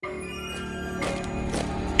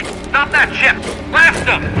Stop that ship! Blast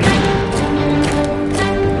them!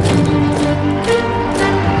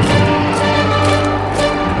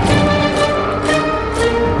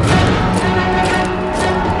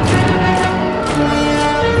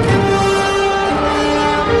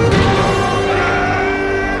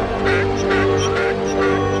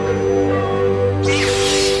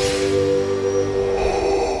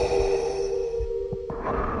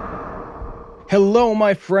 Hello,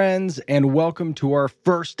 my friends, and welcome to our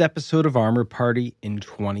first episode of Armor Party in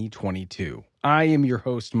 2022. I am your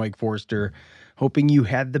host, Mike Forster, hoping you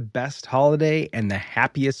had the best holiday and the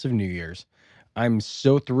happiest of New Year's. I'm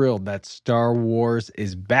so thrilled that Star Wars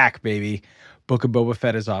is back, baby. Book of Boba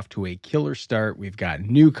Fett is off to a killer start. We've got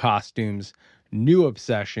new costumes, new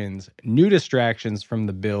obsessions, new distractions from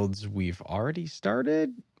the builds we've already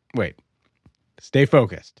started. Wait, stay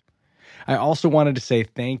focused. I also wanted to say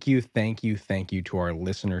thank you to our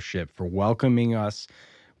listenership for welcoming us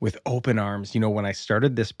with open arms. You know, when I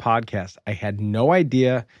started this podcast, I had no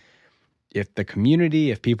idea if the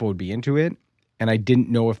community, if people would be into it, and I didn't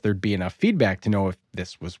know if there'd be enough feedback to know if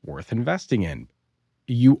this was worth investing in.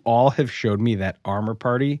 You all have showed me that Armor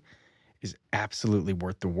Party is absolutely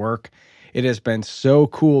worth the work. It has been so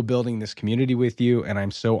cool building this community with you, and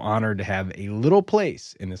I'm so honored to have a little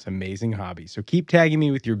place in this amazing hobby. So keep tagging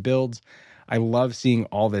me with your builds. I love seeing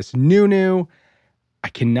all this new. I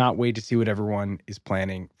cannot wait to see what everyone is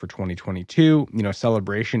planning for 2022. You know,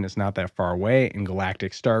 Celebration is not that far away, and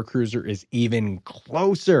Galactic Star Cruiser is even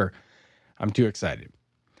closer. I'm too excited.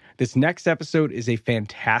 This next episode is a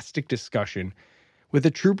fantastic discussion with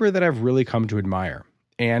a trooper that I've really come to admire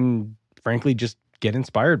and, frankly, just get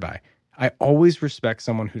inspired by. I always respect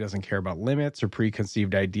someone who doesn't care about limits or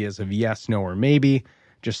preconceived ideas of yes, no, or maybe,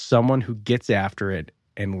 just someone who gets after it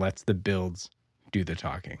and lets the builds do the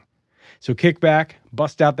talking. So kick back,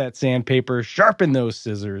 bust out that sandpaper, sharpen those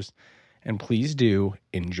scissors, and please do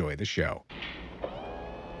enjoy the show.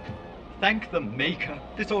 Thank the maker.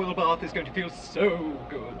 This oil bath is going to feel so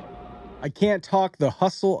good. I can't talk the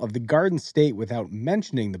hustle of the Garden State without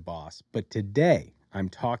mentioning the boss, but today I'm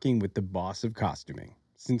talking with the boss of costuming.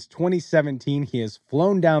 Since 2017, he has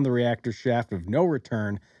flown down the reactor shaft of no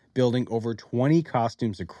return, building over 20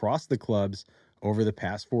 costumes across the clubs over the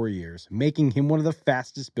past 4 years, making him one of the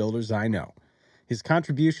fastest builders I know. His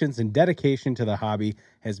contributions and dedication to the hobby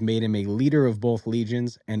has made him a leader of both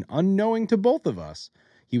legions, and unknowing to both of us,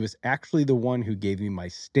 he was actually the one who gave me my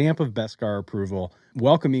stamp of Beskar approval,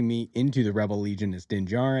 welcoming me into the Rebel Legion as Din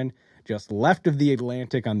Djarin. Just left of the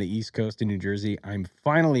Atlantic on the East Coast in New Jersey, I'm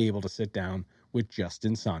finally able to sit down with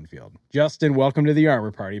Justin Sonfield. Justin, welcome to the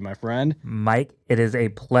Armor Party, my friend. Mike, it is a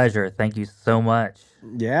pleasure. Thank you so much.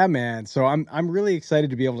 Yeah, man. So I'm really excited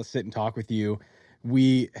to be able to sit and talk with you.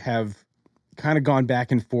 We have kind of gone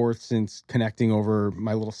back and forth since connecting over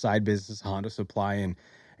my little side business, Honda Supply,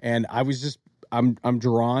 and I was just I'm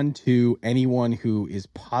drawn to anyone who is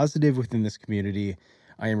positive within this community.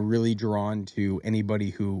 I am really drawn to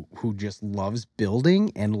anybody who just loves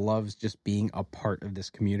building and loves just being a part of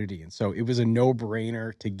this community. And so it was a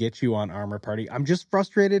no-brainer to get you on Armor Party. I'm just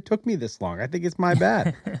frustrated it took me this long. I think it's my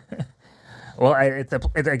bad. Well, it's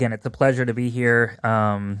a pleasure to be here.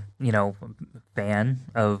 Fan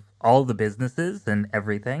of all the businesses and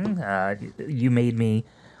everything. You made me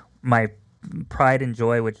my pride and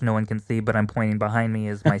joy, which no one can see, but I'm pointing behind me,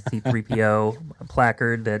 is my C-3PO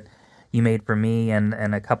placard that you made for me and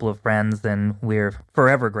a couple of friends, and we're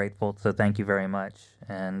forever grateful. So thank you very much.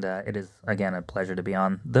 And it is, again, a pleasure to be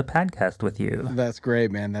on the podcast with you. That's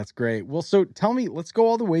great, man. That's great. Well, so tell me, let's go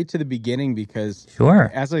all the way to the beginning, because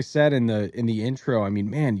Sure. As I said in the intro, I mean,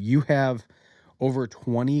 man, you have over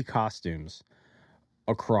 20 costumes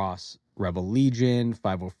across Rebel Legion,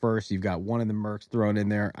 501st. You've got one of the mercs thrown in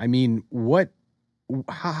there. I mean,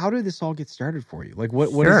 how did this all get started for you? Like,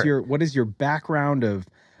 what is your background of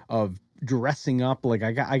dressing up? Like,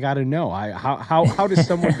 I got to know. How does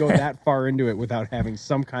someone go that far into it without having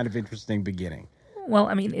some kind of interesting beginning? Well,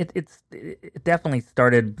 I mean, it definitely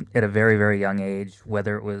started at a very, very young age,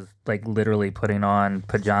 whether it was like literally putting on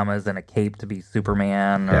pajamas and a cape to be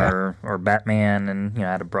Superman or Batman. And,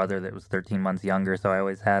 I had a brother that was 13 months younger, so I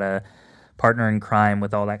always had a partner in crime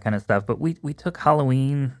with all that kind of stuff. But we took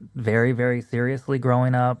Halloween very, very seriously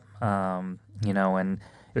growing up, and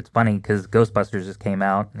it's funny because Ghostbusters just came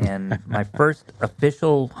out, and my first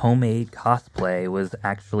official homemade cosplay was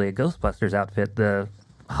actually a Ghostbusters outfit the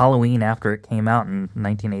Halloween after it came out in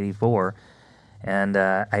 1984. And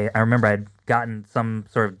I remember I'd gotten some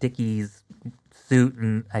sort of Dickies suit,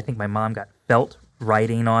 and I think my mom got felt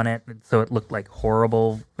writing on it, so it looked like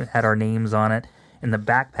horrible. It had our names on it. And the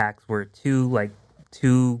backpacks were two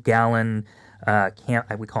 2-gallon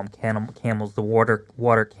we call them camels, the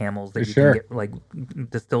water camels that you Sure. can get like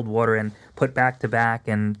distilled water and put back to back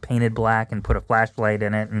and painted black and put a flashlight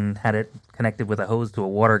in it and had it connected with a hose to a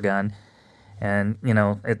water gun. And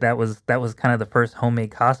that was kind of the first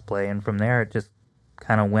homemade cosplay, and from there it just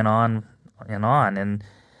kind of went on and on. And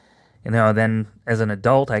then as an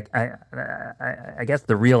adult, I guess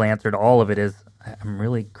the real answer to all of it is I'm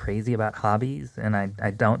really crazy about hobbies, and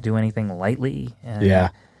I don't do anything lightly. And Yeah.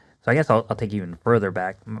 so I guess I'll take you even further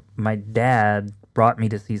back. My dad brought me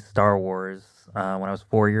to see Star Wars when I was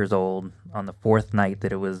 4 years old on the fourth night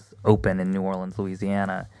that it was open in New Orleans,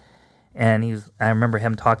 Louisiana. And I remember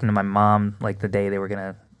him talking to my mom like the day they were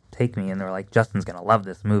going to take me, and they were like, Justin's going to love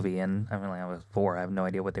this movie. And I mean, I was 4. I have no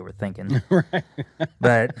idea what they were thinking.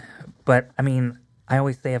 Right. But I mean, I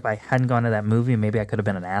always say if I hadn't gone to that movie, maybe I could have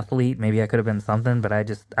been an athlete, maybe I could have been something, but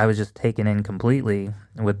I was just taken in completely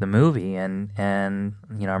with the movie. And I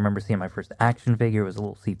remember seeing my first action figure. It was a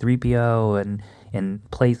little C-3PO, and in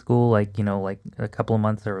play school, like a couple of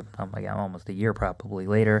months or almost a year probably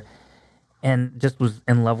later, and just was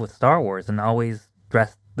in love with Star Wars and always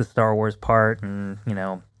dressed the Star Wars part, and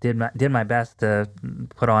did my best to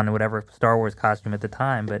put on whatever Star Wars costume at the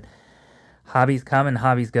time. But hobbies come and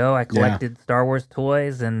hobbies go. I collected Star Wars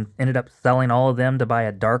toys and ended up selling all of them to buy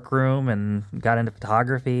a dark room, and got into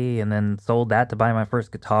photography, and then sold that to buy my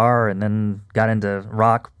first guitar, and then got into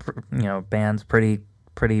rock bands pretty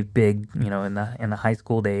big in the high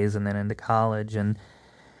school days, and then into college, and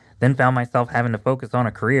then found myself having to focus on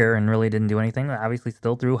a career and really didn't do anything. I obviously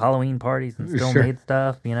still threw Halloween parties and still Sure. made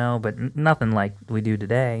stuff, but nothing like we do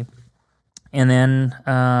today. And then,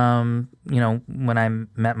 when I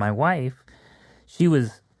met my wife, she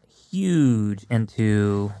was huge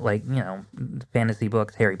into fantasy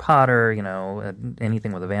books, Harry Potter,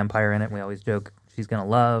 anything with a vampire in it. We always joke she's going to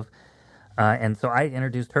love. And so I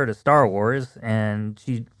introduced her to Star Wars, and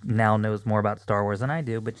she now knows more about Star Wars than I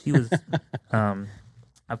do, but she was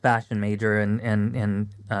a fashion major in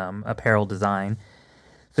apparel design.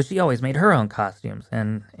 So she always made her own costumes.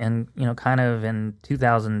 And kind of in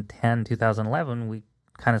 2010, 2011, we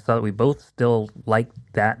kind of saw that we both still liked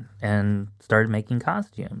that and started making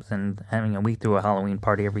costumes. And we threw a Halloween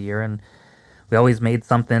party every year, and we always made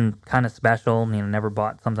something kind of special, never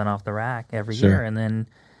bought something off the rack every Sure. year. And then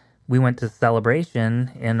we went to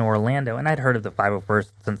Celebration in Orlando, and I'd heard of the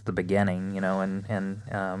 501st since the beginning,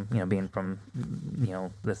 and being from,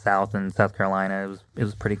 the South and South Carolina, it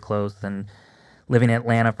was pretty close. And living in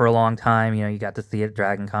Atlanta for a long time, you got to see it,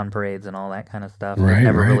 Dragon Con parades and all that kind of stuff. Right, I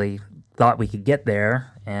never right. really thought we could get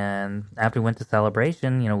there. And after we went to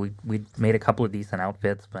Celebration, we made a couple of decent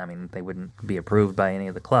outfits. But, they wouldn't be approved by any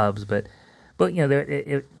of the clubs, but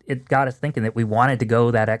it got us thinking that we wanted to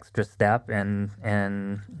go that extra step, and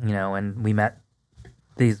we met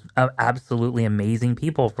these absolutely amazing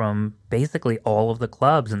people from basically all of the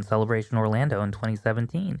clubs in Celebration Orlando in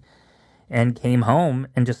 2017, and came home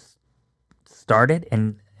and just started,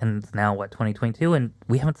 and it's now 2022, and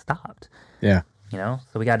we haven't stopped. Yeah.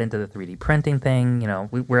 So we got into the 3D printing thing.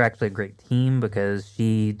 We're actually a great team because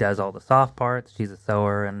she does all the soft parts. She's a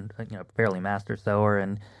sewer and fairly master sewer,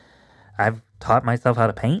 and I've taught myself how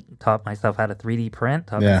to paint, taught myself how to 3D print,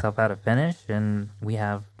 taught myself how to finish, and we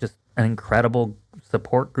have just an incredible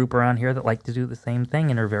support group around here that like to do the same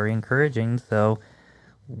thing and are very encouraging. So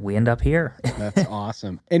we end up here. That's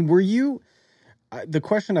awesome. And were you? The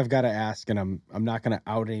question I've got to ask, and I'm not going to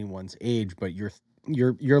out anyone's age, but you're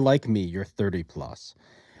like me. You're 30 plus.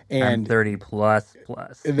 And I'm 30 plus.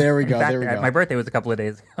 There we go. In fact, there we go. My birthday was a couple of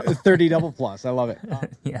days ago. 30 double plus. I love it.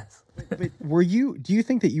 Yes. But do you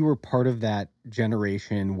think that you were part of that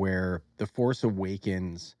generation where The Force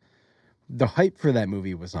Awakens, the hype for that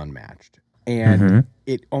movie was unmatched, and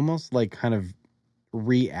it almost kind of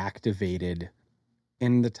reactivated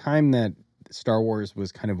in the time that Star Wars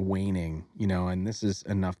was kind of waning, and this is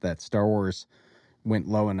enough that Star Wars went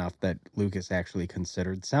low enough that Lucas actually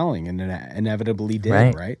considered selling, and inevitably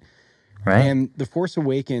did, right? And The Force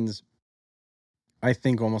Awakens, I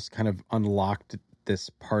think, almost kind of unlocked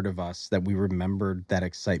this part of us that we remembered that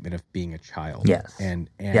excitement of being a child. Yes. And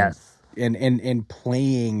yes. And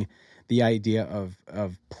playing, the idea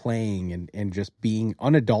of playing and just being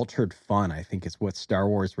unadulterated fun, I think, is what Star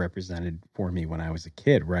Wars represented for me when I was a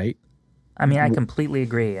kid, right? I completely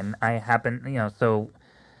agree. And I happen, so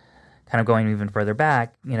kind of going even further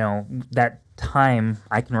back, that time,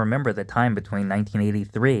 I can remember the time between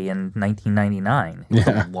 1983 and 1999. It was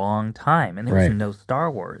a long time, and there was no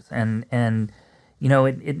Star Wars. And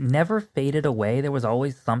it never faded away. There was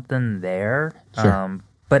always something there. Sure.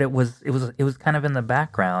 But it was kind of in the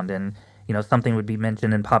background, and something would be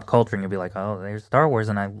mentioned in pop culture and you'd be like, oh, there's Star Wars,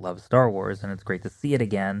 and I love Star Wars, and it's great to see it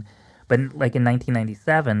again. But like in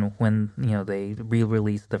 1997, when they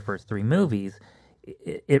re-released the first three movies,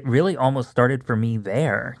 it really almost started for me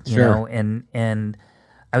there, Sure. and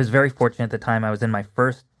I was very fortunate at the time. I was in my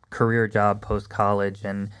first career job post-college,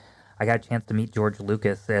 and I got a chance to meet George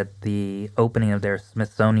Lucas at the opening of their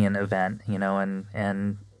Smithsonian event,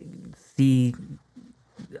 and see.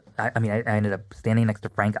 I mean, I ended up standing next to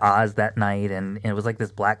Frank Oz that night, and it was like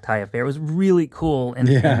this black tie affair. It was really cool,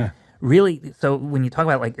 and really. So when you talk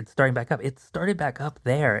about like it's starting back up, it started back up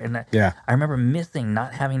there, and I remember missing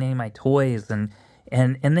not having any of my toys, and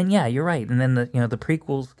then you're right, and then the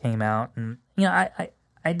prequels came out, and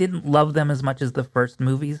I didn't love them as much as the first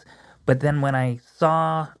movies, but then when I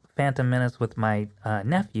saw Phantom Menace with my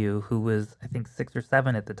nephew, who was I think 6 or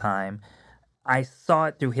 7 at the time, I saw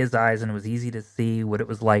it through his eyes, and it was easy to see what it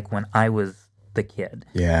was like when I was the kid.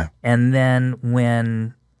 Yeah. And then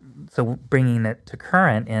bringing it to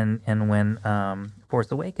current, and when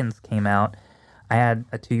Force Awakens came out, I had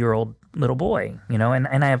a 2-year-old little boy,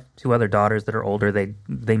 and I have 2 other daughters that are older.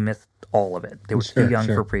 They missed all of it. They were too young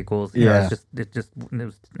for prequels.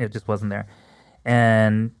 It just wasn't there.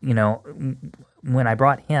 And when I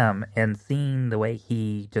brought him and seeing the way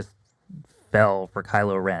he just fell for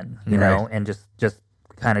Kylo Ren, and just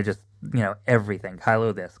kind of everything,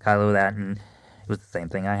 Kylo this, Kylo that, and it was the same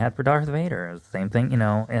thing I had for Darth Vader. It was the same thing,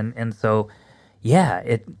 and so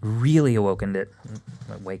it really awakened it,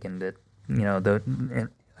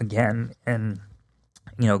 again, and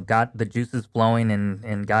got the juices flowing,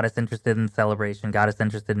 and got us interested in celebration, got us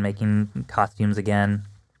interested in making costumes again,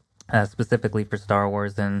 specifically for Star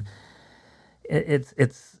Wars, and it's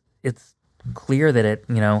clear that it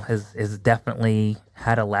has definitely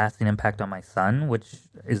had a lasting impact on my son, which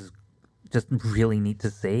is just really neat to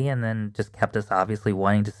see, and then just kept us obviously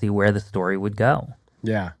wanting to see where the story would go.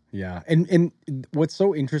 Yeah. And what's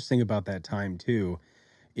so interesting about that time too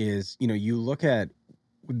is, you look at,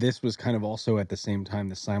 this was kind of also at the same time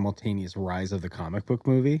the simultaneous rise of the comic book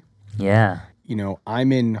movie. Yeah.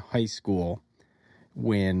 I'm in high school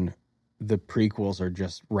when the prequels are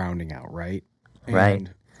just rounding out, right? Right.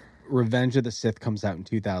 And Revenge of the Sith comes out in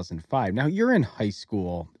 2005. Now, you're in high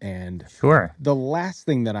school, and sure, the last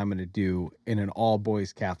thing that I'm going to do in an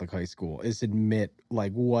all-boys Catholic high school is admit,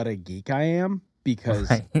 like, what a geek I am, because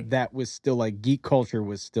that was still, like, geek culture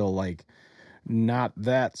was still, like, not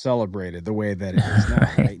that celebrated the way that it is now,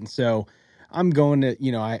 right? And so I'm going to,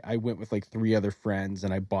 I went with, like, 3 other friends,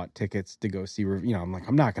 and I bought tickets to go see, I'm like,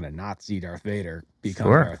 I'm not going to not see Darth Vader become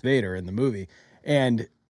Darth Vader in the movie. And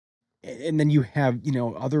then you have,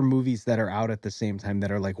 other movies that are out at the same time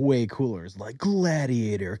that are like way cooler, like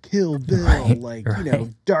Gladiator, Kill Bill,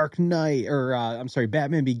 Dark Knight, or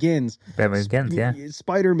Batman Begins.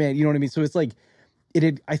 Spider-Man, you know what I mean? So it's like, it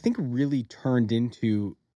had, I think, really turned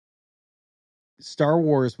into, Star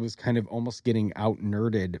Wars was kind of almost getting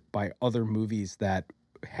out-nerded by other movies that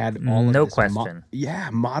had all of this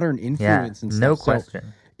modern influence and stuff. No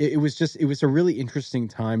question. So it was a really interesting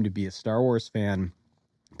time to be a Star Wars fan,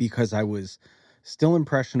 because I was still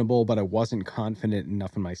impressionable, but I wasn't confident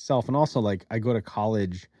enough in myself. And also, like, I go to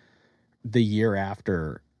college the year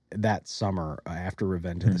after that summer, after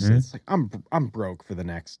Revenge of the Sith. It's like, I'm broke for the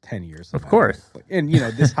next 10 years. Of course. And,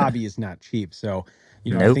 this hobby is not cheap. So,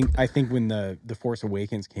 I think when the Force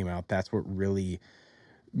Awakens came out, that's what really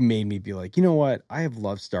made me be like, you know what? I have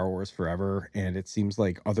loved Star Wars forever, and it seems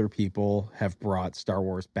like other people have brought Star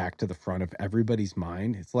Wars back to the front of everybody's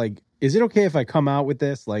mind. It's like, is it okay if I come out with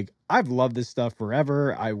this? Like, I've loved this stuff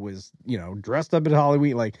forever. I was, dressed up at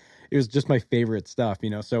Halloween. Like, it was just my favorite stuff,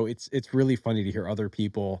 So it's really funny to hear other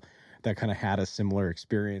people that kind of had a similar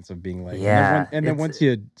experience of being like, and then once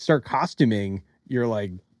you start costuming, you're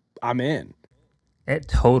like, I'm in. It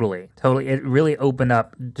totally. It really opened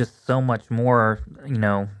up just so much more,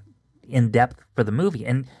 in depth for the movie.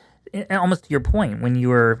 And almost to your point, when you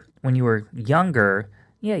were younger,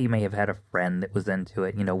 you may have had a friend that was into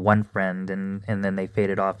it, one friend, and then they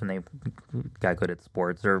faded off and they got good at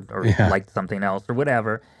sports or liked something else or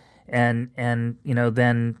whatever. And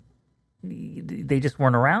then they just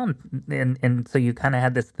weren't around. And so you kind of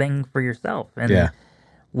had this thing for yourself. And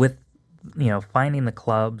with finding the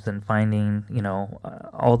clubs and finding,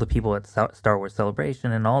 all the people at Star Wars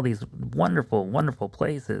Celebration and all these wonderful, wonderful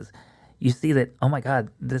places, you see that, oh my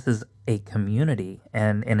God, this is a community,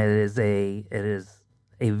 and it is a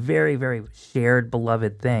very, very shared,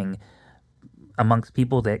 beloved thing amongst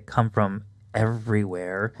people that come from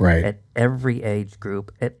everywhere, right, at every age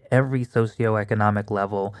group, at every socioeconomic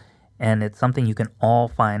level. and it's something you can all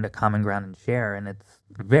find a common ground and share, and it's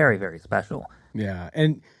very, very special. Yeah.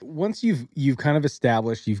 And once you've kind of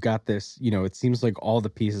established you've got this, it seems like all the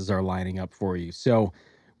pieces are lining up for you. So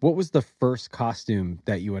what was the first costume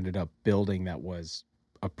that you ended up building that was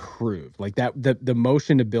approved? Like that the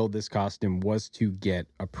motion to build this costume was to get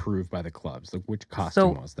approved by the clubs. Like which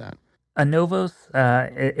costume was that? A Novos,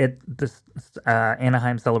 this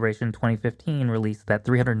Anaheim Celebration 2015 released that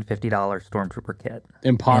 $350 Stormtrooper kit.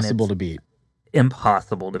 Impossible to beat.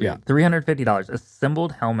 Impossible to beat. $350,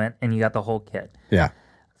 assembled helmet, and you got the whole kit. Yeah.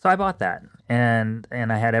 So I bought that, and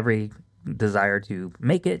I had every desire to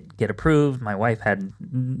make it, get approved. My wife had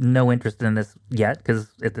no interest in this yet, because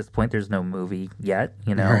at this point there's no movie yet,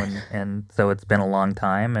 Right. and so it's been a long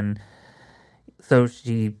time, and so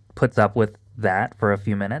she puts up with that for a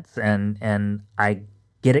few minutes, and I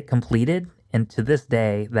get it completed. And to this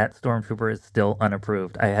day, that Stormtrooper is still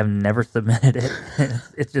unapproved. I have never submitted it.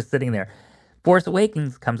 It's just sitting there. Force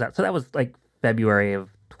Awakens comes out. So that was like February of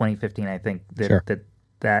 2015, I think, Sure.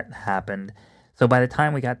 that happened. So by the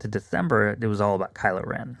time we got to December, it was all about Kylo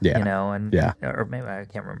Ren. Yeah. And Yeah. or maybe I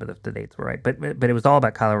can't remember if the dates were right, but it was all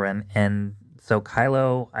about Kylo Ren. And so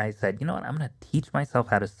Kylo, I said, you know what, I'm going to teach myself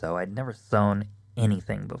how to sew. I'd never sewn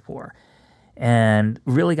anything before, and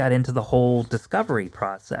really got into the whole discovery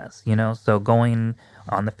process. So going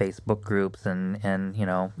on the Facebook groups, and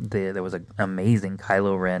there was an amazing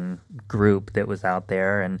Kylo Ren group that was out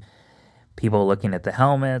there, and people looking at the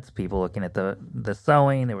helmets, people looking at the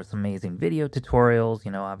sewing. There was some amazing video tutorials.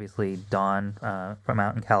 Obviously Dawn from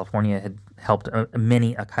out in California had helped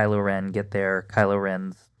many a Kylo Ren get their Kylo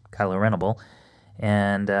Ren's Kylo Renable.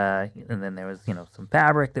 And then there was, some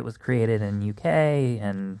fabric that was created in UK,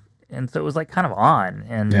 and so it was like kind of on,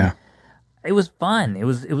 and Yeah. it was fun. It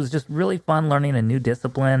was just really fun learning a new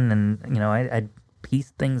discipline, and I'd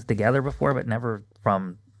pieced things together before, but never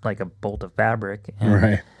from like a bolt of fabric. And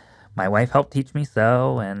Right. my wife helped teach me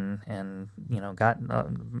sew, and got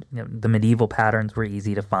the medieval patterns were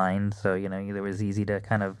easy to find, so it was easy to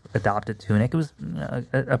kind of adopt a tunic. It was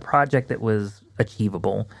a project that was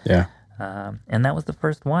achievable. Yeah. And that was the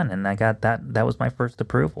first one, and I got that. That was my first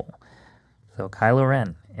approval. So Kylo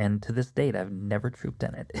Ren, and to this date, I've never trooped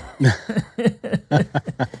in it.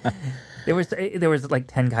 There was like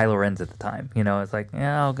 10 Kylo Rens at the time. It's like,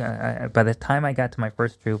 by the time I got to my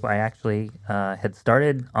first troop, I actually had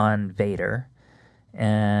started on Vader,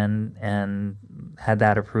 and had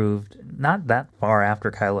that approved not that far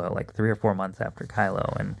after Kylo, like 3 or 4 months after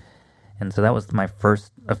Kylo, and so that was my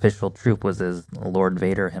first official troop, was as Lord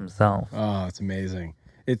Vader himself. Oh, it's amazing.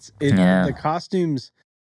 Yeah. The costumes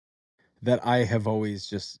that I have always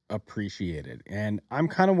just appreciated. And I'm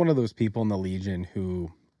kind of one of those people in the Legion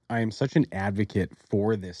who I am such an advocate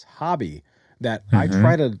for this hobby that I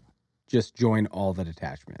try to just join all the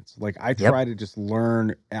detachments. Like I try to just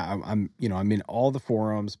learn. I'm in all the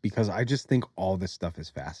forums because I just think all this stuff is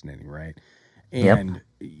fascinating, right? And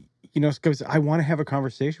because I want to have a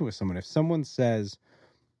conversation with someone. If someone says,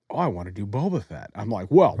 "Oh, I want to do Boba Fett," I'm like,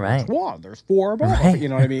 "Well, Right. which one? There's 4 Boba." Right. You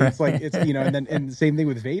know what I mean? It's like and the same thing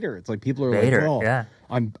with Vader. It's like people are Vader, like, "Oh, yeah.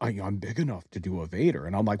 I'm big enough to do a Vader,"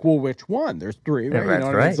 and I'm like, "Well, which one? There's 3." Right? Yeah, You know that's what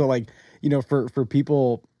I mean? right. So like, for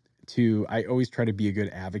people to, I always try to be a good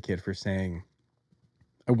advocate for saying,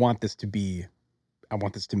 I want this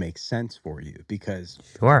to make sense for you, because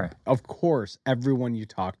Sure. of course, everyone you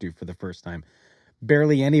talk to for the first time,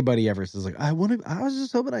 barely anybody ever says like, I was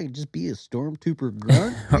just hoping I could just be a stormtrooper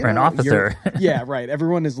grunt. Or an officer. Yeah, right.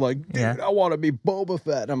 Everyone is like, dude, Yeah. I want to be Boba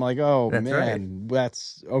Fett. And I'm like, oh That's man,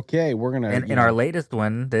 that's okay. We're gonna. And our latest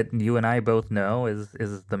one that you and I both know is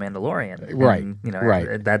The Mandalorian. Right, And,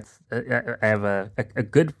 right. That's I have a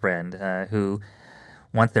good friend who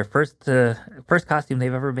wants their first costume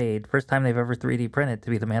they've ever made, first time they've ever 3D printed, to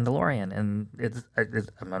be The Mandalorian. And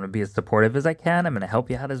I'm going to be as supportive as I can. I'm going to help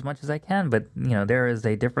you out as much as I can. But there is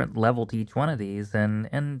a different level to each one of these,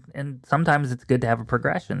 and sometimes it's good to have a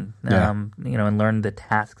progression. Yeah. And learn the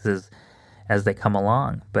tasks as they come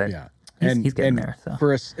along. But Yeah, he's getting there. So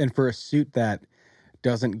for a suit that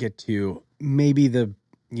doesn't get to, maybe the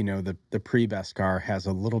pre-Beskar has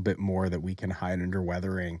a little bit more that we can hide under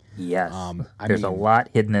weathering. yes, I there's a mean- lot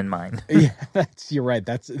hidden in mine. Yeah, you're right.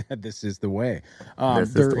 This is the way. This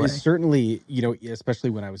is There the way. is certainly,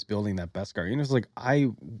 especially when I was building that Beskar, it's like I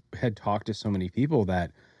had talked to so many people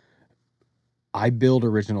that I build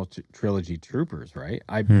original trilogy troopers, right?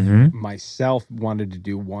 I Mhm. myself wanted to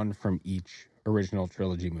do one from each original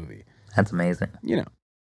trilogy movie. That's amazing.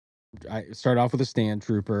 I start off with a stand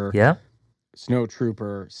trooper. Yeah. Snow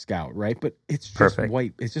Trooper, Scout, right? But it's just Perfect.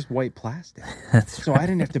 white. It's just white plastic. That's So I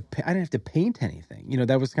didn't have to. I didn't have to paint anything.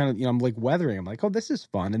 That was kind of. I'm like weathering. I'm like, oh, this is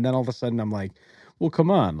fun. And then all of a sudden, I'm like, well,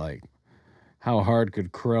 come on, like, how hard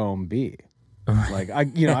could chrome be? Like I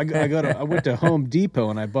went to Home Depot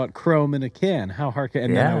and I bought chrome in a can. How hard can?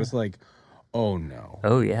 And then I was like, oh no.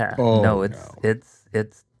 Oh yeah. Oh, no, no. it's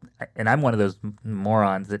and I'm one of those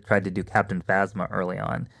morons that tried to do Captain Phasma early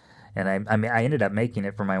on. And I mean, I ended up making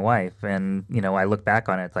it for my wife, and I look back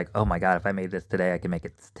on it. It's like, oh my god, if I made this today, I could make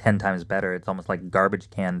it 10 times better. It's almost like garbage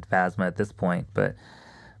can Phasma at this point. But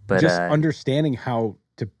just understanding how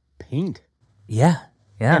to paint. Yeah.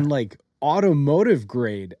 And like automotive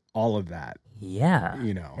grade, all of that. Yeah.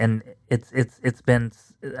 And it's been,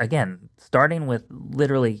 again, starting with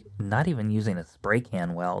literally not even using a spray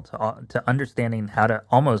can well to understanding how to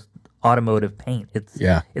almost automotive paint.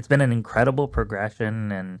 It's been an incredible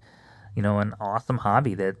progression and an awesome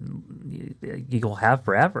hobby that you'll have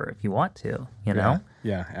forever if you want to,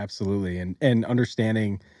 Yeah, absolutely. And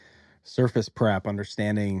understanding surface prep,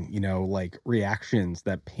 understanding, like reactions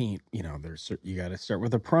that paint, there's, you got to start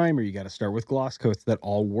with a primer, you got to start with gloss coats that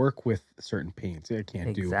all work with certain paints. I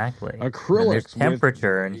can't do acrylics. And there's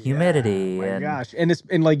temperature and humidity. My gosh.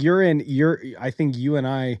 And like I think you and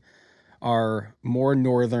I are more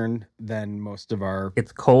northern than most of our.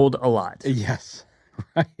 It's cold a lot. Yes.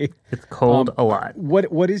 Right. It's cold a lot.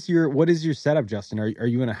 What is your setup, Justin? Are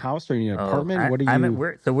you in a house or are you in an apartment?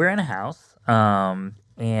 We're in a house.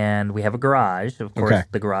 And we have a garage. Of course,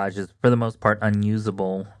 the garage is, for the most part,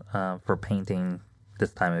 unusable for painting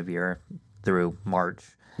this time of year through March.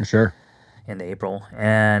 Sure. And April.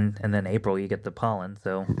 And then April, you get the pollen,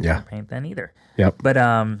 so you can't paint then either. Yep. But,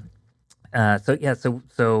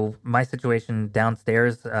 so my situation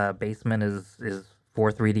downstairs, basement is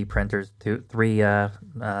 4 3D printers, 3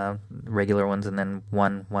 regular ones, and then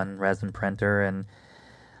one resin printer. And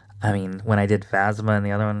I mean, when I did Phasma and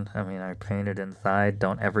the other one, I mean, I painted inside.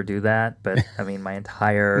 Don't ever do that. But I mean, my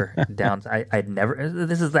entire I'd never.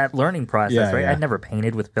 This is that learning process, right? Yeah. I'd never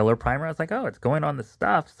painted with filler primer. I was like, oh, it's going on the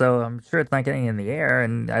stuff, so I'm sure it's not getting in the air.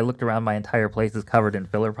 And I looked around, my entire place is covered in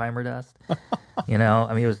filler primer dust. I mean,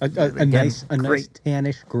 it was a nice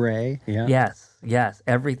tannish gray. Yeah. Yes.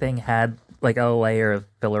 Everything had like a layer of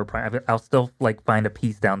filler primer. I'll still like find a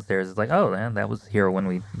piece downstairs. It's like, oh man, that was here when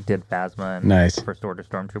we did Phasma and First Order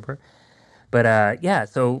Stormtrooper. But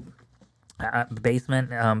so basement.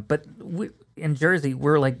 But in Jersey,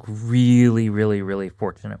 we're like really, really, really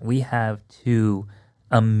fortunate. We have 2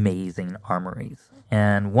 amazing armories,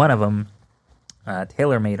 and one of them,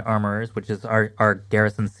 TaylorMade Armorers, which is our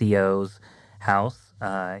Garrison CO's house.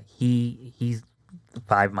 He's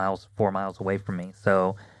 4 miles away from me,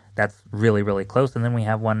 so that's really, really close. And then we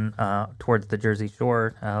have one towards the Jersey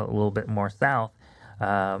Shore, a little bit more south,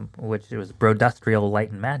 which was Brodustrial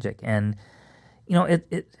Light and Magic. And,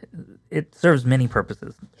 it serves many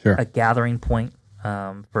purposes. Sure. A gathering point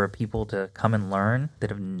for people to come and learn that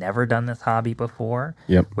have never done this hobby before.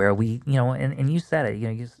 Yep. Where we, and you said it,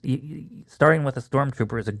 you starting with a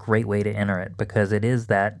Stormtrooper is a great way to enter it because it is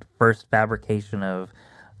that first fabrication of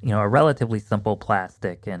a relatively simple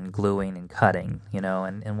plastic and gluing and cutting,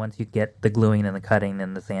 and once you get the gluing and the cutting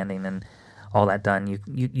and the sanding and all that done,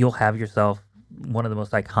 you'll have yourself one of the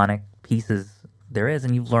most iconic pieces there is,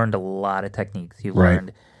 and you've learned a lot of techniques. You've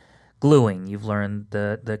learned gluing, you've learned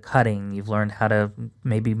the cutting, you've learned how to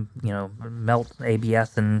maybe melt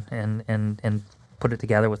ABS and put it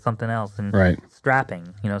together with something else, and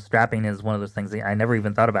strapping. Strapping is one of those things that I never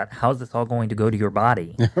even thought about. How's this all going to go to your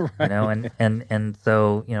body? And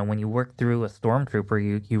so when you work through a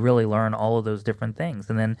Stormtrooper, you really learn all of those different things,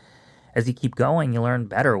 and then as you keep going, you learn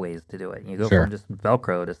better ways to do it. You go from just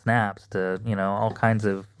Velcro to snaps to all kinds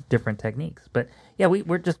of different techniques. But yeah,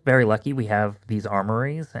 we're just very lucky. We have these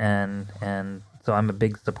armories, and so I'm a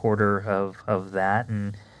big supporter of that,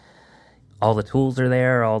 and all the tools are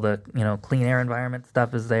there, all the clean air environment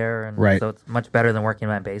stuff is there, and so it's much better than working in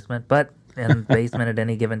my basement. But in the basement at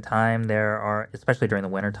any given time, there are, especially during the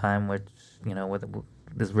winter time, which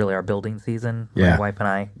this is really our building season. Yeah. My wife and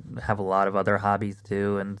I have a lot of other hobbies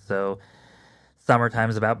too, and so summertime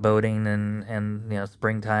is about boating, and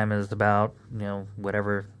springtime is about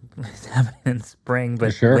whatever is happening in spring.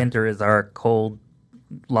 But winter is our cold,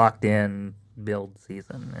 locked in build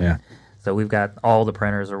season. And so we've got all the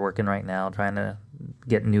printers are working right now, trying to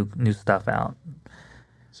get new stuff out.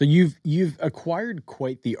 So you've acquired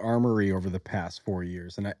quite the armory over the past 4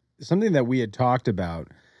 years, and something that we had talked about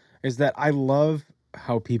is that I love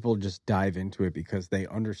how people just dive into it because they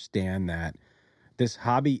understand that this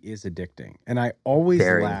hobby is addicting. And I always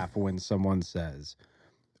laugh when someone says,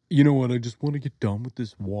 you know what, I just want to get done with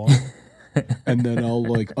this wall. and then I'll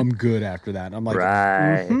like, I'm good after that. And I'm like,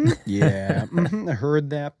 Right. yeah, I heard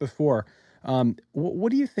that before.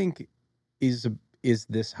 What do you think is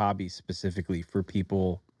this hobby specifically for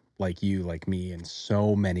people like you, like me, and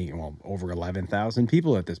so many, well, over 11,000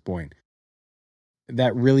 people at this point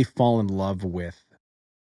that really fall in love with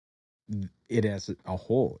it as a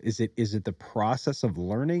whole? Is it the process of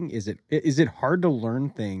learning? Is it hard to learn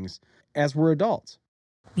things as we're adults?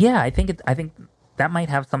 Yeah, I think that might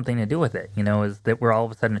have something to do with it, is that we're all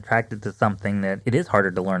of a sudden attracted to something that it is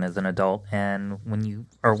harder to learn as an adult. And when you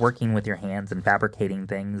are working with your hands and fabricating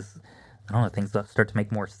things, I don't know, things that start to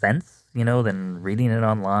make more sense, than reading it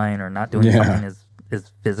online or not doing something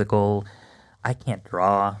as physical. I can't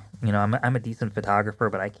draw, I'm a decent photographer,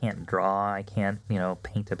 but I can't draw. I can't,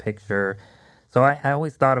 paint a picture. So I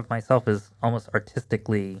always thought of myself as almost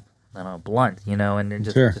artistically, I don't know, blunt, and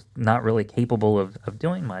just not really capable of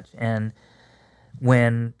doing much. And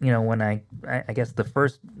when I guess the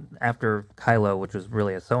first, after Kylo, which was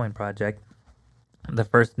really a sewing project, the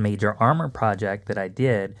first major armor project that I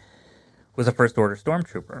did was a First Order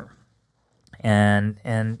Stormtrooper. And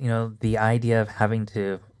the idea of having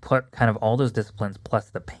to put kind of all those disciplines plus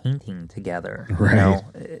the painting together, right.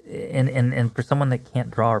 And for someone that can't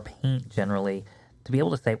draw or paint generally, to be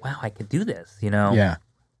able to say, wow, I could do this, Yeah.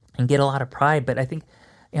 and get a lot of pride. But I think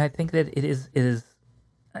that it is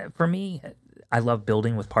for me, I love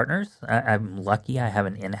building with partners. I'm lucky I have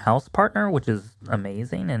an in-house partner, which is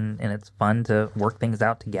amazing, and it's fun to work things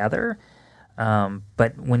out together.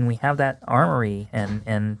 But when we have that armory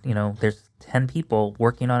and there's 10 people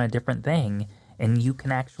working on a different thing, and you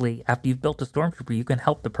can actually, after you've built a Stormtrooper, you can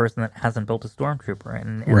help the person that hasn't built a Stormtrooper.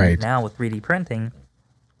 And right. Now with 3D printing,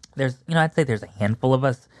 there's, I'd say there's a handful of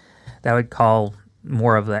us that I would call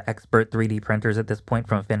more of the expert 3D printers at this point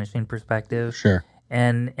from a finishing perspective. Sure.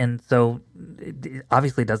 And so it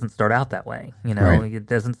obviously doesn't start out that way. Right. It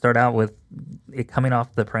doesn't start out with it coming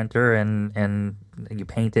off the printer and you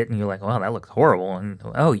paint it and you're like, well, that looks horrible. And,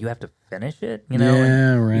 oh, you have to finish it, Yeah,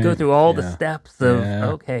 and right. you go through all the steps of,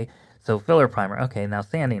 okay, so filler primer, okay, now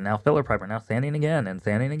sanding, now filler primer, now sanding again and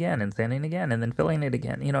sanding again and sanding again and then filling it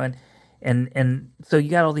again, and so you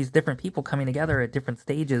got all these different people coming together at different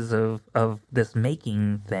stages of this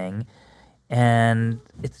making thing, and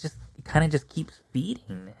it's just, it kind of just keeps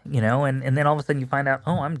feeding, and then all of a sudden you find out,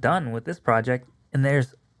 oh, I'm done with this project, and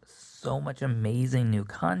there's so much amazing new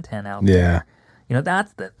content out there.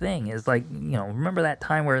 That's the thing, is like, remember that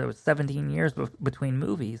time where there was 17 years between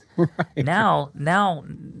movies? Right. Now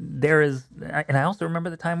there is, and I also remember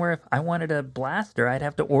the time where if I wanted a blaster, I'd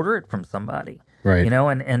have to order it from somebody. Right.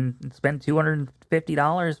 And spend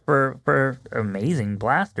 $250 for amazing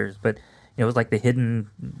blasters. But it was like the hidden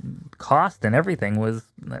cost and everything was,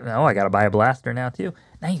 oh, I got to buy a blaster now too.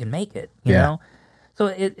 Now you can make it, you know? So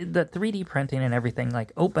the 3D printing and everything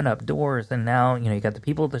like open up doors, and now you got the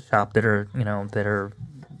people at the shop that are that are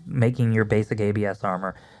making your basic ABS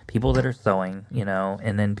armor, people that are sewing,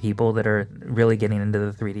 and then people that are really getting into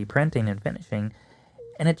the 3D printing and finishing,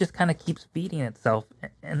 and it just kind of keeps feeding itself.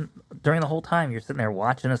 And during the whole time, you're sitting there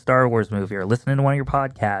watching a Star Wars movie or listening to one of your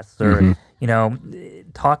podcasts, or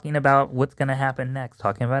talking about what's going to happen next,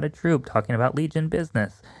 talking about a troop, talking about Legion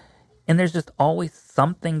business. And there's just always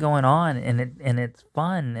something going on, and it's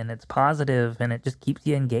fun, and it's positive, and it just keeps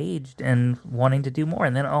you engaged and wanting to do more.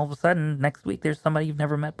 And then all of a sudden, next week, there's somebody you've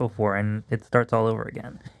never met before, and it starts all over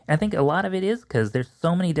again. And I think a lot of it is because there's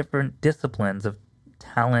so many different disciplines of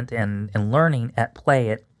talent and learning at play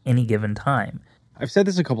at any given time. I've said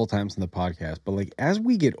this a couple times in the podcast, but like as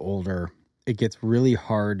we get older, it gets really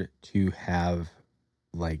hard to have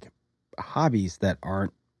like hobbies that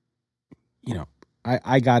aren't,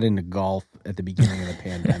 I got into golf at the beginning of the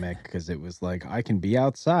pandemic because it was like, I can be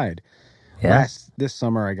outside. Yeah. This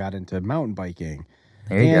summer, I got into mountain biking.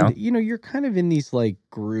 There you go. You're kind of in these like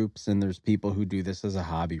groups, and there's people who do this as a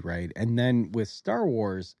hobby, right? And then with Star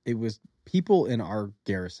Wars, it was people in our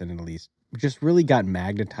garrison, at least, just really got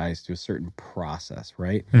magnetized to a certain process,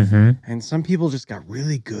 right? Mm-hmm. And some people just got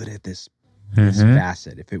really good at this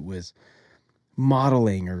facet. If it was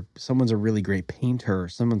modeling, or someone's a really great painter, or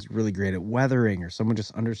someone's really great at weathering, or someone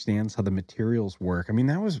just understands how the materials work. I mean,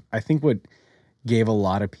 that was, I think, what gave a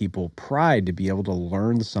lot of people pride to be able to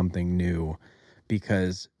learn something new,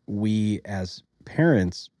 because we as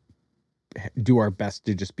parents do our best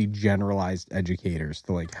to just be generalized educators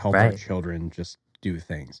to like help our children just do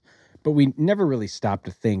things. But we never really stop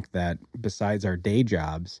to think that besides our day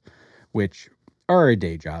jobs, which are our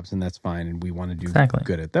day jobs, and that's fine, and we want to do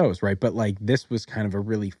good at those, right? But like this was kind of a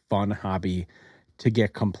really fun hobby to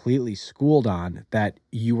get completely schooled on, that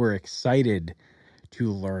you were excited to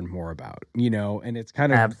learn more about, you know, and it's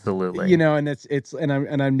kind of Absolutely. you know, and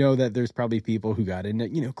I know that there's probably people who got into,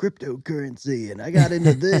 you know, cryptocurrency, and I got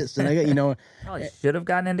into this, and I got, you know, Probably should have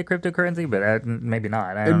gotten into cryptocurrency, but maybe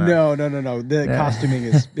not. I don't know. no. The costuming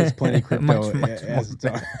is plenty crypto much as its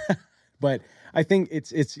own. But I think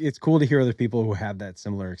it's cool to hear other people who have that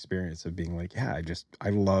similar experience of being like, yeah, I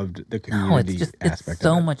loved the community aspect. It's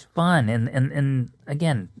so of it. much fun, and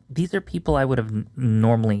again, these are people I would have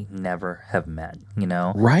normally never have met, you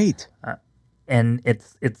know. Right. And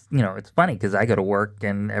it's you know, it's funny because I go to work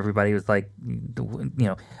and everybody was like, you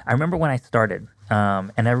know, I remember when I started,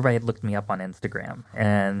 and everybody had looked me up on Instagram,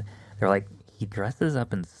 and they're like, he dresses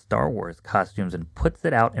up in Star Wars costumes and puts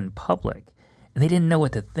it out in public. And they didn't know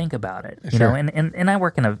what to think about it, you know. And I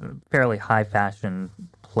work in a fairly high fashion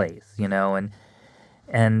place, you know,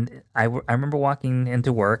 and I remember walking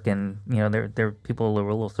into work, and you know, there people were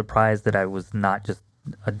a little surprised that I was not just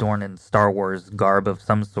adorned in Star Wars garb of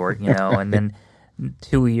some sort, you know. And then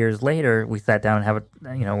 2 years later, we sat down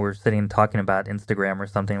and we're sitting and talking about Instagram or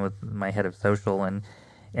something with my head of social,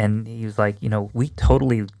 and he was like, you know, we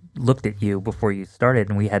totally looked at you before you started,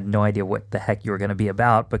 and we had no idea what the heck you were going to be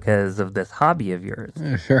about because of this hobby of yours.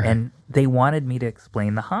 Sure. And they wanted me to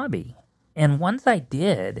explain the hobby. And once I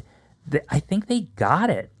did, I think they got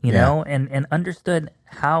it, you know, and understood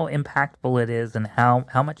how impactful it is and how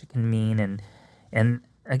much it can mean. And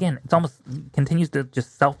again, it's almost continues to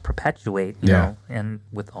just self-perpetuate, you know, and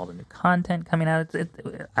with all the new content coming out,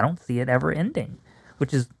 I don't see it ever ending,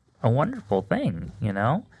 which is a wonderful thing, you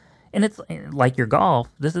know. And it's like your golf.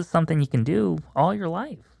 This is something you can do all your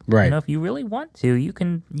life. Right. You know, if you really want to, you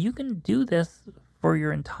can do this for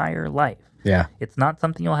your entire life. Yeah. It's not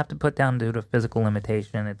something you'll have to put down due to physical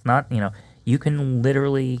limitation. It's not, you know, you can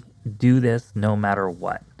literally do this no matter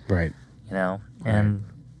what. Right. You know, and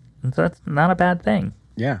so that's not a bad thing.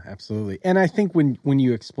 Yeah, absolutely. And I think when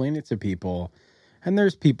you explain it to people, and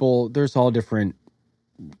there's all different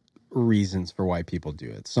reasons for why people do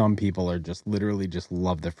it. Some people are just literally just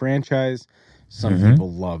love the franchise. Some people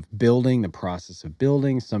love building, the process of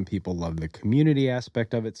building. Some people love the community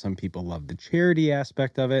aspect of it. Some people love the charity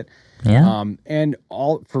aspect of it. Yeah. And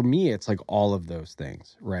for me, it's like all of those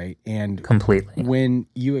things, right? And completely. When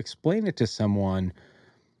you explain it to someone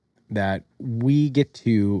that we get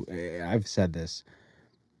to, I've said this,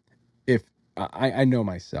 if I know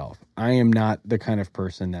myself, I am not the kind of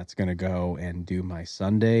person that's going to go and do my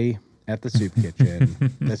Sunday at the soup kitchen.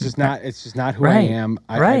 It's just not who I am.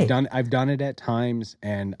 I've done it at times,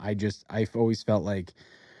 and I've always felt like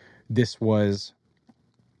this was,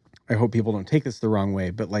 I hope people don't take this the wrong way,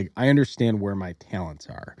 but like, I understand where my talents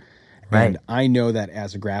are. Right. And I know that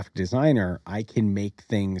as a graphic designer, I can make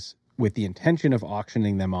things with the intention of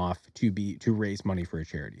auctioning them off to raise money for a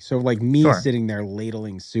charity. So like me sitting there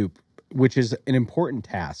ladling soup, which is an important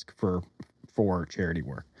task for charity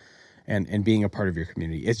work and being a part of your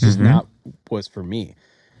community. It's just not was for me.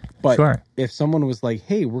 But if someone was like,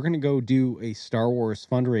 hey, we're going to go do a Star Wars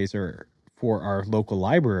fundraiser for our local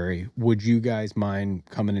library, would you guys mind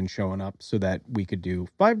coming and showing up so that we could do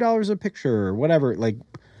 $5 a picture or whatever? Like,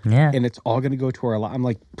 and it's all going to go to our, I'm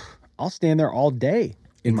like, I'll stand there all day.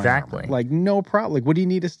 Exactly. Like, no problem. Like, what do you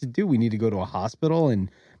need us to do? We need to go to a hospital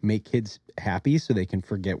and make kids happy so they can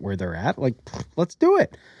forget where they're at. Like, let's do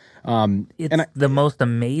it. It's the most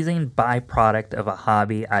amazing byproduct of a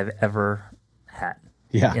hobby I've ever had.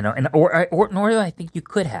 Yeah. You know, and or nor do I think you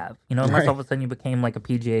could have, you know, unless all of a sudden you became like a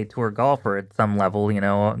PGA Tour golfer at some level, you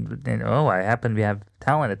know, and, I happen to have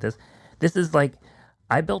talent at this. This is like,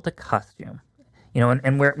 I built a costume, you know,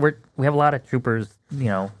 and we have a lot of troopers, you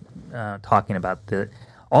know, talking about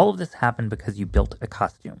all of this happened because you built a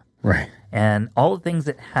costume. Right. And all the things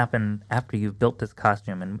that happen after you've built this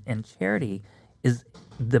costume, and charity is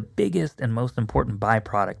the biggest and most important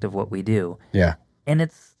byproduct of what we do. Yeah. And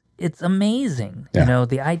it's amazing. You know,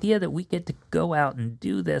 the idea that we get to go out and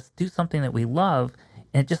do something that we love,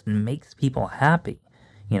 and it just makes people happy.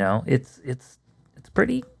 You know, it's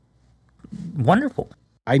pretty wonderful.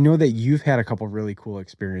 I know that you've had a couple of really cool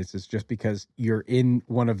experiences just because you're in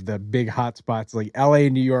one of the big hot spots, like LA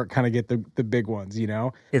and New York kind of get the big ones, you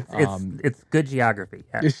know? It's good geography.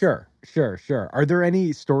 Yes. Sure. Are there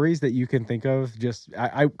any stories that you can think of? Just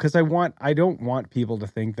because I don't want people to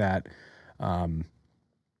think that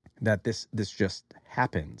that this just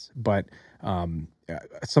happens, but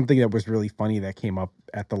something that was really funny that came up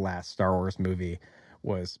at the last Star Wars movie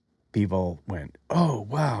was people went, "Oh,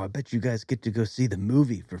 wow, I bet you guys get to go see the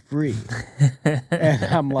movie for free." And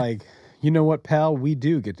I'm like, you know what, pal? We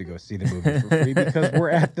do get to go see the movie for free because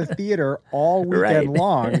we're at the theater all weekend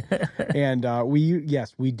long. And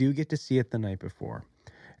we do get to see it the night before.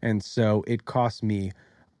 And so it cost me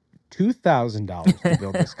 $2,000 to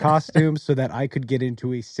build this costume so that I could get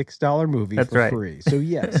into a $6 movie That's for right. free. So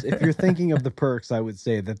yes, if you're thinking of the perks, I would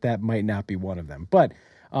say that might not be one of them. But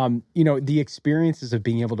the experiences of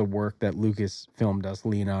being able to work that Lucasfilm does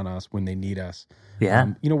lean on us when they need us.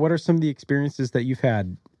 Yeah. What are some of the experiences that you've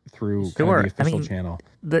had through kind of the official channel?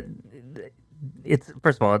 It's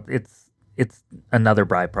first of all, it's another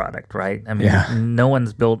byproduct, right? I mean, no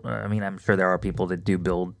one's built. I mean, I'm sure there are people that do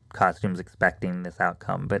build costumes expecting this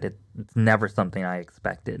outcome, but it's never something I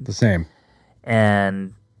expected. The same.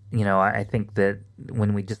 And I think that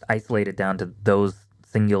when we just isolate it down to those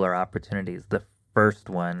singular opportunities, the first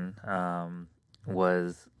one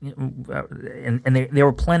was, and there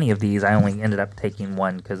were plenty of these. I only ended up taking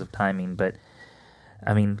one because of timing, but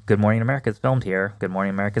I mean, Good Morning America is filmed here. Good Morning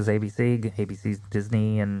America is ABC, ABC's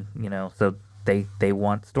Disney, and so they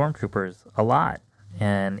want stormtroopers a lot.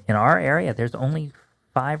 And in our area, there's only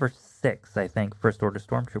 5 or 6, I think, first order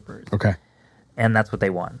stormtroopers. Okay. And that's what they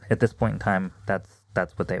want at this point in time.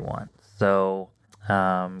 That's what they want. So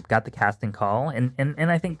got the casting call, and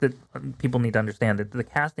I think that people need to understand that the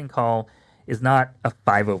casting call is not a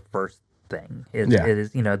 501st thing. It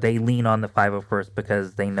is, they lean on the 501st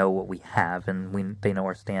because they know what we have and they know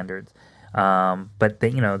our standards. But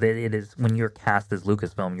it is, when you're cast as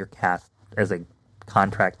Lucasfilm, you're cast as a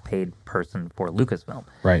contract paid person for Lucasfilm.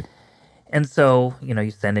 Right. And so,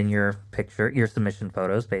 you send in your submission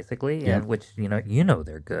photos, basically, and which,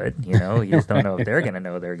 they're good. You just don't know if they're going to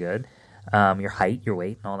know they're good. Your height, your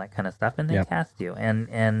weight, and all that kind of stuff, and they cast you.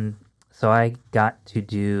 And so I got to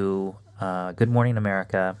do Good Morning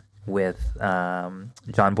America with John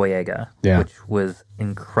Boyega, which was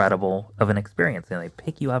incredible of an experience. And they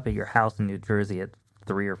pick you up at your house in New Jersey at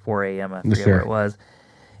 3 or 4 a.m. I forget where it was,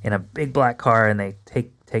 in a big black car, and they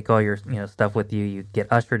take all your stuff with you. You get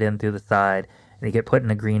ushered in through the side, and you get put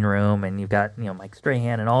in a green room, and you've got Mike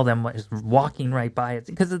Strahan and all them just walking right by it,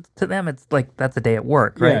 because to them it's like that's a day at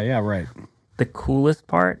work, right? Yeah, right. The coolest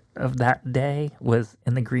part of that day was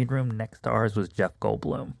in the green room next to ours was Jeff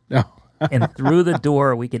Goldblum. Oh. And through the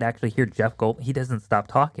door, we could actually hear Jeff Goldblum. He doesn't stop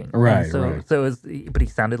talking. Right, so, right. So but he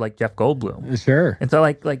sounded like Jeff Goldblum. Sure. And so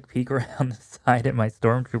I like peek around the side at my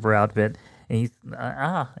stormtrooper outfit, and he's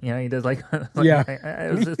he does like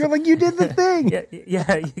it was just, you're like, you did the thing.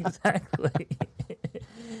 yeah, exactly.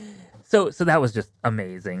 So that was just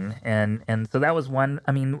amazing, and so that was one.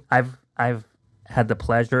 I mean, I've had the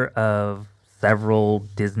pleasure of several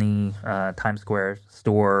Disney Times Square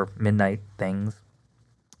store midnight things.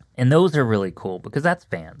 And those are really cool because that's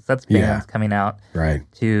fans. That's fans coming out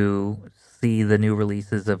to see the new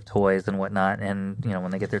releases of toys and whatnot. And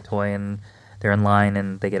when they get their toy and they're in line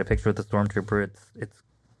and they get a picture with the stormtrooper, it's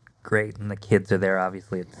great. And the kids are there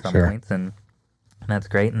obviously at some points, and that's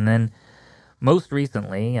great. And then most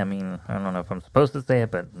recently, I mean, I don't know if I'm supposed to say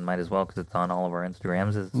it, but might as well because it's on all of our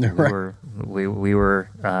Instagrams. Is we were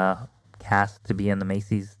cast to be in the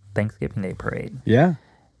Macy's Thanksgiving Day Parade. Yeah,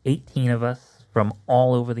 18 of us from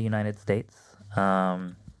all over the United States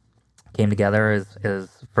came together as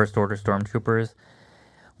First Order Stormtroopers.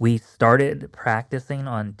 We started practicing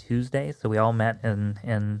on Tuesday, so we all met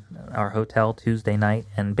in our hotel Tuesday night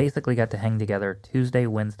and basically got to hang together Tuesday,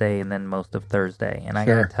 Wednesday, and then most of Thursday. And I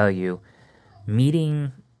got to tell you,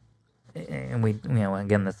 meeting, and we,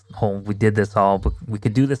 again, we did this all, but we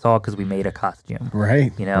could do this all because we made a costume.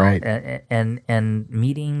 Right, right. And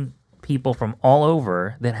meeting people from all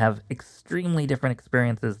over that have extremely different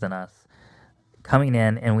experiences than us coming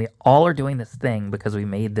in, and we all are doing this thing because we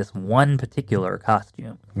made this one particular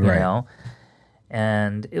costume, you know,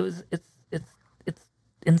 and it's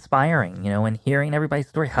inspiring, and hearing everybody's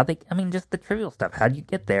story, just the trivial stuff. How'd you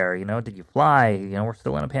get there? Did you fly? We're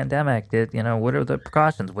still in a pandemic. What are the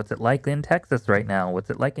precautions? What's it like in Texas right now? What's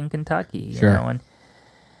it like in Kentucky? And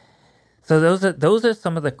so those are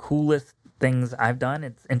some of the coolest things I've done.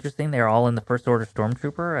 It's interesting. They're all in the First Order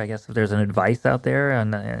Stormtrooper. I guess if there's an advice out there on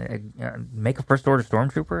make a First Order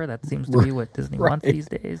Stormtrooper, that seems to be what Disney wants these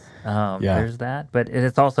days. There's that, but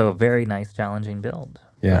it's also a very nice, challenging build.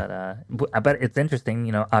 Yeah. But it's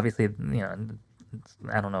interesting. Obviously,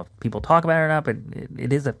 I don't know if people talk about it or not, but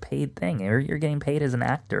it is a paid thing. You're getting paid as an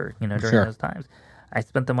actor. During those times, I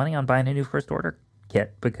spent the money on buying a new First Order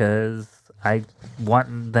kit because I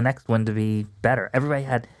want the next one to be better. Everybody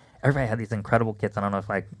had these incredible kits. I don't know if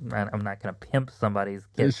I'm not going to pimp somebody's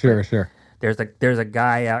kit. Sure. There's a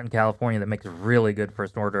guy out in California that makes really good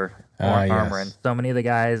First Order armor, and so many of the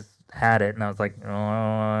guys had it, and I was like, oh,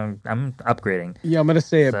 I'm upgrading. Yeah, I'm going to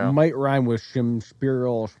say it might rhyme with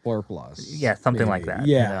Schimspiral Splurplus. Yeah, something like that.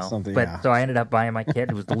 Yeah, something. But so I ended up buying my kit.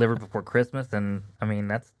 It was delivered before Christmas, and I mean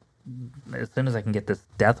that's as soon as I can get this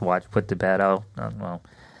Death Watch put to bed, well,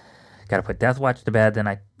 got to put Death Watch to bed.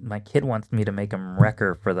 Then my kid wants me to make him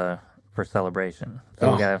Wrecker for Celebration,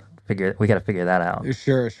 so we gotta figure that out.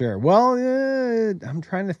 Sure. Well, I'm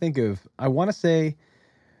trying to think of. I want to say,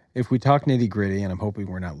 if we talk nitty gritty, and I'm hoping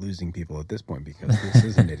we're not losing people at this point because this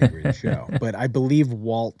is a nitty gritty show. But I believe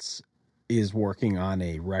Waltz is working on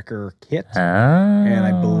a Wrecker kit, and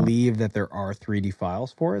I believe that there are 3D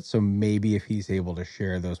files for it. So maybe if he's able to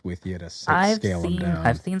share those with you to scale them down.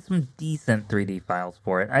 I've seen some decent 3D files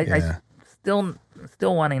for it. I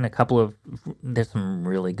still wanting a couple of. There's some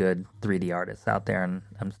really good 3D artists out there, and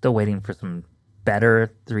I'm still waiting for some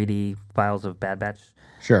better 3D files of Bad Batch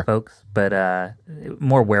folks. But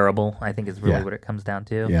more wearable, I think, is really what it comes down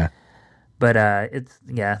to. Yeah. But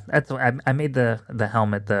that's what I made the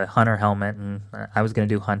helmet, the Hunter helmet, and I was going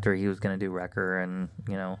to do Hunter, he was going to do Wrecker, and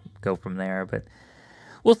go from there. But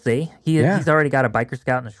we'll see. He's already got a biker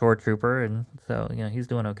scout and a shore trooper, and so he's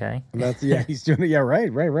doing okay. He's doing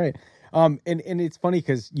right. And it's funny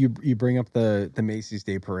because you bring up the Macy's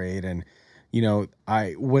Day Parade, and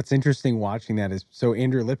what's interesting watching that is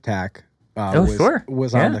Andrew Liptak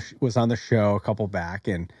was on the show a couple back,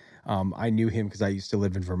 and I knew him because I used to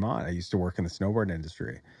live in Vermont. I used to work in the snowboard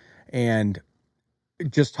industry, and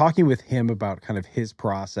just talking with him about kind of his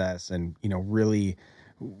process and really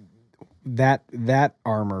that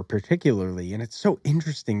armor particularly, and it's so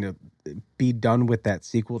interesting to be done with that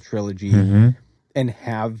sequel trilogy and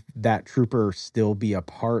have that trooper still be a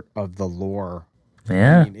part of the lore.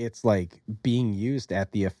 Yeah, I mean, it's like being used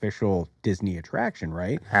at the official Disney attraction,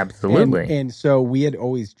 right? Absolutely. And so we had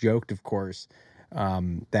always joked, of course,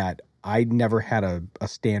 that I never had a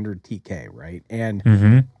standard TK, right?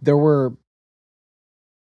 And there were,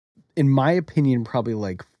 in my opinion, probably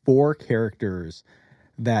like 4 characters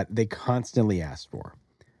that they constantly asked for.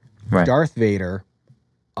 Right. Darth Vader,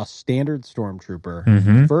 a standard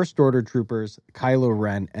stormtrooper, First Order troopers, Kylo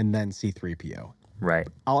Ren, and then C-3PO. Right.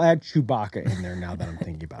 I'll add Chewbacca in there now that I'm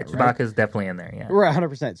thinking about it. Chewbacca's definitely in there, yeah. Right,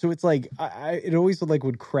 100%. So it's like, it always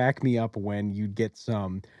would crack me up when you'd get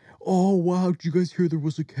some, oh, wow, did you guys hear there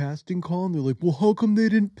was a casting call? And they're like, well, how come they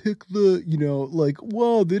didn't pick the,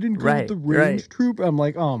 wow, they didn't go with the range troop? I'm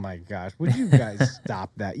like, oh my gosh, would you guys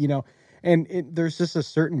stop that? And there's just a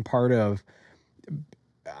certain part of,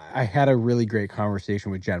 I had a really great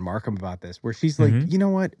conversation with Jen Markham about this, where she's like, you know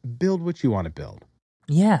what, build what you want to build.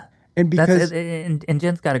 Yeah. And because and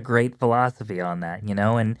Jen's got a great philosophy on that,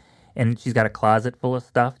 and she's got a closet full of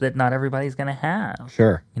stuff that not everybody's going to have.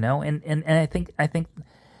 Sure. And I think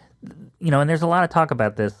and there's a lot of talk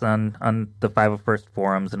about this on the 501st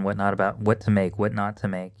forums and whatnot about what to make, what not to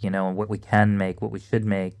make, and what we can make, what we should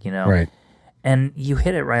make, Right. And you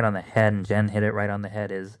hit it right on the head, and Jen hit it right on the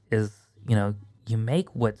head is you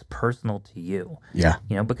make what's personal to you. Yeah.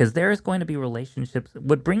 Because there is going to be relationships.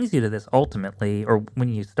 What brings you to this ultimately, or when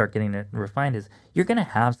you start getting it refined, is you're going to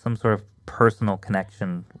have some sort of personal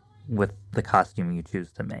connection with the costume you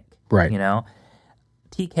choose to make. Right.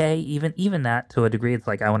 TK, even that to a degree, it's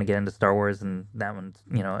like I want to get into Star Wars, and that one's,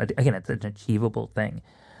 again, it's an achievable thing.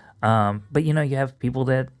 But you have people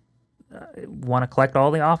that want to collect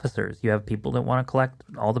all the officers. You have people that want to collect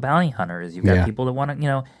all the bounty hunters. You've got people that want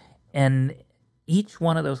to, and each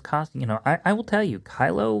one of those costumes, I will tell you,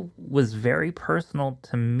 Kylo was very personal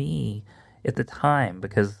to me at the time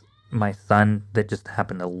because my son that just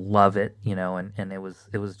happened to love it, and it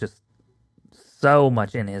was just so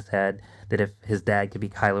much in his head that if his dad could be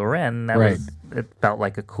Kylo Ren, it felt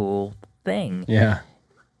like a cool thing. Yeah.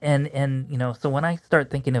 And so when I start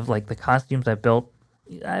thinking of like the costumes I've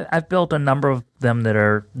built a number of them that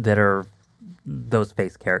are those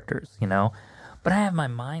face characters, but I have my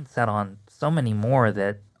mind set on so many more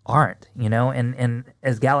that aren't, and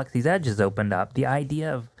as Galaxy's Edge has opened up, the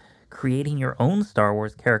idea of creating your own Star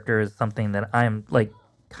Wars character is something that I'm like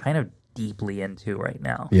kind of deeply into right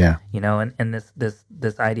now. Yeah. And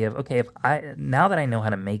this idea of, okay, now that I know how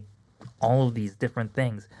to make all of these different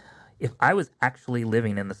things, if I was actually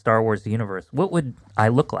living in the Star Wars universe, what would I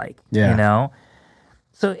look like? Yeah.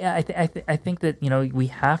 So yeah, I think that we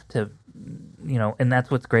have to, and that's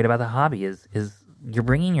what's great about the hobby is you're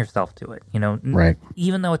bringing yourself to it. Right.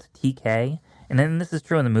 Even though it's a TK, and then this is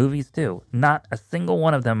true in the movies too. Not a single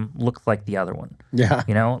one of them looks like the other one. Yeah.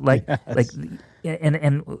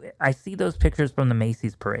 And I see those pictures from the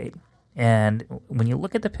Macy's parade, and when you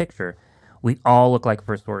look at the picture, we all look like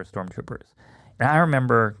First Order stormtroopers. And I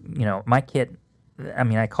remember, my kit. I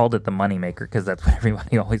mean, I called it the moneymaker because that's what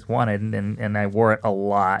everybody always wanted, and I wore it a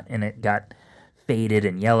lot, and it got faded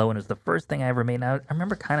and yellow, and it was the first thing I ever made. And I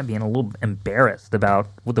remember kind of being a little embarrassed about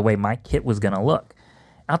the way my kit was going to look.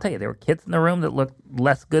 I'll tell you, there were kids in the room that looked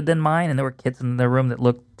less good than mine, and there were kids in the room that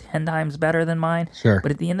looked 10 times better than mine. Sure.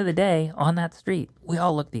 But at the end of the day, on that street, we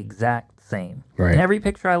all look the exact same. Right. In every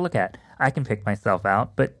picture I look at, I can pick myself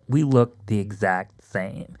out, but we look the exact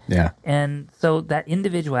same. Yeah. And so that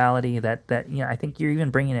individuality, that I think you're even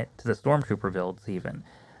bringing it to the Stormtrooper builds even.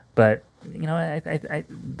 But, I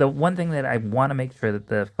the one thing that I want to make sure that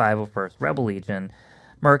the 501st Rebel Legion,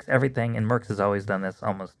 Mercs, everything, and Mercs has always done this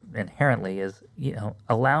almost inherently, is,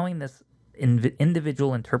 allowing this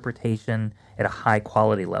individual interpretation at a high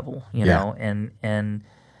quality level, know, and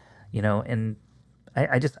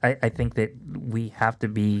I think that we have to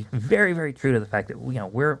be very, very true to the fact that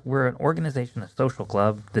we're an organization, a social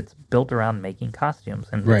club that's built around making costumes,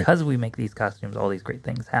 and because we make these costumes, all these great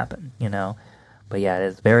things happen. But yeah, it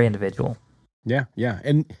is very individual. Yeah,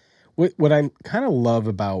 and what I kind of love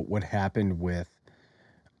about what happened with,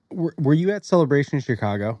 were you at Celebration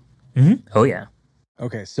Chicago? Mm-hmm. Oh yeah.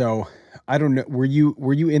 Okay, so I don't know. Were you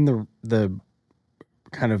in the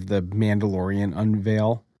kind of the Mandalorian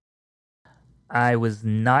unveil? I was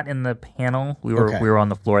not in the panel. We were on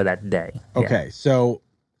the floor that day. Okay, so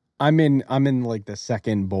I'm in like the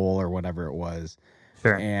second bowl or whatever it was.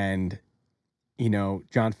 Sure. And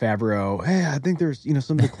Jon Favreau, hey, I think there's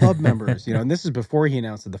some of the club members, and this is before he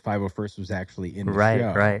announced that the 501st was actually in the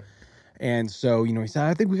show. Right. And so, he said,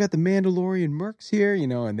 I think we got the Mandalorian Mercs here,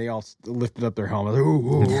 and they all lifted up their helmets.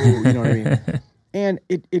 Ooh, you know what I mean? And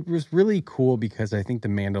it was really cool because I think the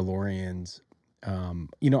Mandalorians,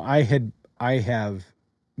 I have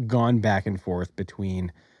gone back and forth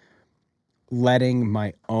between letting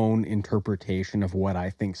my own interpretation of what I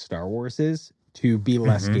think Star Wars is to be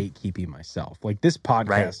less gatekeeping myself. Like this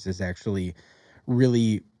podcast has actually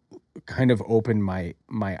really kind of opened my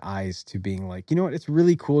eyes to being like, it's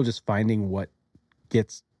really cool just finding what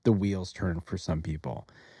gets the wheels turned for some people.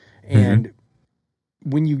 And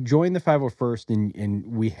when you join the 501st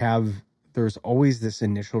and there's always this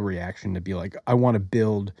initial reaction to be like, I want to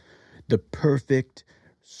build the perfect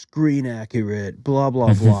screen accurate, blah,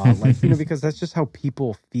 blah, blah. Like, because that's just how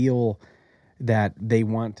people feel that they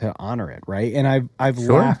want to honor it. Right. And I've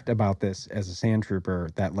laughed about this as a sand trooper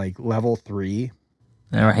that like level 3,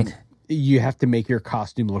 all right, you have to make your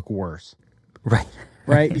costume look worse. Right.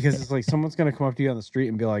 Because it's like, someone's going to come up to you on the street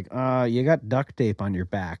and be like, you got duct tape on your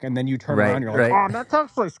back. And then you turn around, you're like, oh, that's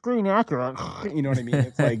actually screen accurate. You know what I mean?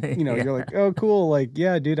 It's like, you're like, oh, cool. Like,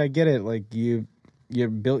 yeah, dude, I get it. Like you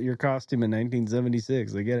built your costume in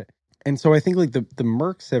 1976. I get it. And so I think like the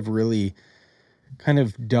Mercs have really kind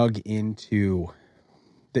of dug into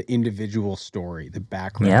the individual story, the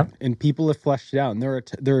background, and people have fleshed it out. And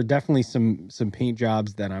there are definitely some paint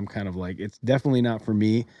jobs that I'm kind of like, it's definitely not for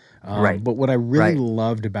me. But what I really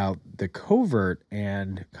loved about the Covert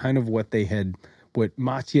and kind of what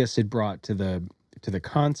Matthias had brought to the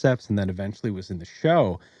concepts and then eventually was in the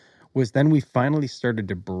show was then we finally started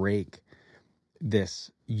to break this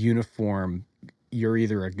uniform. You're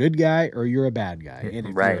either a good guy or you're a bad guy. And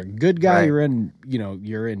if you're a good guy, you're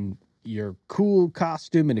in your cool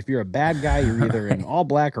costume. And if you're a bad guy, you're either in all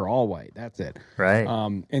black or all white. That's it. Right.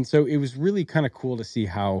 And so it was really kind of cool to see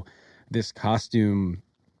how this costume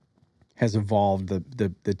has evolved.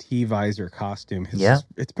 The T-visor costume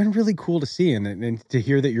it's been really cool to see. And to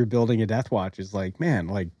hear that you're building a Death Watch is like, man,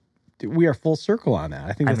 like we are full circle on that.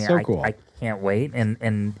 I think that's so cool. I can't wait.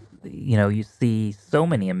 And you see so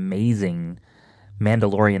many amazing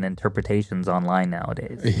Mandalorian interpretations online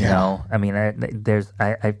nowadays. I mean,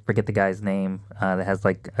 I forget the guy's name that has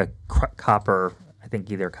like a copper, I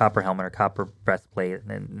think either a copper helmet or copper breastplate.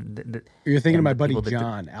 And you're thinking of my buddy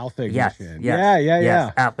John, Alpha Ignition.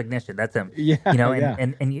 Yes, Alpha Ignition. That's him.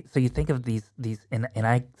 So you think of these, and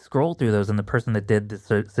I scroll through those, and the person that did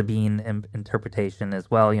the Sabine interpretation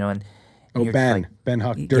as well. And Ben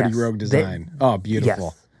Huck, Dirty Rogue Design. Beautiful.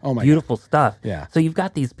 Yes. Oh my beautiful God. Stuff. Yeah. So you've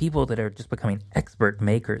got these people that are just becoming expert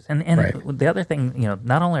makers. And the other thing,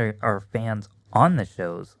 not only are fans on the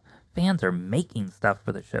shows, fans are making stuff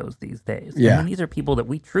for the shows these days. Yeah. I mean, these are people that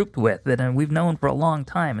we trooped with that we've known for a long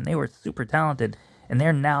time, and they were super talented, and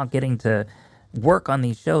they're now getting to work on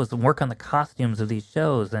these shows and work on the costumes of these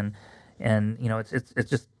shows, and it's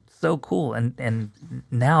just so cool. And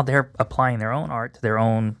now they're applying their own art to their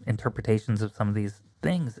own interpretations of some of these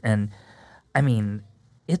things. And I mean,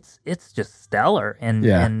 it's just stellar,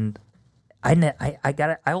 and I'll be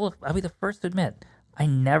the first to admit I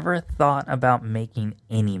never thought about making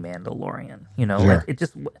any Mandalorian. Like it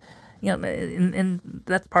just and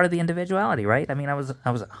that's part of the individuality, right? I mean, I was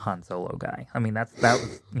a Han Solo guy. I mean, that's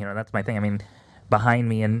my thing. I mean, behind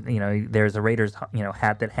me, and there's a Raiders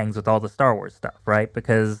hat that hangs with all the Star Wars stuff, right?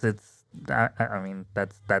 Because it's I mean,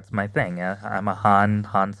 that's my thing. I'm a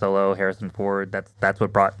Han Solo, Harrison Ford. That's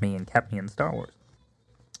what brought me and kept me in Star Wars.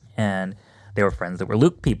 And they were friends that were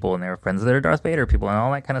Luke people, and they were friends that are Darth Vader people, and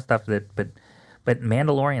all that kind of stuff. But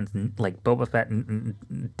Mandalorians, like Boba Fett,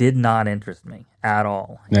 did not interest me at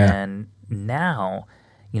all. Yeah. And now,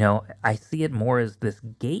 I see it more as this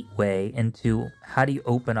gateway into how do you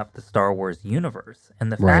open up the Star Wars universe.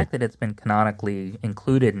 And the Right. fact that it's been canonically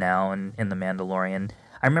included now in The Mandalorian,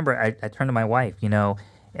 I remember I turned to my wife,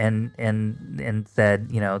 and said,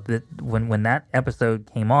 that when that episode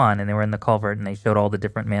came on and they were in the culvert and they showed all the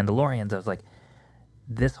different Mandalorians, I was like,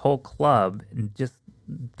 this whole club just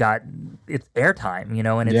got its airtime,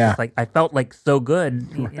 and it's just like I felt like so good,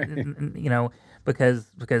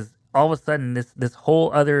 because all of a sudden this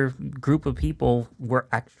whole other group of people were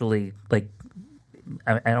actually like,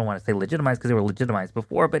 I don't want to say legitimized because they were legitimized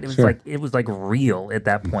before, but it was like real at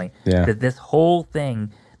that point. Yeah. That this whole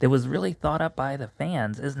thing that was really thought up by the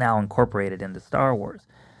fans is now incorporated into Star Wars.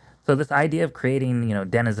 So this idea of creating,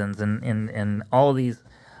 denizens and all of these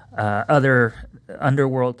other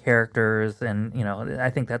underworld characters, and I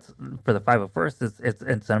think that's for the 501st.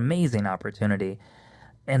 It's an amazing opportunity,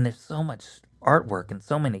 and there's so much artwork and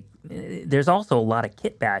so many. There's also a lot of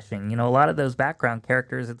kit bashing. A lot of those background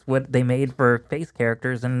characters, it's what they made for face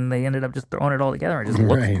characters, and they ended up just throwing it all together. And it just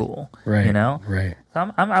looks cool, right? Right.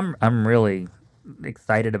 So I'm really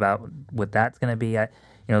excited about what that's going to be.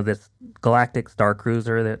 This galactic star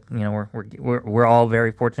cruiser that we're all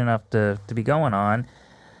very fortunate enough to be going on.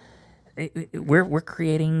 We're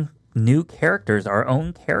creating new characters, our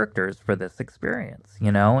own characters for this experience,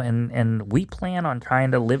 and we plan on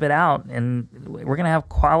trying to live it out, and we're gonna have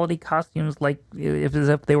quality costumes like as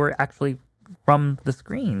if they were actually from the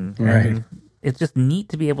screen. Right. And it's just neat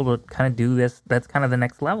to be able to kind of do this. That's kind of the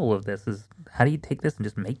next level of this, is how do you take this and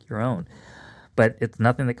just make your own? But it's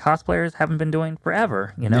nothing that cosplayers haven't been doing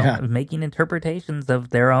forever, making interpretations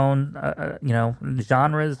of their own,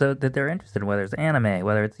 genres that they're interested in, whether it's anime,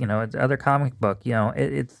 whether it's, it's other comic book,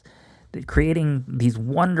 it's creating these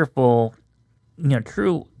wonderful,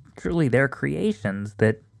 truly their creations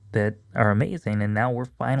that are amazing. And now we're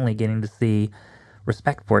finally getting to see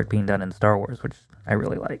respect for it being done in Star Wars, which I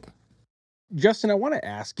really like. Justin, I want to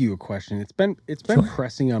ask you a question. It's been Sure.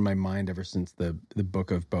 pressing on my mind ever since the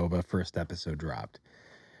Book of Boba first episode dropped.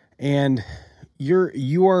 And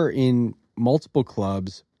you are in multiple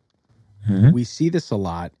clubs. Mm-hmm. We see this a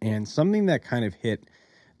lot, and something that kind of hit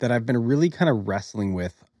that I've been really kind of wrestling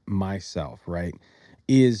with myself, right,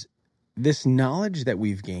 is this knowledge that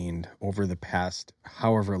we've gained over the past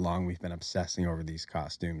however long we've been obsessing over these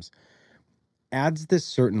costumes adds this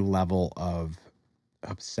certain level of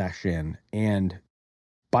obsession, and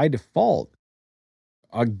by default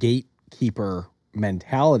a gatekeeper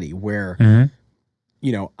mentality where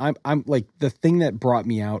I'm like, the thing that brought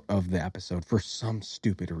me out of the episode for some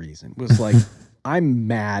stupid reason was like I'm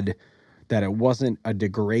mad that it wasn't a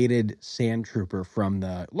degraded sand trooper from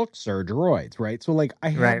the look sir droids, right? So like I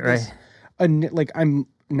had this like I'm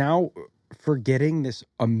now forgetting this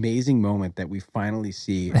amazing moment that we finally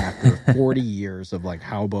see after 40 years of like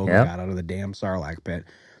how Boba got out of the damn Sarlacc pit.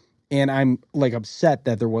 And I'm like upset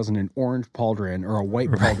that there wasn't an orange pauldron or a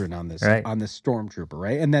white pauldron on this stormtrooper,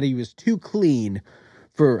 right? And that he was too clean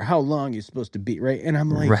for how long he's supposed to be, right? And I'm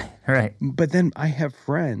like, right. But then I have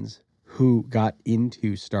friends who got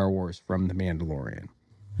into Star Wars from The Mandalorian.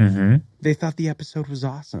 Mm-hmm. They thought the episode was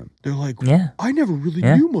awesome. They're like, I never really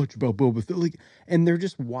knew much about Boba Fett. Like, and they're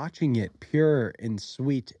just watching it pure and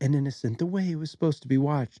sweet and innocent, the way it was supposed to be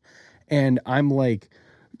watched. And I'm like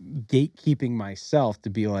gatekeeping myself to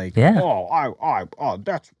be like, that's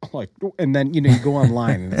like, and then you go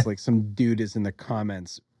online and it's like some dude is in the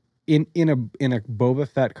comments in a Boba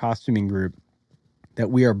Fett costuming group that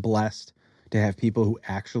we are blessed to have people who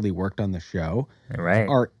actually worked on the show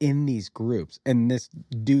are in these groups, and this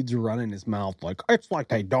dude's running his mouth like it's like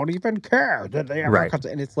they don't even care that they ever come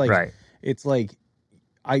to, and it's like it's like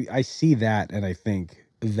I see that and I think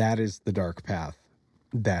that is the dark path.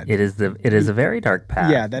 That it is a very dark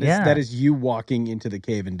path. Yeah, that is you walking into the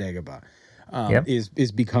cave in Dagobah.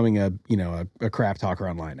 Is becoming a crap talker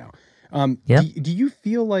online now. Do you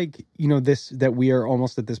feel like this, that we are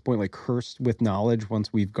almost at this point like cursed with knowledge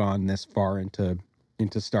once we've gone this far into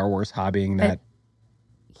Star Wars hobbying that?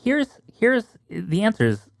 Here's the answer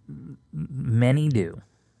is many do,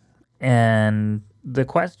 and the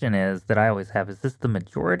question is that I always have, is this the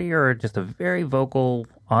majority or just a very vocal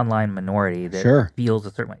online minority that feels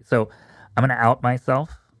a certain way? So I'm going to out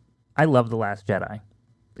myself. I love The Last Jedi.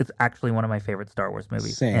 It's actually one of my favorite Star Wars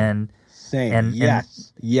movies. Same.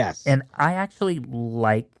 Yes. And I actually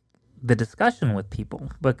like the discussion with people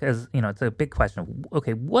because, it's a big question.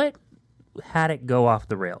 Okay, what had it go off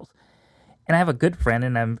the rails? And I have a good friend,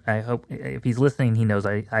 and I hope if he's listening, he knows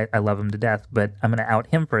I love him to death, but I'm going to out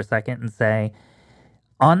him for a second and say,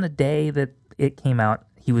 on the day that it came out,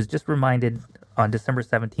 he was just reminded on December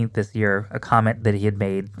 17th this year, a comment that he had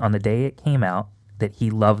made on the day it came out that he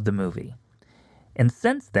loved the movie. And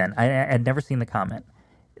since then, I had never seen the comment.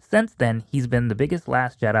 Since then, he's been the biggest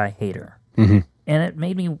Last Jedi hater. Mm-hmm. And it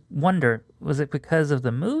made me wonder, was it because of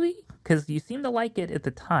the movie? Because you seemed to like it at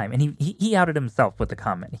the time. And he outed himself with the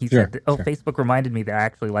comment. He said, sure. Facebook reminded me that I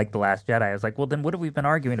actually liked The Last Jedi. I was like, well, then what have we been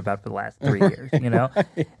arguing about for the last 3 years, Yeah.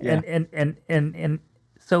 And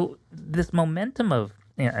so this momentum of,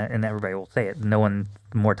 and everybody will say it, no one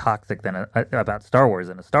more toxic than about Star Wars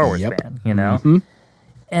than a Star Wars fan, Mm-hmm.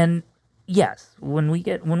 And yes, when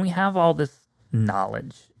we have all this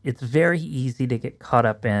knowledge, it's very easy to get caught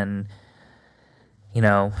up in,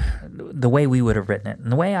 the way we would have written it.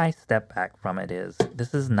 And the way I step back from it is,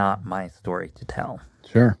 this is not my story to tell.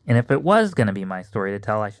 Sure. And if it was going to be my story to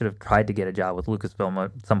tell, I should have tried to get a job with Lucasfilm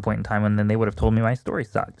at some point in time, and then they would have told me my story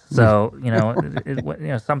sucked. So,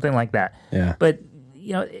 something like that. Yeah. But,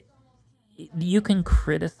 you can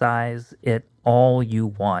criticize it all you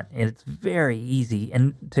want. And it's very easy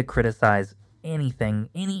to criticize anything,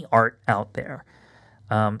 any art out there.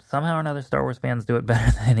 Somehow or another, Star Wars fans do it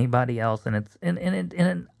better than anybody else, and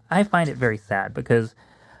I find it very sad because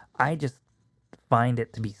I just find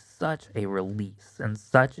it to be such a release and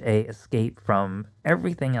such a escape from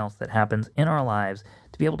everything else that happens in our lives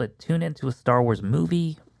to be able to tune into a Star Wars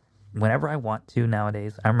movie whenever I want to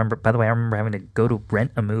nowadays. I remember having to go to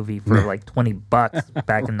rent a movie for like $20 back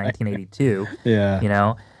in 1982.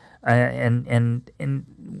 Yeah. And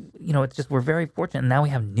it's just, we're very fortunate. Now we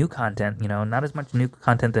have new content, not as much new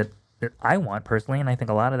content that I want personally, and I think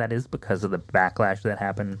a lot of that is because of the backlash that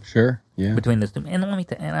happened. Sure. Yeah. Between this, and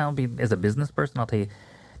I'll be, as a business person, I'll tell you,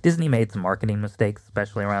 Disney made some marketing mistakes,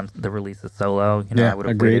 especially around the release of Solo. I would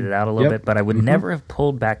have waited it out a little bit, but I would never have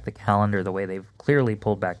pulled back the calendar the way they've clearly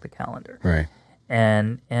pulled back the calendar. Right.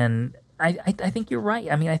 And I think you're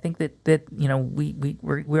right. I mean, I think that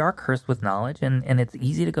we are cursed with knowledge, and it's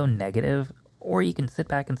easy to go negative, or you can sit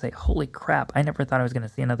back and say, "Holy crap! I never thought I was going to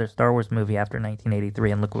see another Star Wars movie after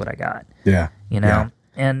 1983, and look what I got." Yeah. Yeah.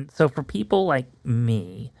 And so for people like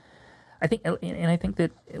me, I think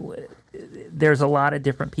that there's a lot of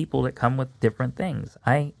different people that come with different things.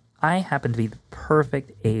 I happen to be the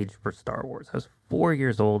perfect age for Star Wars. I was 4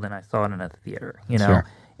 years old and I saw it in a theater, Sure.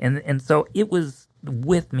 and so it was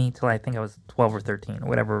with me till I think I was 12 or 13 or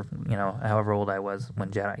whatever, however old I was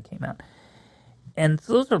when Jedi came out. And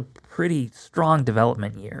so those are pretty strong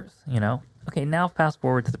development years, Okay, now fast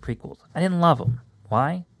forward to the prequels. I didn't love them.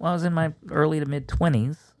 Why? Well, I was in my early to mid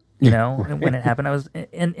 20s. When it happened, I was,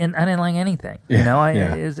 and I didn't like anything.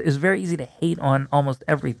 It was very easy to hate on almost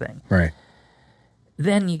everything. Right.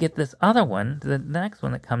 Then you get this other one, the next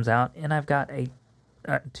one that comes out, and I've got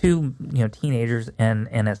two teenagers and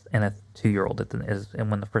a 2-year-old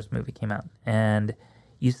when the first movie came out, and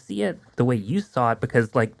you see it the way you saw it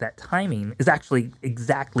because like that timing is actually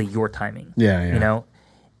exactly your timing. Yeah.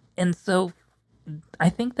 And so I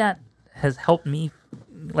think that has helped me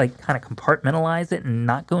like kind of compartmentalize it and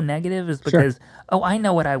not go negative is because, I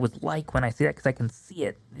know what I was like when I see that because I can see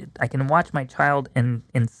it. I can watch my child and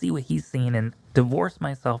see what he's seen and divorce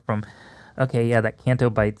myself from, okay, yeah, that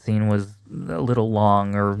Canto Bite scene was a little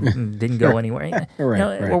long or didn't go anywhere.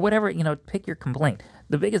 Right. Or whatever, pick your complaint.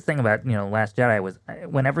 The biggest thing about, Last Jedi was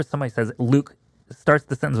whenever somebody says Luke starts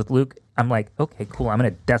the sentence with Luke, I'm like, okay, cool, I'm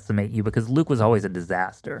going to decimate you because Luke was always a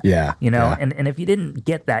disaster. Yeah. And if you didn't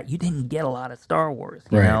get that, you didn't get a lot of Star Wars,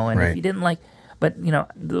 and if you didn't like, but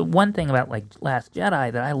the one thing about like Last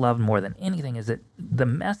Jedi that I loved more than anything is that the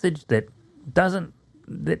message that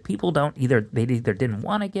people don't either didn't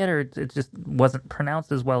want to get or it just wasn't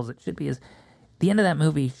pronounced as well as it should be is the end of that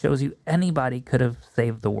movie shows you anybody could have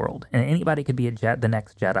saved the world and anybody could be the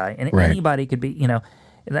next Jedi and anybody could be,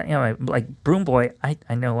 like Broom Boy,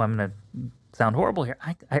 I know I'm going to sound horrible here.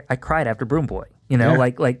 I cried after Broom Boy,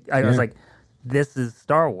 I was like, this is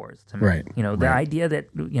Star Wars to me. Right. The idea that,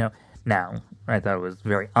 now I thought it was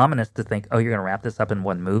very ominous to think, oh, you're going to wrap this up in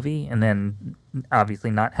one movie and then obviously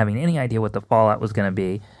not having any idea what the fallout was going to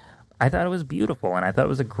be. I thought it was beautiful and I thought it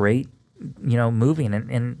was a great, movie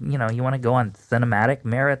and you want to go on cinematic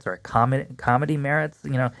merits or comedy merits,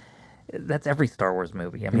 that's every Star Wars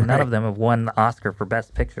movie. I mean, none of them have won the Oscar for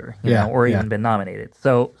Best Picture, or even been nominated.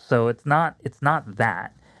 So it's not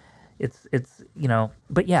that. It's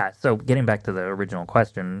but yeah. So getting back to the original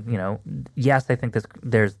question, yes, I think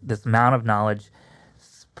there's this amount of knowledge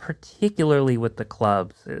particularly with the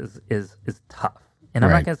clubs, is tough. And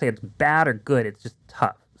I'm Right. not going to say it's bad or good. It's just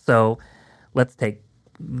tough. So let's take,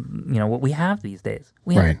 what we have these days.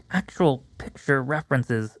 We have Right. actual picture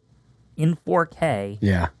references in 4K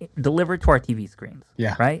Yeah. delivered to our TV screens.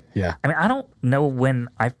 Yeah. Right? Yeah. I mean, I don't know when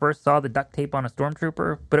I first saw the duct tape on a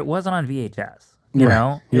Stormtrooper, but it wasn't on VHS. You Right.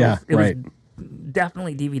 know? Yeah, It right. was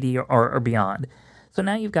definitely DVD or beyond. So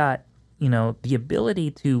now you've got, the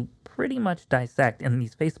ability to pretty much dissect, and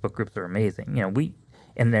these Facebook groups are amazing.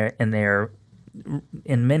 They're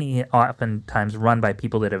in many oftentimes run by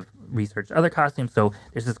people that have researched other costumes. So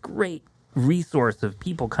there's this great resource of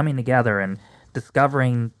people coming together and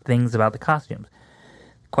discovering things about the costumes.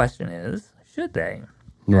 The question is, should they?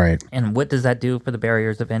 Right. And what does that do for the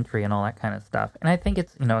barriers of entry and all that kind of stuff? And I think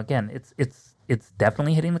it's, again, it's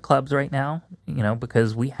definitely hitting the clubs right now,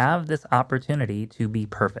 because we have this opportunity to be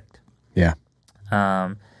perfect. Yeah.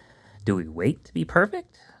 Do we wait to be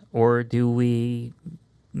perfect, or do we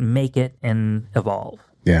make it and evolve?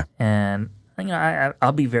 Yeah. And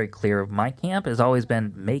I'll be very clear. My camp has always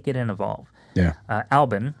been make it and evolve. Yeah.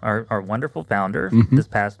 Albin, our wonderful founder, Mm-hmm. this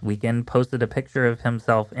past weekend posted a picture of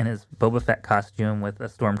himself in his Boba Fett costume with a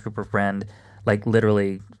Stormtrooper friend, like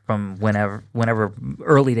literally from whenever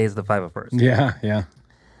early days of the 501st. Yeah. Yeah.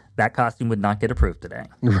 That costume would not get approved today.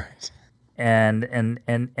 Right. And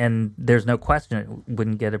there's no question it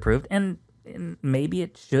wouldn't get approved. And maybe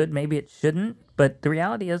it should, maybe it shouldn't. But the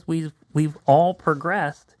reality is we've all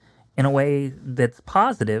progressed in a way that's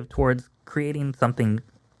positive towards creating something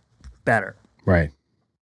better. Right.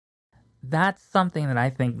 That's something that I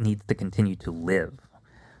think needs to continue to live.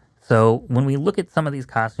 So when we look at some of these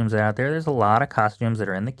costumes that are out there, there's a lot of costumes that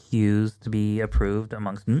are in the queues to be approved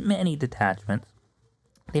amongst many detachments.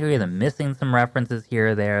 They're either missing some references here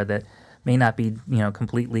or there that may not be,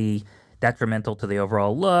 completely detrimental to the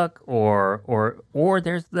overall look, or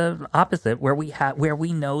there's the opposite where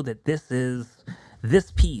we know that this is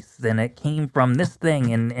this piece, then it came from this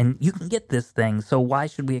thing, and you can get this thing, so why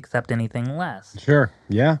should we accept anything less? Sure.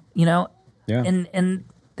 Yeah. Yeah. And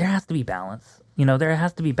There has to be balance. There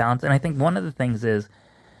has to be balance, and I think one of the things is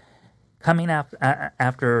coming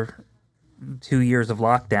after 2 years of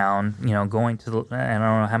lockdown. Going to I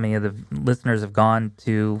don't know how many of the listeners have gone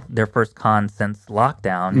to their first con since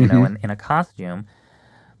lockdown. In a costume.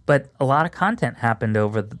 But a lot of content happened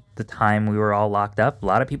over the time we were all locked up. A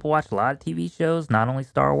lot of people watched a lot of TV shows, not only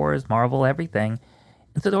Star Wars, Marvel, everything.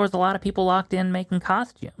 And so there was a lot of people locked in making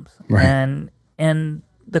costumes. Right. And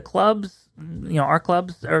the clubs, our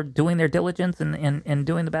clubs are doing their diligence and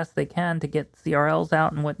doing the best they can to get CRLs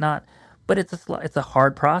out and whatnot. But it's a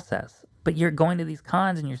hard process. But you're going to these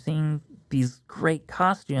cons and you're seeing these great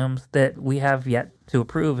costumes that we have yet to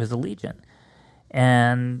approve as a Legion.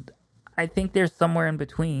 And I think there's somewhere in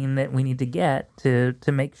between that we need to get to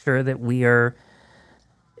make sure that we are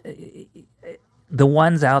the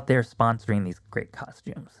ones out there sponsoring these great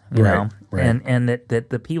costumes, you know, right. and that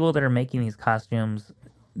the people that are making these costumes,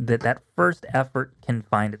 that first effort can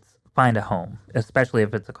find a home, especially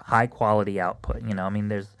if it's a high quality output. I mean,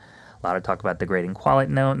 there's a lot of talk about degrading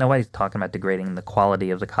quality. No, nobody's talking about degrading the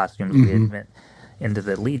quality of the costumes we admit into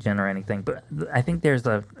the Legion or anything, but I think there's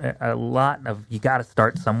a lot of, you got to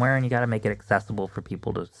start somewhere and you got to make it accessible for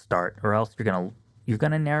people to start, or else you're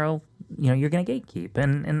gonna narrow, you're gonna gatekeep,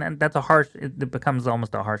 and that's it becomes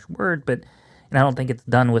almost a harsh word, but I don't think it's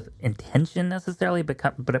done with intention necessarily, but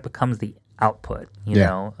it becomes the output,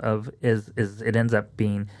 it ends up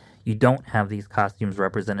being, you don't have these costumes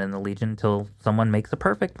represented in the Legion until someone makes a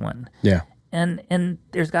perfect one. Yeah. And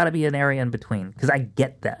there's got to be an area in between, because I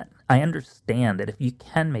get that. I understand that if you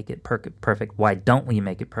can make it perfect, why don't we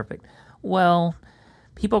make it perfect? Well,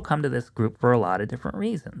 people come to this group for a lot of different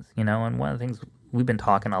reasons, and one of the things we've been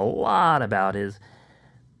talking a lot about is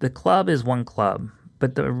the club is one club,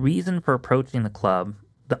 but the reason for approaching the club,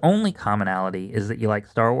 the only commonality is that you like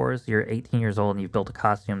Star Wars, you're 18 years old, and you've built a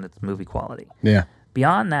costume that's movie quality. Yeah.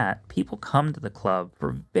 Beyond that, people come to the club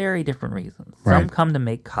for very different reasons. Right. Some come to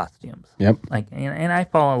make costumes. Yep. And I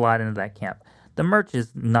fall a lot into that camp. The merch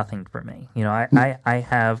is nothing for me. I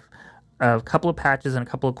have a couple of patches and a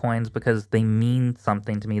couple of coins because they mean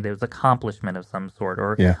something to me. There's accomplishment of some sort,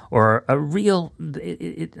 or a real.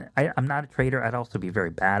 I'm not a trader. I'd also be very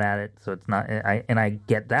bad at it, so it's not. I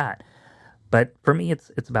get that. But for me,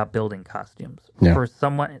 it's about building costumes. Yeah. For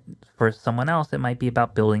someone else, it might be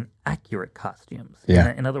about building accurate costumes.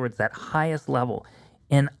 Yeah. In other words, that highest level.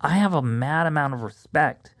 And I have a mad amount of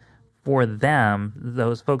respect for them,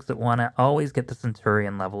 those folks that want to always get the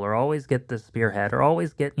Centurion level, or always get the Spearhead, or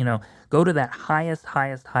always get, go to that highest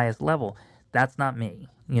level. That's not me.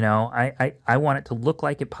 You know, I want it to look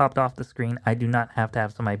like it popped off the screen. I do not have to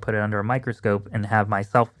have somebody put it under a microscope and have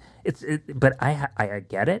myself. But I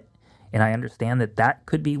get it, and I understand that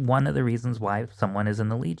could be one of the reasons why someone is in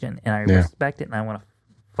the Legion, and I respect it, and I want to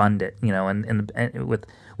fund it, you know, and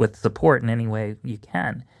with support in any way you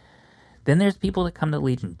can. Then there's people that come to the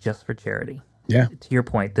Legion just for charity. Yeah. To your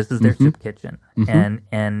point, this is their soup kitchen,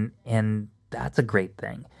 and that's a great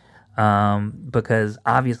thing, because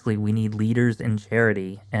obviously we need leaders in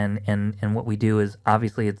charity, and what we do is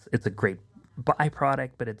obviously it's a great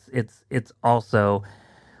byproduct, but it's also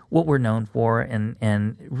what we're known for,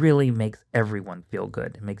 and really makes everyone feel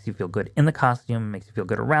good. It makes you feel good in the costume, makes you feel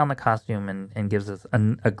good around the costume, and gives us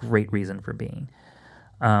a great reason for being.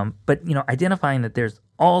 But, you know, identifying that there's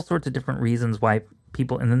all sorts of different reasons why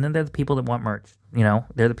people, and then they're the people that want merch, you know,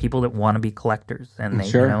 they're the people that want to be collectors, and they,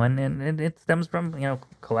 you know, and it stems from, you know,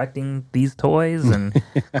 collecting these toys and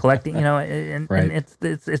collecting, you know, and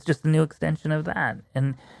it's just a new extension of that.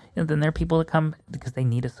 And, you know, then there are people that come because they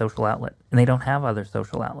need a social outlet and they don't have other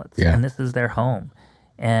social outlets, and this is their home.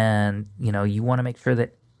 And, you know, you want to make sure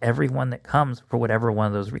that everyone that comes for whatever one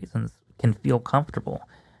of those reasons can feel comfortable.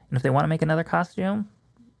 And if they want to make another costume,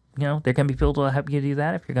 you know, there can be people to help you do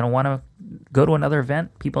that. If you're going to want to go to another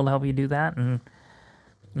event, people to help you do that. And,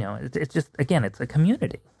 you know, it's just, again, it's a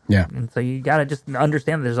community. Yeah. And so you got to just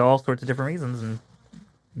understand there's all sorts of different reasons, and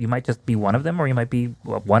you might just be one of them, or you might be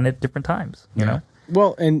one at different times, you know?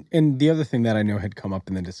 Well, and the other thing that I know had come up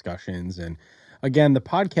in the discussions, and again, the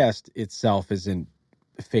podcast itself isn't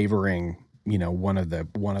favoring, you know, one of the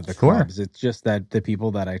clubs. It's just that the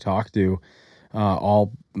people that I talk to,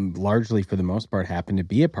 all largely for the most part happen to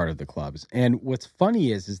be a part of the clubs. And what's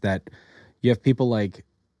funny is that you have people like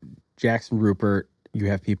Jackson Rupert, you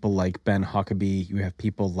have people like Ben Huckabee, you have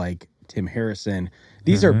people like Tim Harrison.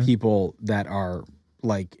 These are people that are,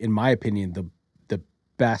 like, in my opinion, the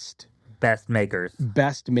best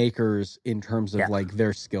makers in terms of like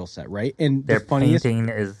their skill set, right? And their the funniest painting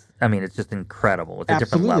is, I mean, it's just incredible. It's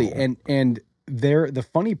absolutely a different level. And the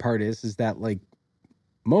funny part is that, like,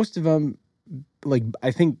 most of them, like,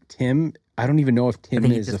 I think Tim, I don't even know if Tim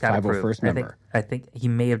is a 501st member. I think he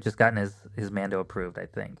may have just gotten his Mando approved, I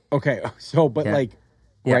think. Okay, so, but like,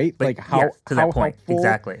 right? But like, how, yes, to that point, helpful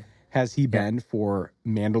exactly. has he been for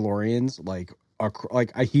Mandalorians? Like,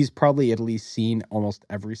 he's probably at least seen almost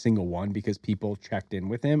every single one because people checked in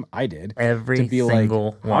with him. I did. Every to be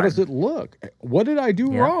single like, how does it look? What did I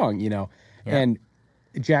do wrong? You know, and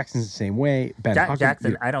Jackson's the same way. Ben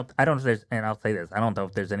Jackson, I don't know if there's, and I'll say this, I don't know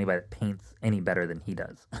if there's anybody that paints any better than he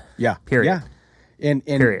does. Yeah. Period. Yeah. And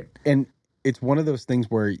period. And it's one of those things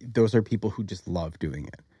where those are people who just love doing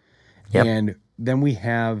it. Yep. And then we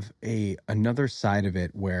have another side of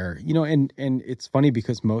it where, you know, and it's funny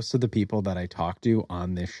because most of the people that I talk to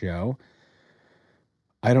on this show,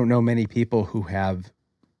 I don't know many people who have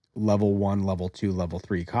level 1, level 2, level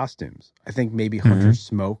 3 costumes. I think maybe Hunter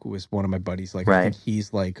Smoke was one of my buddies. Like, I think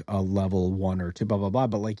he's like a level 1 or 2, blah, blah, blah.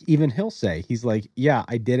 But like, even he'll say, he's like, yeah,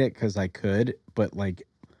 I did it because I could, but like,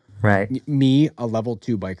 me, a level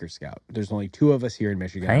 2 biker scout. There's only 2 of us here in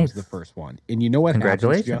Michigan. I was the first one. And you know what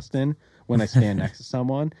happens, Justin, when I stand next to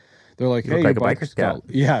someone? They're like, hey, you're a biker scout.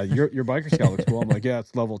 Yeah, your biker scout looks cool. I'm like, yeah,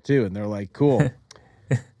 it's level 2. And they're like, cool.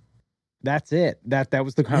 That's it. That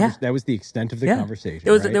was the that was the extent of the conversation.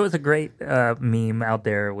 There was a great meme out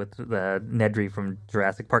there with Nedry from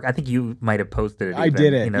Jurassic Park. I think you might have posted it. I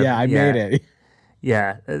did it. You know? I made it.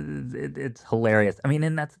 Yeah, it's hilarious. I mean,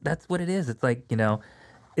 and that's what it is. It's like, you know,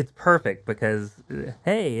 it's perfect because,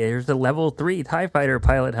 hey, there's a level 3 TIE fighter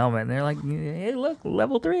pilot helmet, and they're like, hey, look,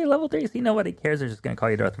 level 3. See, nobody cares. They're just gonna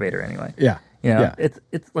call you Darth Vader anyway. Yeah, you know, it's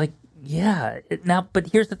like, now,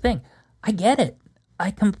 but here's the thing, I get it. I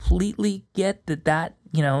completely get that,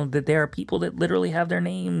 you know, that there are people that literally have their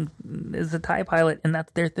name as a TIE pilot and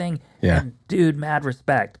that's their thing. Yeah. And dude, mad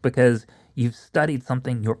respect, because you've studied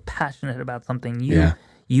something, you're passionate about something,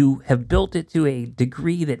 you have built it to a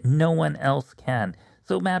degree that no one else can.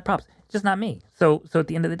 So mad props. It's just not me. So at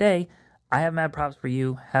the end of the day, I have mad props for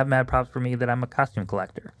you, have mad props for me that I'm a costume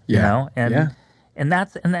collector. Yeah. You know? And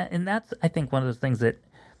that's I think one of those things that,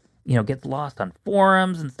 you know, gets lost on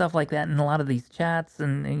forums and stuff like that, and a lot of these chats,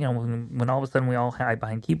 and you know, when all of a sudden we all hide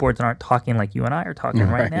behind keyboards and aren't talking like you and I are talking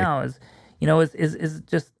right now, is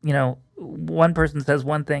just, you know, one person says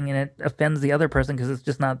one thing and it offends the other person because it's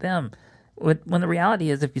just not them. When the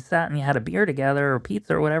reality is, if you sat and you had a beer together or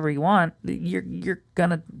pizza or whatever you want, you're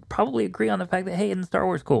gonna probably agree on the fact that, hey, isn't Star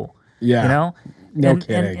Wars cool? Yeah, you know, no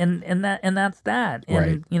kidding. And that's that. And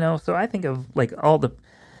right. You know, so I think of like all the,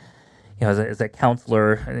 you know, as a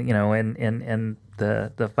counselor, you know, and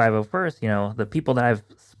the 501st, you know, the people that I've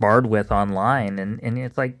sparred with online, and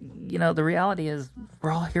it's like, you know, the reality is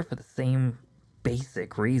we're all here for the same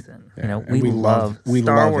basic reason. You know, we love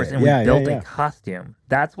Star Wars, and we built a costume.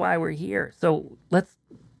 That's why we're here. So let's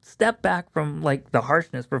step back from like the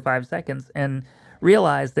harshness for 5 seconds and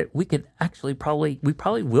realize that we could actually probably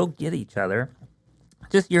will get each other.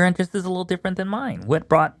 Just your interest is a little different than mine. What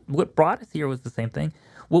brought us here was the same thing.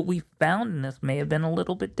 What we found in this may have been a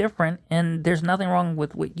little bit different, and there's nothing wrong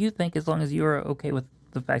with what you think as long as you're okay with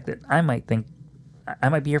the fact that I might think I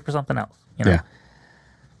might be here for something else. You know? Yeah.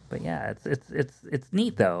 But yeah, it's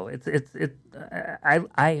neat though.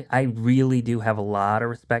 I really do have a lot of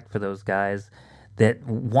respect for those guys that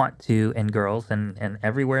want to, and girls and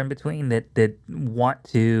everywhere in between that want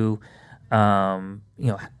to,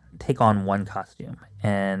 take on one costume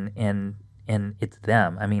and it's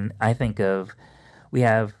them. I mean, I think of, we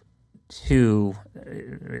have two,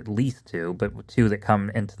 at least two, but two that come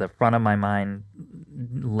into the front of my mind,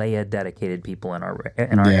 Leia dedicated people in our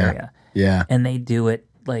area. Yeah. And they do it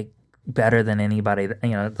like better than anybody.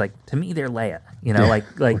 It's like, to me, they're Leia, like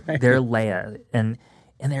right. They're Leia, and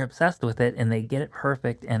they're obsessed with it, and they get it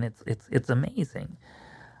perfect, and it's amazing.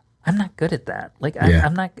 I'm not good at that. Like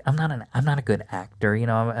I'm not a good actor.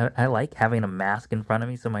 I like having a mask in front of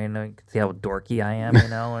me so I can see how dorky I am.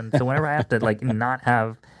 And so whenever I have to like not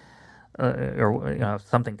have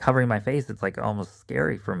something covering my face, it's like almost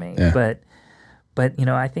scary for me. Yeah. But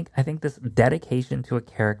I think this dedication to a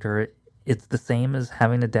character, it's the same as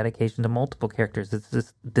having a dedication to multiple characters. It's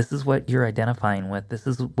just, this is what you're identifying with. This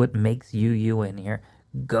is what makes you in here.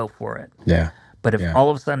 Go for it. Yeah. But if all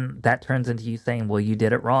of a sudden that turns into you saying, well, you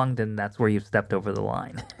did it wrong, then that's where you've stepped over the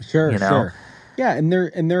line. Sure, sure. Yeah, and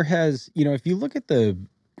there has, if you look at the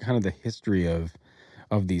kind of the history of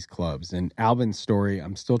these clubs, and Albin's story,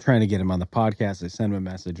 I'm still trying to get him on the podcast. I sent him a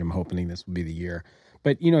message. I'm hoping this will be the year.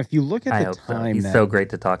 But, if you look at the time, he's so great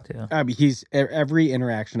to talk to. I mean, every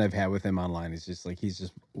interaction I've had with him online is just like, he's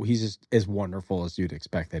just as wonderful as you'd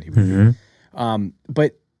expect that he would be.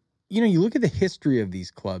 But, you look at the history of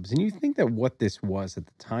these clubs and you think that what this was at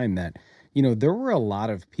the time, that, there were a lot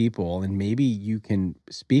of people, and maybe you can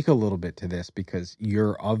speak a little bit to this because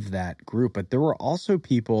you're of that group, but there were also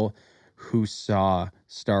people who saw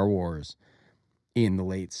Star Wars in the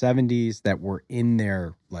late 70s that were in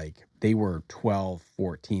their, like, they were 12,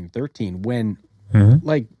 14, 13 when,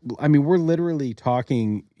 like, I mean, we're literally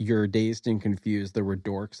talking, you're dazed and confused. There were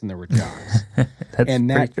dorks and there were jocks.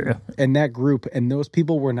 That's true. And that group, and those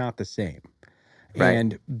people were not the same. Right.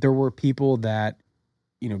 And there were people that,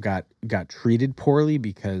 got treated poorly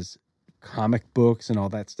because comic books and all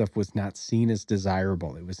that stuff was not seen as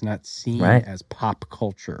desirable. It was not seen as pop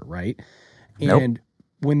culture, right? Nope. And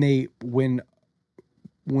when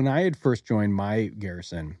I had first joined my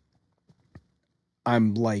garrison,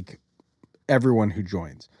 I'm like everyone who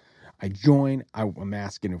joins. I join, I'm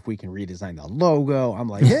asking if we can redesign the logo. I'm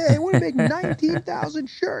like, hey, I want to make 19,000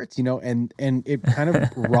 shirts, and it kind of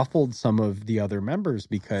ruffled some of the other members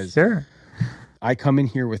because I come in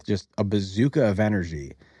here with just a bazooka of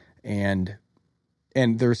energy, and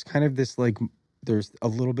there's kind of this, like, there's a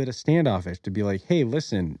little bit of standoffish to be like, hey,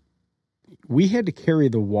 listen, we had to carry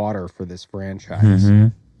the water for this franchise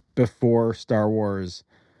before Star Wars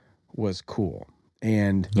was cool.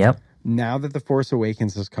 And now that The Force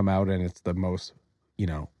Awakens has come out and it's the most,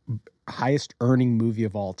 highest earning movie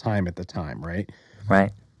of all time at the time, right?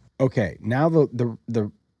 Right. Okay, now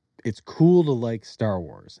the it's cool to like Star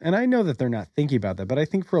Wars. And I know that they're not thinking about that, but I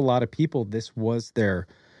think for a lot of people this was their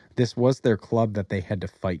club that they had to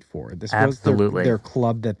fight for. This was their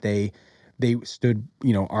club that they stood,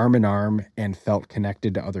 arm in arm and felt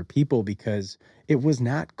connected to other people, because it was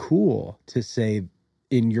not cool to say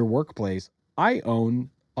in your workplace, I own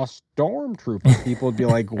a stormtrooper. People would be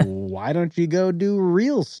like, why don't you go do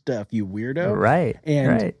real stuff, you weirdo? Right.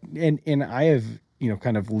 And I have,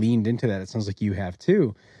 kind of leaned into that. It sounds like you have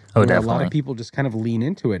too. Oh, definitely. A lot of people just kind of lean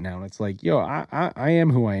into it now. And it's like, I am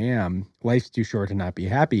who I am. Life's too short to not be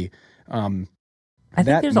happy. I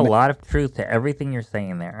think there's a lot of truth to everything you're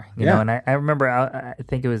saying there, you know. And I remember, I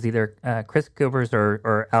think it was either Chris Coopers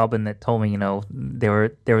or Albin that told me,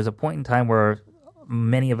 there was a point in time where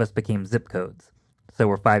many of us became zip codes, so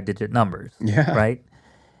we're 5-digit numbers, right?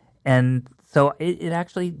 And so it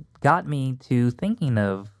actually got me to thinking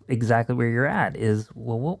of exactly where you're at. Is,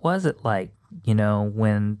 well, what was it like,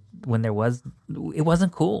 when there was, it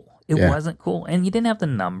wasn't cool. It wasn't cool, and you didn't have the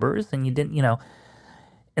numbers, and you didn't,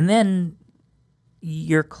 and then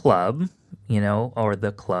your club, or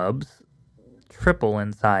the clubs, triple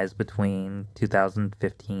in size between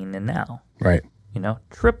 2015 and now. Right.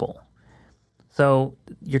 Triple. So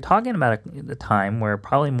you're talking about a time where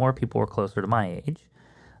probably more people were closer to my age,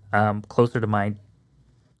 closer to my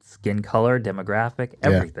skin color, demographic,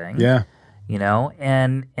 everything. Yeah. You know,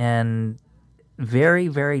 and very,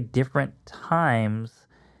 very different times.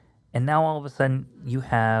 And now all of a sudden you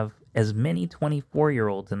have as many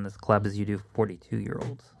 24-year-olds in this club as you do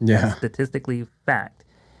 42-year-olds. Yeah. That's statistically fact.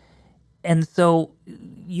 And so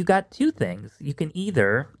you got two things. You can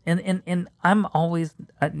either, and I'm always,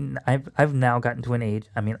 I've now gotten to an age,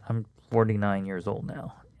 I mean, I'm 49 years old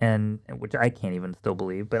now, and which I can't even still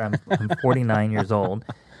believe, but I'm 49 years old.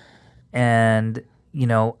 And, you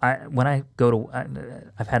know, when I go to,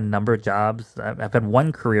 I've had a number of jobs. I've had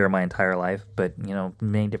one career my entire life, but, you know,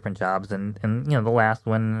 many different jobs. And you know, the last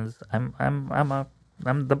one is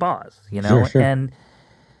I'm the boss, you know, Sure. and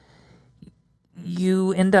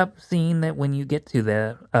you end up seeing that when you get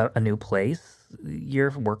to a new place, your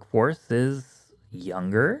workforce is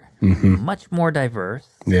younger, much more diverse,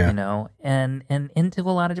 you know, and into a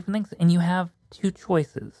lot of different things. And you have two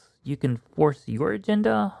choices. You can force your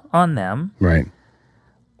agenda on them, Right.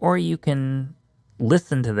 or you can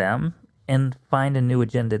listen to them and find a new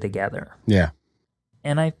agenda together. Yeah.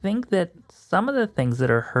 And I think that some of the things that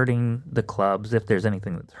are hurting the clubs, if there's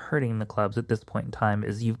anything that's hurting the clubs at this point in time,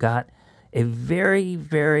 is you've got a very,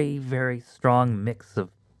 very, very strong mix of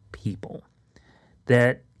people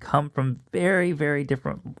that come from very, very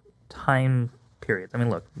different time periods. I mean,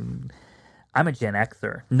 look, I'm a Gen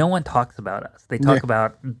Xer. No one talks about us. They talk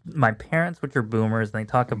about my parents, which are boomers, and they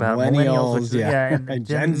talk about millennials, which and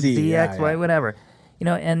Gen Z, X, Y, whatever. You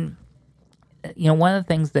know, and you know, one of the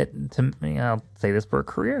things that, I'll say this for a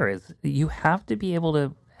career, is you have to be able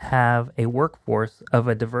to have a workforce of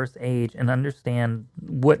a diverse age and understand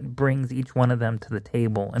what brings each one of them to the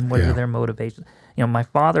table and what are their motivations. You know, my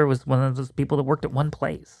father was one of those people that worked at one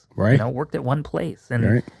place, right? You know, worked at one place.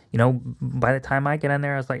 And, you know, by the time I get in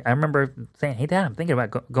there, I was like, I remember saying, hey, Dad, I'm thinking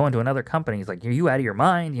about going to another company. He's like, are you out of your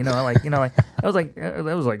mind? You know, like, that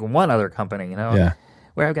was like one other company, you know? Yeah.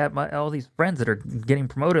 Where I've got all these friends that are getting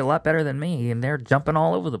promoted a lot better than me, and they're jumping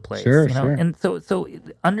all over the place. Sure, you know? sure. And so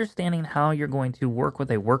understanding how you're going to work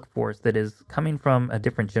with a workforce that is coming from a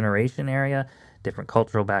different generation area, different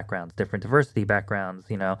cultural backgrounds, different diversity backgrounds,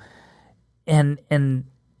 you know, and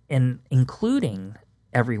including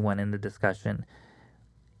everyone in the discussion,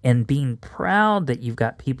 and being proud that you've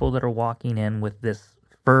got people that are walking in with this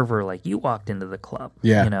fervor, like you walked into the club.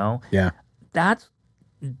 Yeah. You know, that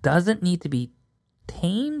doesn't need to be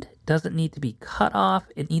tamed, doesn't need to be cut off.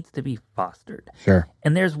 It needs to be fostered. Sure.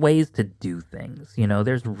 And there's ways to do things, you know,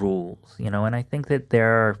 there's rules, you know, and I think that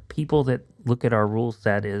there are people that look at our rule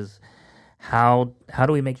set is how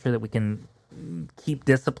do we make sure that we can keep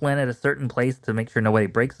discipline at a certain place to make sure nobody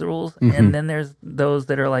breaks the rules. And then there's those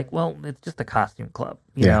that are like, well, it's just a costume club,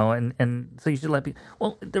 you know, and so you should let people,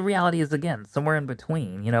 well, the reality is, again, somewhere in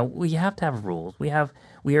between, you know, we have to have rules. We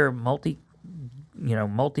are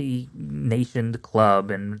multi-nationed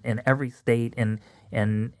club in every state, and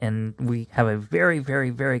we have a very, very,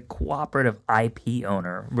 very cooperative IP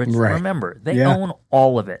owner, which, remember, they own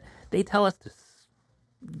all of it. They tell us to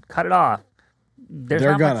cut it off. There's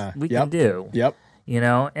not much we can do. Yep. You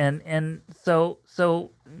know, and so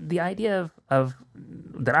the idea of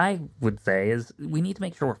that I would say is we need to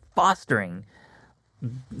make sure we're fostering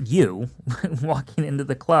you walking into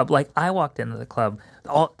the club. Like I walked into the club,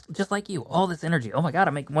 just like you, all this energy. Oh my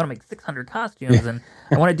God, want to make 600 costumes, and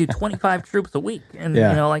I want to do 25 troops a week, and you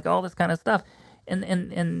know, like all this kind of stuff.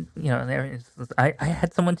 And you know, I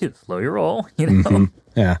had someone too, slow your roll, you know.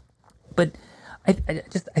 Yeah. But I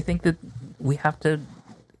think that we have to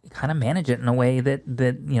kind of manage it in a way that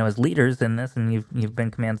you know, as leaders in this, and you've been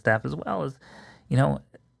command staff as well, as you know,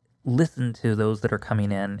 listen to those that are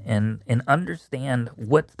coming in and understand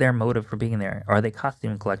what's their motive for being there. Are they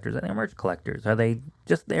costume collectors? Are they merch collectors? Are they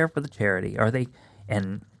just there for the charity? Are they,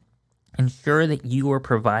 and ensure that you are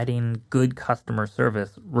providing good customer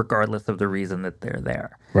service regardless of the reason that they're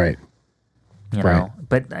there. Right. You know,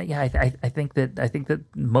 but I think that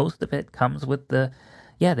most of it comes with they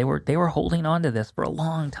were holding on to this for a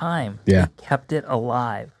long time. Yeah. They kept it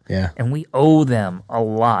alive. Yeah. And we owe them a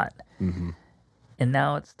lot. Mm-hmm. And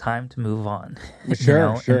now it's time to move on.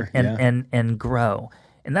 Sure, and grow.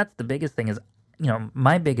 And that's the biggest thing is, you know,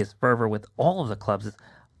 my biggest fervor with all of the clubs is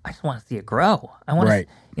I just want to see it grow. I want to,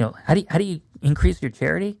 you know, how do you increase your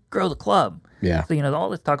charity? Grow the club. Yeah. So, you know,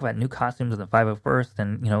 all this talk about new costumes in the 501st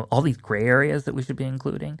and, you know, all these gray areas that we should be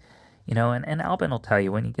including, you know, and Albin will tell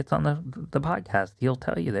you when he gets on the podcast, he'll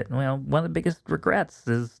tell you that, well, one of the biggest regrets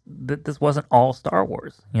is that this wasn't all Star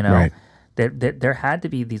Wars, you know. Right. There had to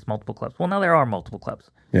be these multiple clubs. Well, now there are multiple clubs.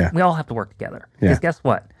 Yeah. We all have to work together. Because guess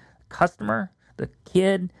what? Customer the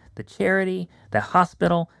kid, the charity, the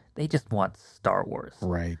hospital, they just want Star Wars.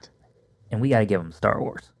 Right. And we got to give them Star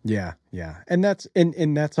Wars. Yeah. And that's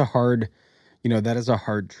a hard, that is a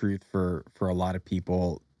hard truth for a lot of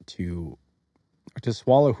people to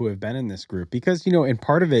swallow who have been in this group, because, and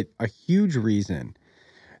part of it, a huge reason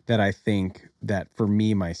that I think that for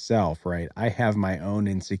me, myself, right, I have my own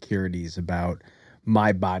insecurities about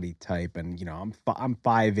my body type, and I'm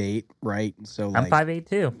 5'8", right? So I'm 5'8"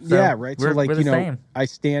 too. So yeah, right. So we're the same. I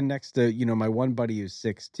stand next to my one buddy who's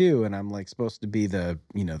 6'2", and I'm like supposed to be the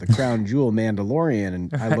the crown jewel Mandalorian,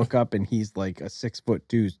 and I look up and he's like a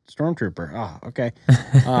 6'2" stormtrooper. Oh, okay.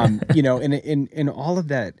 And in all of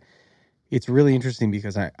that, it's really interesting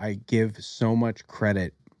because I give so much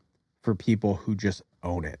credit for people who just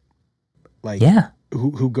own it. Like,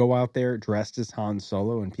 who go out there dressed as Han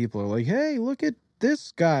Solo, and people are like, "Hey, look at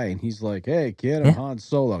this guy," and he's like, "Hey, kid, I'm Han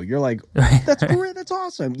Solo." You're like, "That's great, that's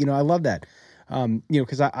awesome." I love that.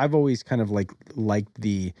 Because I've always kind of liked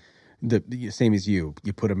the same as you.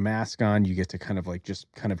 You put a mask on, you get to kind of like just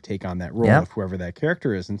kind of take on that role of whoever that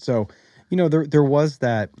character is, and so there was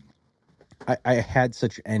that. I had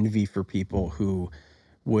such envy for people who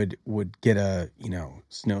would get a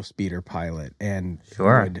snow speeder pilot and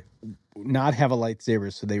would not have a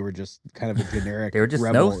lightsaber, so they were just kind of a generic. They were just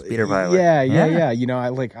rebel. snow speeder pilot. Yeah.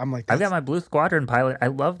 I'm like, I've got my Blue Squadron pilot. I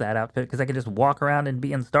love that outfit because I can just walk around and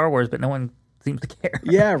be in Star Wars, but no one seems to care.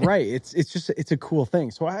 Yeah, right. It's a cool thing.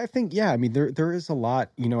 So I think, I mean, there is a lot,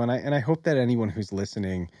 and I hope that anyone who's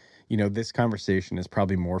listening, this conversation is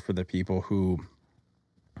probably more for the people who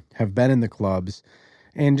have been in the clubs,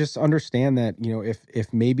 and just understand that,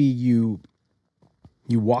 if maybe you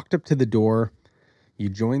walked up to the door, you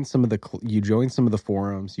joined some of the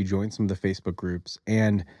forums, you joined some of the Facebook groups,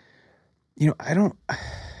 and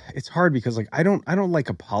it's hard because like I don't like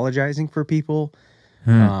apologizing for people,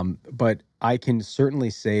 but I can certainly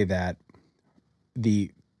say that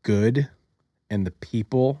the good and the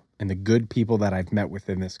people and the good people that I've met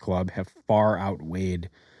within this club have far outweighed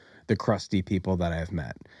the crusty people that I've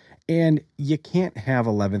met. And you can't have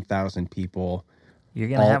 11,000 people. You're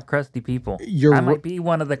going to have crusty people. I might be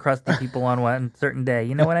one of the crusty people on one certain day.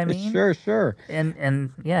 You know what I mean? Sure.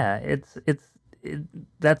 And yeah,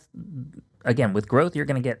 that's, again, with growth, you're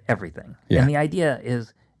going to get everything. Yeah. And the idea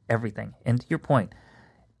is everything. And to your point,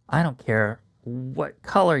 I don't care what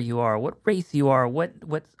color you are, what race you are, what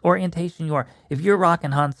orientation you are. If you're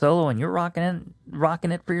rocking Han Solo and you're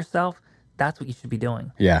rocking it for yourself, that's what you should be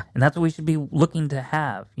doing. Yeah. And that's what we should be looking to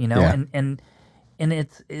have, Yeah. And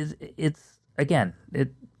it's again,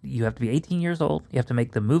 you have to be 18 years old. You have to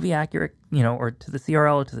make the movie accurate, or to the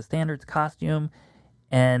CRL or to the standards costume,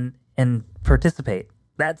 and participate.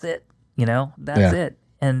 That's it. That's it.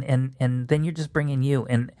 And then you're just bringing you.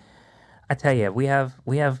 And I tell you, we have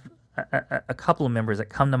a couple of members that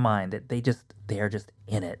come to mind that they are just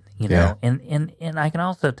in it, Yeah. And I can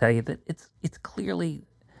also tell you that it's clearly.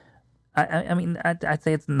 I mean, I'd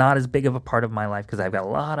say it's not as big of a part of my life because I've got a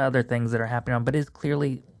lot of other things that are happening on, but it's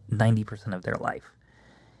clearly 90% of their life.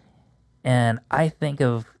 And I think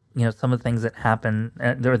of, some of the things that happen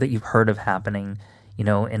or that you've heard of happening,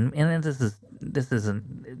 and this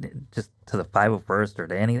isn't just to the 501st or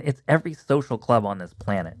to anything. It's every social club on this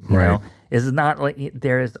planet, you know? It's not like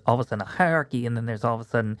there is all of a sudden a hierarchy and then there's all of a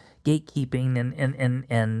sudden gatekeeping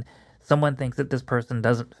and someone thinks that this person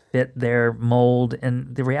doesn't fit their mold,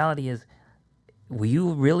 and the reality is, will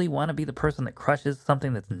you really want to be the person that crushes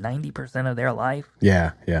something that's 90% of their life?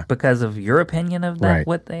 Yeah. Because of your opinion of that,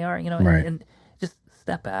 what they are, and just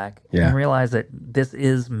step back and realize that this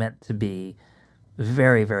is meant to be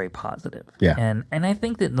very, very positive. Yeah. And I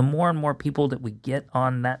think that the more and more people that we get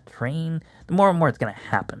on that train, the more and more it's going to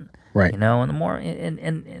happen. Right. And the more,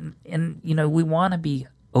 and we want to be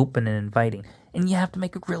open and inviting. And you have to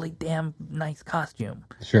make a really damn nice costume.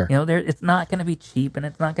 Sure. It's not going to be cheap, and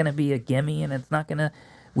it's not going to be a gimme, and it's not going to.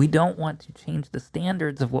 We don't want to change the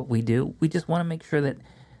standards of what we do. We just want to make sure that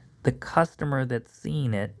the customer that's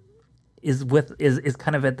seeing it is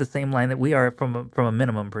kind of at the same line that we are from a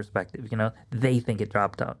minimum perspective. They think it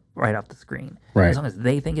dropped right off the screen. Right. As long as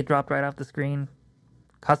they think it dropped right off the screen,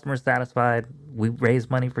 customer's satisfied. We raise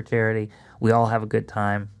money for charity. We all have a good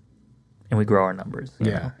time, and we grow our numbers.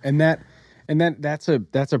 You know? And that's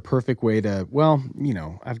a perfect way to,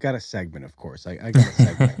 I've got a segment, of course. I got a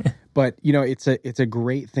segment. But, it's a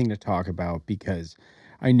great thing to talk about because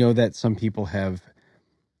I know that some people have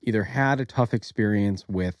either had a tough experience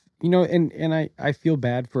with, and I feel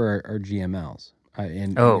bad for our GMLs.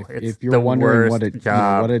 If you're wondering what a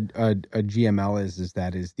GML is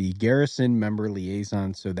that is the Garrison Member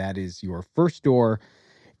Liaison. So that is your first door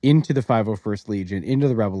into the 501st Legion, into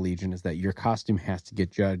the Rebel Legion, is that your costume has to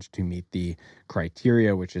get judged to meet the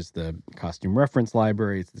criteria, which is the costume reference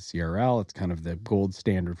library. It's the CRL. It's kind of the gold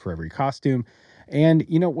standard for every costume. And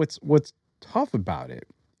you know what's tough about it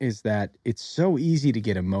is that it's so easy to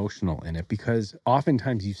get emotional in it because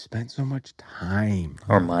oftentimes you've spent so much time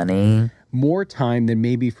or money, more time than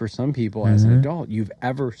maybe for some people as an adult you've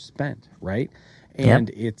ever spent, right? And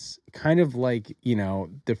it's kind of like, you know,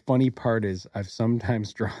 the funny part is I've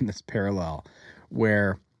sometimes drawn this parallel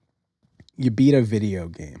where you beat a video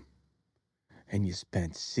game and you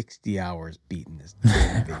spend 60 hours beating this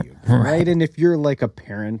damn video game, right? And if you're like a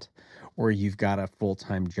parent or you've got a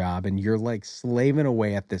full-time job and you're like slaving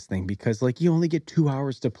away at this thing because like you only get 2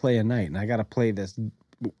 hours to play a night and I got to play this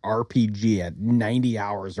RPG at 90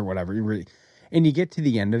 hours or whatever. And you get to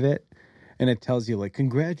the end of it and it tells you like,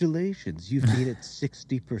 congratulations, you've beat it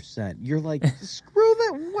 60%. You're like, screw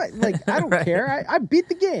that. What? Like, I don't care. I beat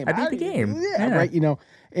the game. I beat the game. Yeah, right. You know,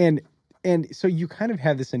 and so you kind of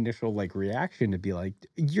have this initial like reaction to be like,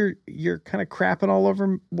 you're kind of crapping all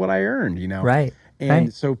over what I earned, you know? Right.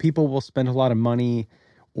 And so people will spend a lot of money,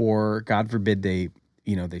 or God forbid they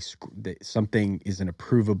something isn't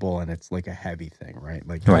approvable and it's like a heavy thing, right?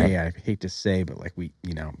 Like, hey, I hate to say, but like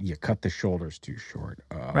you cut the shoulders too short.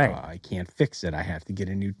 I can't fix it. I have to get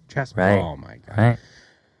a new chest. Right. Oh my God. Right.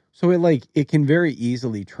 So it can very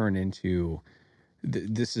easily turn into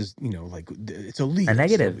this is, you know, like it's elite. A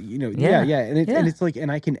negative. So, you know, yeah. And it's like,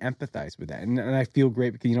 and I can empathize with that. And I feel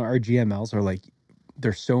great because, you know, our GMLs are like,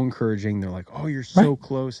 they're so encouraging. They're like, oh, you're so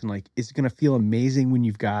close. And like, it's going to feel amazing when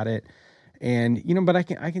you've got it. And, you know, but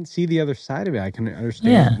I can see the other side of it. I can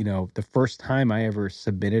understand, you know, the first time I ever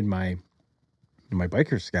submitted my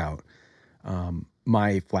biker scout,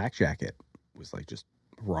 my flak jacket was like just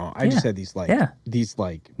wrong. I just had these like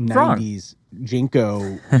 90s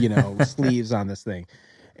Jinko, you know, sleeves on this thing.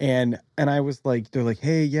 And I was like, they're like,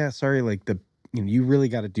 hey, yeah, sorry. Like you really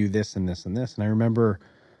got to do this and this and this. And I remember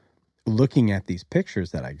looking at these pictures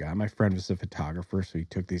that I got. My friend was a photographer, so he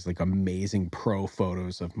took these like amazing pro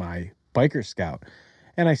photos of my biker scout,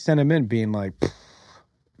 and I sent him in being like,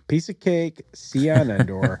 piece of cake, see you on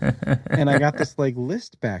Endor. And I got this like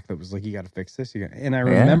list back that was like, you got to fix this. And I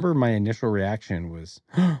remember my initial reaction was,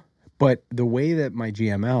 but the way that my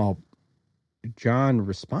GML John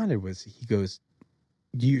responded was, he goes,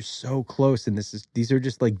 you're so close, and these are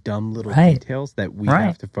just like dumb little details that we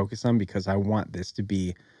have to focus on because I want this to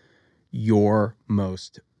be your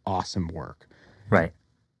most awesome work. Right.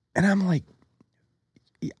 And I'm like,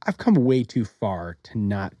 I've come way too far to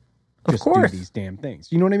not just do these damn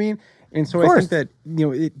things. You know what I mean? And so I think that,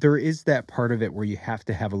 you know, there is that part of it where you have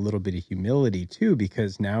to have a little bit of humility too,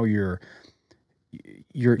 because now you're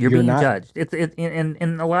being not judged.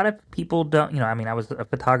 And a lot of people don't, you know, I mean, I was a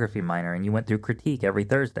photography minor and you went through critique every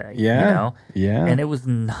Thursday. Yeah. You know? Yeah. And it was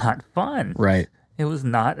not fun. Right. It was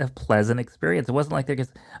not a pleasant experience. It wasn't like this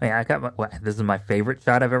is my favorite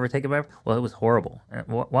shot I've ever taken. Well, it was horrible.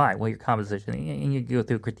 Why? Well, your composition, and you go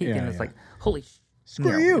through critique, and it's like, holy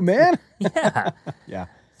screw you, man. Yeah. Yeah.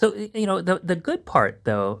 So, you know, the good part,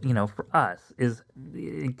 though, you know, for us is,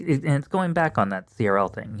 and it's going back on that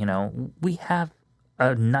CRL thing, you know, we have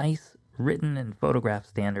a nice written and photograph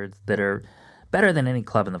standards that are better than any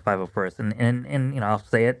club in the 501st. And you know, I'll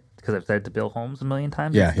say it because I've said it to Bill Holmes a million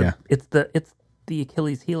times. It's the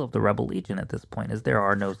Achilles heel of the Rebel Legion at this point is there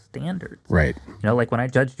are no standards. Right. You know, like when I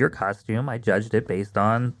judged your costume, I judged it based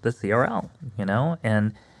on the CRL, you know,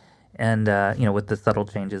 and you know, with the subtle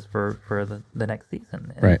changes for the next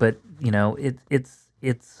season. Right. But, you know, it's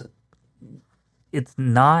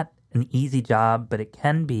not an easy job, but it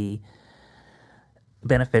can be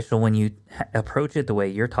beneficial when you approach it the way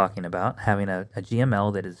you're talking about, having a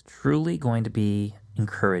GML that is truly going to be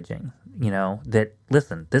encouraging. You know, that,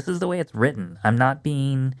 listen, this is the way it's written. I'm not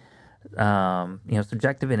being, you know,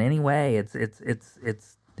 subjective in any way. It's written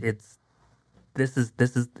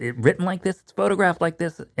like this. It's photographed like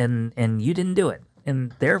this, and you didn't do it,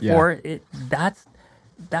 and therefore that's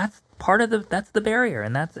part of that's the barrier,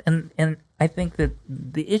 and I think that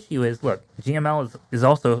the issue is, look, GML is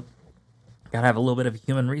also got to have a little bit of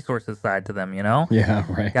human resources side to them. You know, yeah,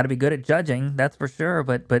 right. Got to be good at judging, that's for sure,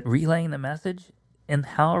 but relaying the message. And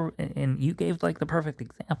you gave like the perfect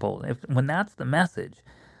example. When that's the message,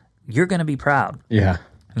 you're going to be proud. Yeah.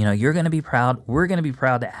 You know, you're going to be proud. We're going to be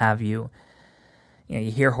proud to have you. You know,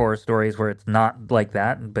 you hear horror stories where it's not like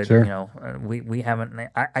that, but you know, we haven't.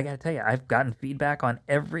 I got to tell you, I've gotten feedback on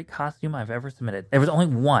every costume I've ever submitted. There was only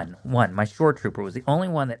one. My Shore Trooper was the only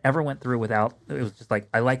one that ever went through without. It was just like,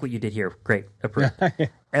 I like what you did here. Great, approved.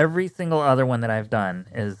 Every single other one that I've done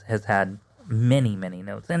has had many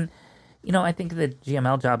notes. And I think the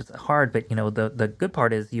GML job is hard, but the good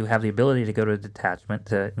part is you have the ability to go to a detachment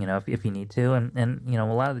to if you need to, and a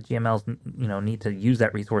lot of the GMLs need to use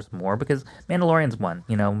that resource more because Mandalorian's one.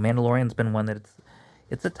 Mandalorian's been one that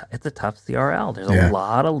it's a tough CRL. There's a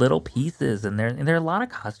lot of little pieces, and there are a lot of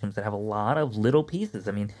costumes that have a lot of little pieces.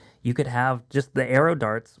 I mean, you could have just the arrow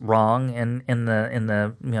darts wrong and in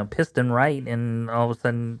the piston right, and all of a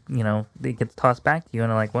sudden it gets tossed back to you,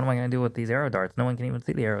 and like, what am I going to do with these arrow darts? No one can even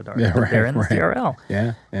see the arrow darts. Yeah, right, they're in the right. CRL.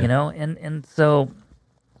 Yeah. And so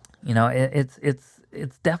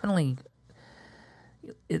it's definitely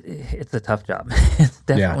it's a tough job. It's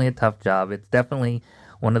definitely a tough job. It's definitely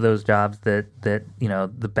one of those jobs that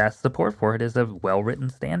the best support for it is a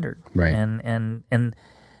well-written standard. Right.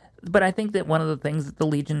 But I think that one of the things that the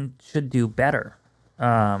Legion should do better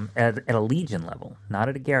at a Legion level, not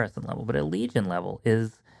at a Garrison level, but at a Legion level,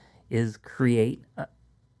 is create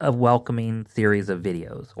a welcoming series of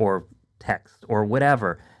videos or text or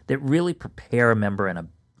whatever that really prepare a member in a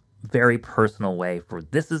very personal way for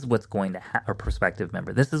this is what's going to or prospective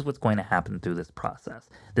member. This is what's going to happen through this process.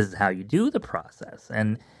 This is how you do the process.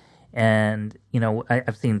 And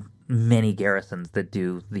I've seen many garrisons that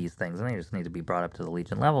do these things, and they just need to be brought up to the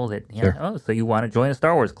Legion level that, Sure. So you want to join a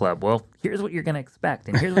Star Wars club? Well, here's what you're going to expect,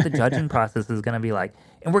 and here's what the judging process is going to be like.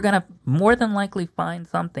 And we're going to more than likely find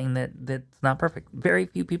something that's not perfect. Very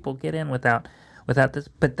few people get in without this,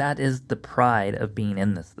 but that is the pride of being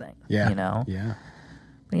in this thing. Yeah. Yeah.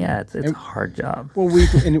 Yeah, it's a hard job. Well,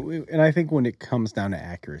 and I think when it comes down to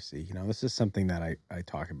accuracy, this is something that I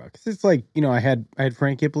talk about because it's like I had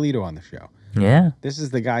Frank Ippolito on the show. Yeah, this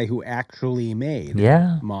is the guy who actually made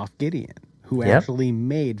Moff Gideon, who actually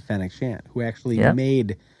made Fennec Shand, who actually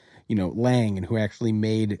made Lang, and who actually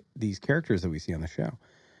made these characters that we see on the show.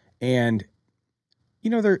 And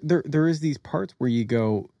there is these parts where you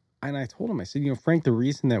go, and I told him, I said, Frank, the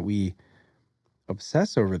reason that we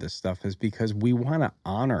obsess over this stuff is because we want to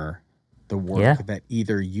honor the work that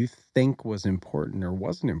either you think was important or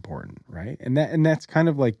wasn't important, right? And that's kind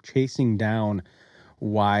of like chasing down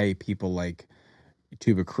why people like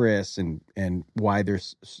Tuba Chris and why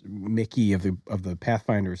there's Mickey of the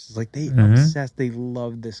Pathfinders is like they obsess, they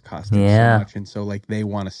love this costume so much, and so like they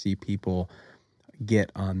want to see people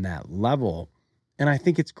get on that level. And I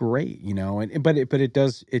think it's great, but it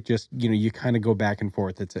does, it just, you kind of go back and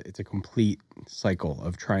forth. It's a complete cycle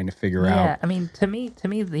of trying to figure out. Yeah, I mean, to me,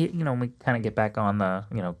 we kind of get back on the,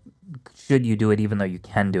 should you do it even though you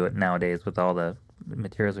can do it nowadays with all the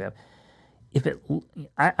materials we have.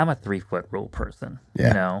 I'm a 3-foot rule person,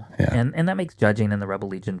 and that makes judging in the Rebel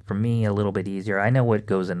Legion for me a little bit easier. I know what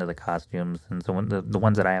goes into the costumes, and so when the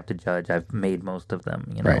ones that I have to judge, I've made most of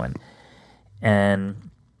them, right. and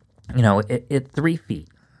it's 3 feet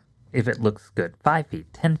if it looks good, 5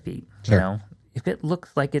 feet, 10 feet. Sure. If it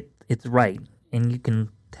looks like it's right and you can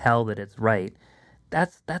tell that it's right,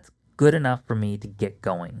 that's good enough for me to get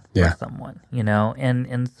going for someone.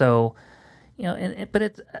 And so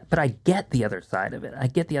but I get the other side of it.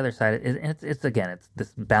 And it's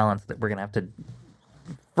this balance that we're gonna have to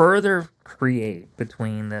further create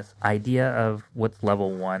between this idea of what's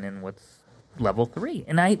level 1 and what's level 3.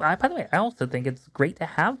 And I by the way, I also think it's great to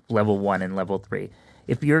have level 1 and level 3.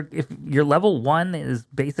 If your level 1 is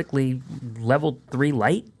basically level 3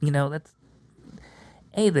 light, that's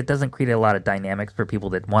that doesn't create a lot of dynamics for people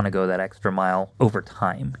that want to go that extra mile over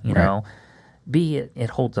time, Right. B, it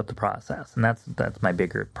holds up the process, and that's my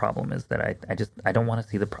bigger problem is that I don't want to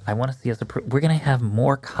see I want to see us we're going to have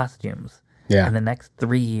more costumes in the next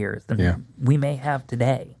 3 years than we may have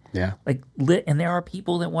today. Yeah. And there are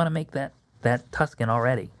people that want to make that Tusken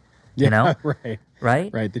already. Right.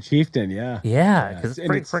 Right? The Chieftain, yeah. Yeah, because it's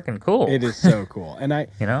pretty freaking cool. It is so cool. And I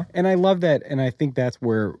and I love that, and I think that's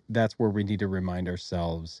where we need to remind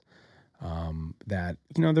ourselves that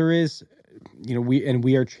there is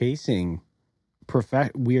we are chasing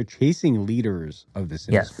leaders of this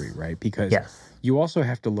industry, right? Because you also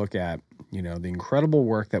have to look at the incredible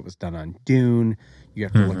work that was done on Dune. You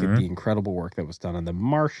have to look at the incredible work that was done on The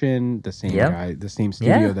Martian, the same guy, the same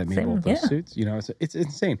studio that made both those suits. It's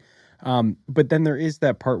insane. But then there is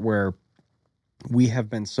that part where we have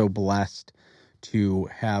been so blessed to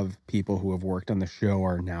have people who have worked on the show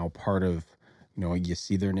are now part of, you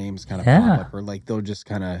see their names kind of pop up, or like they'll just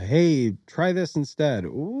kind of, hey, try this instead.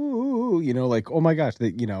 Ooh, like, oh my gosh,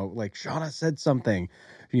 like Shauna said something,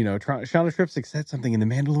 Shauna Tripsick said something in the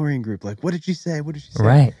Mandalorian group. Like, what did she say? What did she say?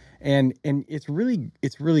 Right. And it's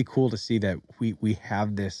really cool to see that we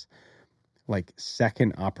have this like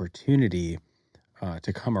second opportunity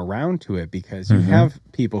to come around to it, because you have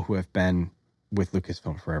people who have been with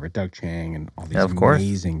Lucasfilm forever, Doug Chiang and all these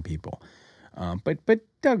amazing people. But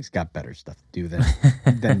Doug's got better stuff to do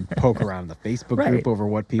than poke around the Facebook Right. group over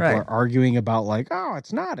what people Right. are arguing about. Like, oh,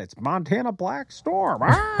 it's not. It's Montana Black Storm.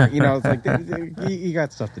 Ah! It's like you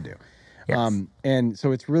got stuff to do. Yes. And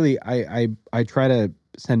so it's really I try to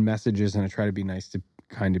send messages and I try to be nice to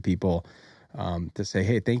kind of people to say,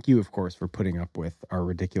 hey, thank you, of course, for putting up with our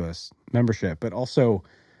ridiculous membership, but also.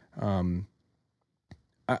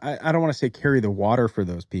 I don't want to say carry the water for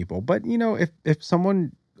those people, but if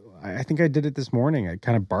someone, I think I did it this morning. I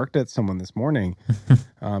kind of barked at someone this morning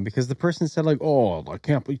because the person said like, "Oh, I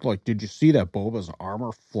can't believe, like, did you see that Boba's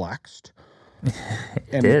armor flexed?"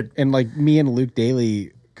 It did. And like me and Luke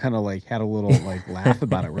Daly kind of like had a little like laugh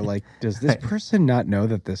about it. We're like, does this person not know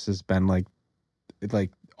that this has been like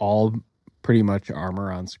all pretty much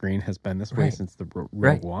armor on screen has been this way Right. since the Rogue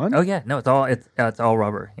Right. One? Oh yeah, no, it's all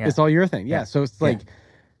rubber. Yeah. It's all your thing. Yeah. So it's like Yeah.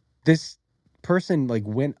 this person like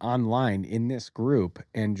went online in this group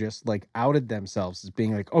and just like outed themselves as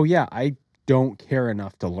being like, oh yeah, I don't care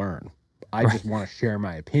enough to learn. I just want to share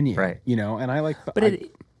my opinion. Right. And I like, But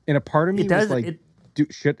and a part of me it does was like,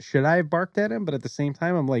 should I have barked at him? But at the same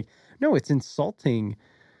time, I'm like, no, it's insulting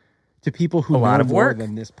to people who A lot know of more work.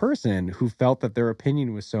 than this person who felt that their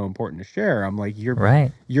opinion was so important to share. I'm like, you're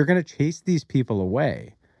right. going to chase these people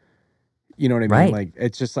away. You know what I mean? Right. Like,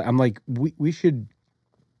 it's just like, I'm like, we should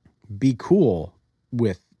be cool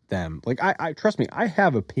with them. Like, I trust me, I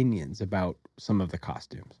have opinions about some of the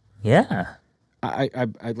costumes. Yeah. I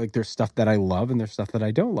like, there's stuff that I love and there's stuff that I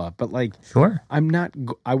don't love, but like, Sure.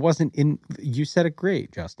 I wasn't in, you said it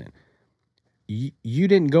great, Justin. You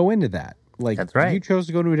didn't go into that. Like, That's right. You chose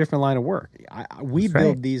to go to a different line of work. We That's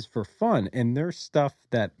build right. these for fun, and there's stuff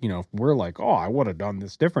that, we're like, oh, I would have done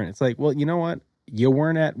this different. It's like, well, you know what? You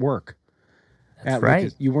weren't at work. That's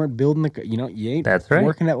right. You weren't building you ain't That's right.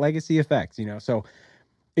 working at Legacy Effects, so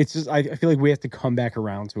it's just, I feel like we have to come back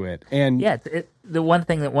around to it. And Yeah, one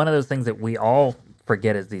of those things that we all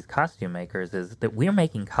forget as these costume makers is that we're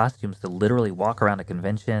making costumes to literally walk around a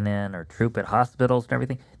convention in or troop at hospitals and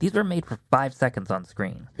everything. These are made for 5 seconds on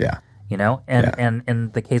screen. yeah, And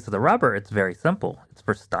in the case of the rubber, it's very simple. It's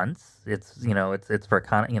for stunts. It's it's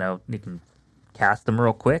for you can cast them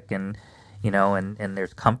real quick and and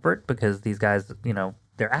there's comfort because these guys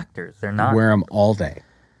they're actors. They're not wear them all day.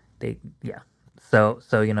 So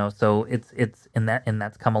it's and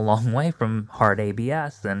that's come a long way from hard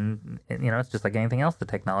ABS and it's just like anything else. The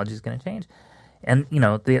technology is going to change, and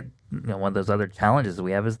one of those other challenges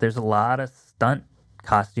we have is there's a lot of stunt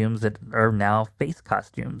costumes that are now face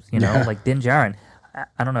costumes. Like Din Djarin.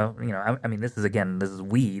 I don't know. I mean, this is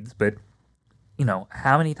weeds, but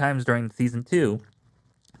how many times during season 2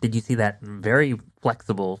 did you see that very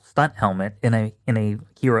flexible stunt helmet in a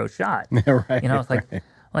hero shot? Right. It's like. Right.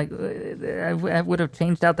 Like I would have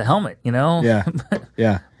changed out the helmet, Yeah.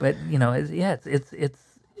 Yeah. But it's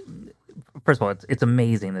first of all, it's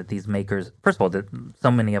amazing that these makers. First of all, that so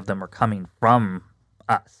many of them are coming from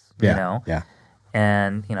us. Yeah. Yeah.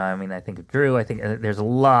 And I mean, I think of Drew. I think there's a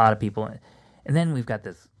lot of people, and then we've got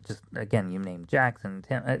this. Just again, you named Jackson,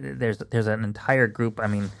 Tim. There's an entire group. I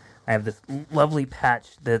mean, I have this lovely patch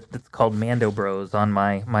that's called Mando Bros on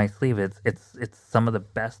my sleeve. It's some of the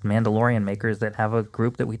best Mandalorian makers that have a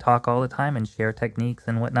group that we talk all the time and share techniques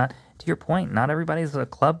and whatnot. To your point, not everybody's a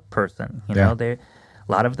club person. A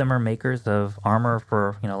lot of them are makers of armor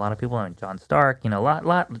for a lot of people. And John Stark,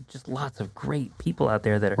 lots of great people out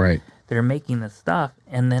there that are Right. that are making this stuff,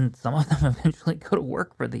 and then some of them eventually go to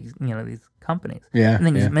work for these these companies. Yeah, And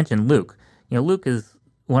then yeah. you mentioned Luke. Luke is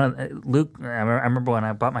one of Luke. I remember when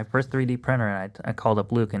I bought my first 3D printer, and I called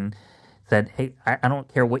up Luke and said, "Hey, I don't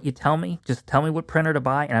care what you tell me. Just tell me what printer to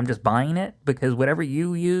buy, and I'm just buying it because whatever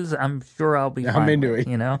you use, I'm sure I'll be. I'm fine into with,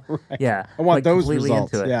 it. Right. Yeah, I want those completely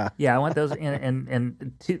results, Into it. yeah. I want those.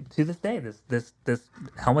 And to this day, this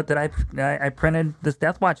helmet that I printed, this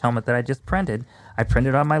Deathwatch helmet that I just printed, I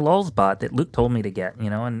printed on my Lulzbot that Luke told me to get.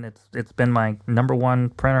 And it's been my number one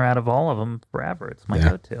printer out of all of them forever. It's my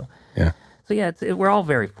go-to. Yeah. So we're all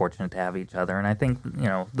very fortunate to have each other, and I think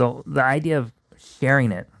the idea of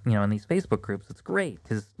sharing it, in these Facebook groups, it's great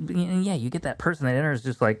because you get that person that enters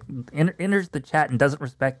just like enters the chat and doesn't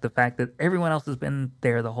respect the fact that everyone else has been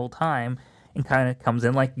there the whole time and kind of comes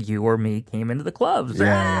in like you or me came into the clubs.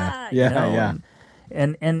 Yeah.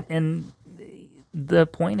 And the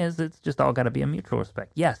point is, it's just all got to be a mutual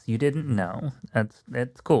respect. Yes, you didn't know.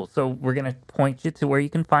 That's cool. So we're gonna point you to where you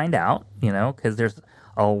can find out, because there's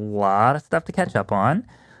a lot of stuff to catch up on.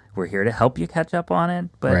 We're here to help you catch up on it,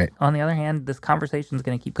 but Right. on the other hand, this conversation is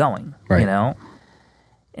going to keep going. Right.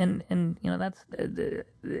 And that's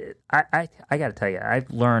I got to tell you, I've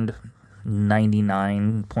learned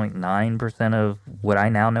 99.9% of what I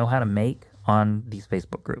now know how to make on these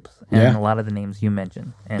Facebook groups and Yeah. a lot of the names you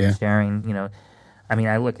mentioned and sharing, I mean,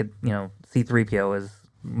 I look at, C-3PO as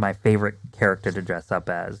my favorite character to dress up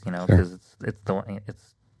as, because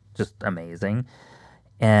it's just amazing.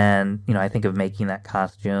 And, I think of making that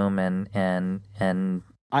costume and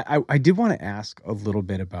I did want to ask a little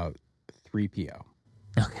bit about 3PO.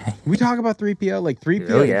 okay. Can we talk about 3PO? Like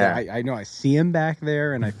 3PO, Oh, yeah. I know I see him back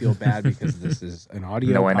there, and I feel bad because this is an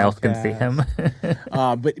audio. No one else can see podcast.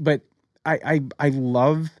 him. But I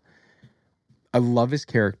love his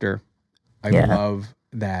character. I love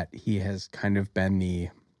that he has kind of been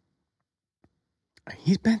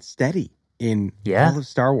he's been steady in all of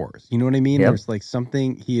Star Wars. You know what I mean? Yep. There's like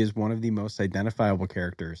something, he is one of the most identifiable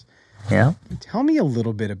characters. Yeah. Tell me a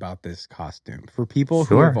little bit about this costume for people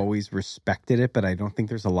who have always respected it, but I don't think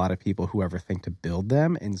there's a lot of people who ever think to build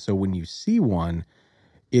them. And so when you see one,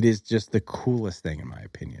 it is just the coolest thing in my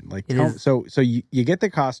opinion. Like, so you get the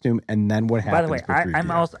costume, and then what happens? By the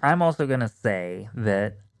way, I'm also going to say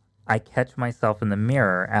that I catch myself in the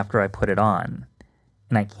mirror after I put it on,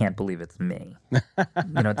 and I can't believe it's me.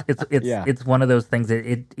 It's one of those things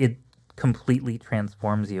that it completely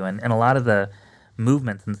transforms you, and a lot of the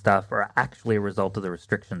movements and stuff are actually a result of the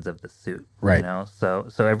restrictions of the suit. Right. So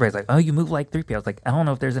everybody's like, oh, you move like 3PO. I was like, I don't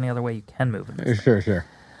know if there's any other way you can move in this thing. Sure.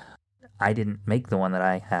 I didn't make the one that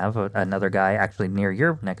I have. Another guy actually near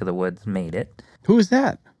your neck of the woods made it. Who is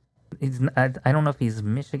that? I don't know if he's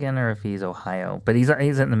Michigan or if he's Ohio, but he's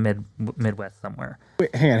in the Midwest somewhere.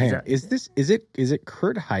 Wait, hang on. Is it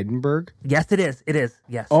Kurt Heidenberg? Yes, it is. It is.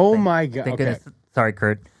 Yes. Oh my God. Thank Okay. goodness. Sorry,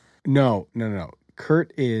 Kurt. No.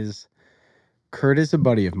 Kurt is a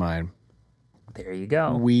buddy of mine. There you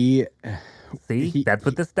go. That's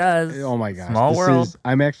what this does. Oh my gosh. Small world.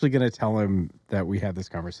 I'm actually going to tell him that we had this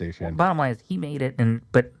conversation. Well, bottom line is he made it,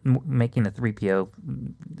 but making a 3PO,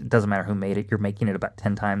 it doesn't matter who made it. You're making it about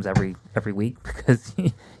 10 times every week because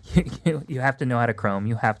you have to know how to chrome.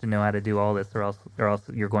 You have to know how to do all this, or else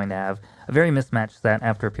you're going to have a very mismatched set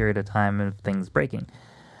after a period of time of things breaking.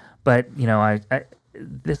 But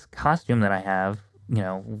this costume that I have,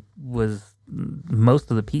 was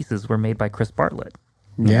most of the pieces were made by Chris Bartlett.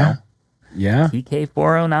 Yeah.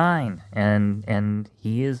 TK409, and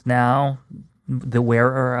he is now the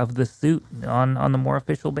wearer of the suit on the more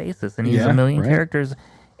official basis, and he's a million characters,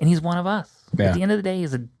 and he's one of us. Yeah. At the end of the day,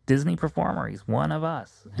 he's a Disney performer. He's one of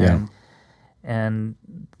us. Yeah. And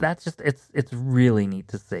that's just it's really neat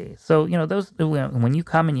to see. So those when you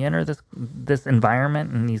come and you enter this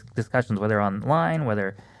environment and these discussions, whether online,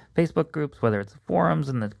 whether Facebook groups, whether it's forums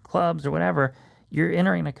and the clubs or whatever, you're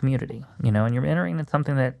entering a community, and you're entering in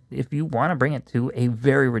something that if you want to bring it to a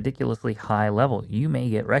very ridiculously high level, you may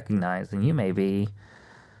get recognized and you may be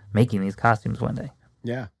making these costumes one day.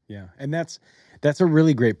 Yeah. And that's a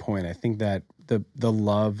really great point. I think that the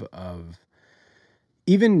love of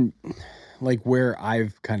even like where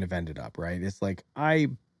I've kind of ended up, right? It's like I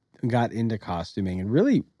got into costuming, and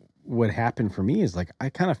really what happened for me is like I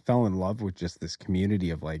kind of fell in love with just this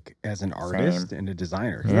community of like as an artist and a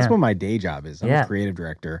designer. That's what my day job is. I'm a creative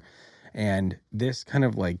director, and this kind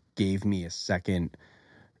of like gave me a second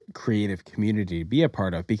creative community to be a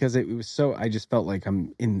part of, because it was so, I just felt like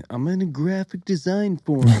I'm in a graphic design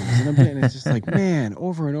forums, and it's just like, man,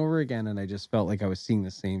 over and over again, and I just felt like I was seeing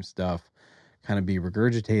the same stuff kind of be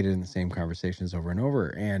regurgitated in the same conversations over and over.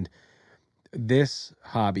 And this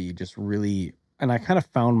hobby just really, and I kind of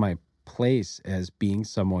found my place as being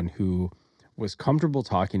someone who was comfortable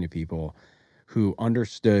talking to people, who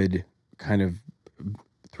understood kind of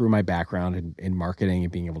through my background in marketing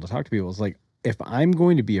and being able to talk to people. It's like, if I'm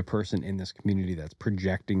going to be a person in this community that's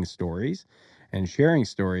projecting stories and sharing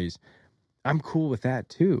stories, I'm cool with that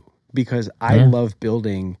too, because I love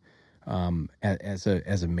building. As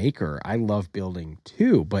a maker, I love building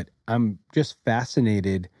too, but I'm just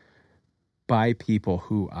fascinated by people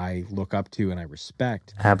who I look up to and I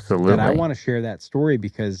respect. Absolutely. And I want to share that story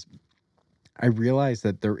because I realized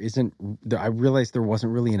that there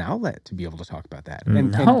wasn't really an outlet to be able to talk about that.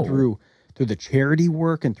 And through the charity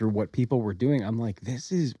work and through what people were doing, I'm like,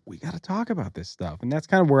 we got to talk about this stuff. And that's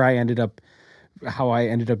kind of where how I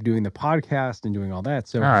ended up doing the podcast and doing all that.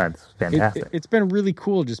 So it's fantastic. It's been really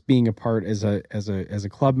cool just being a part as a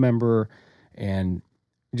club member and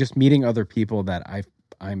just meeting other people that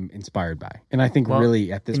I'm inspired by. And I think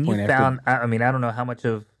really at this point, I don't know how much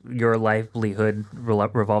of your livelihood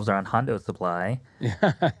revolves around Hondo Supply,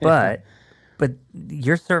 but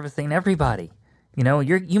you're servicing everybody.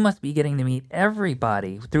 You must be getting to meet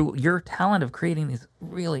everybody through your talent of creating these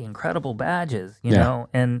really incredible badges, you know,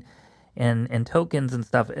 and tokens and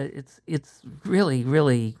stuff. It's really,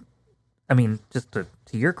 really, I mean, just to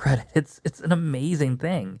your credit, it's an amazing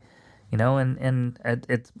thing. you know, and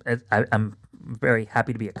I'm very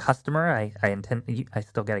happy to be a customer. I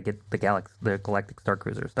still got to get the Galactic Star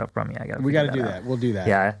Cruiser stuff from you. We got to do that. We'll do that.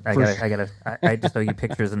 Yeah, I just owe you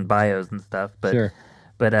pictures and bios and stuff. But Sure.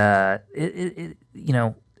 but you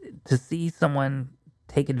know, to see someone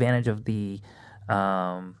take advantage of the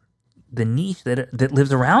niche that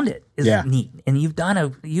lives around it is neat. And you've done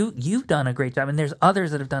a great job. And there's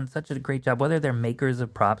others that have done such a great job, whether they're makers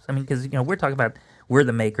of props. I mean, because you know we're talking about we're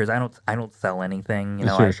the makers. I don't sell anything. You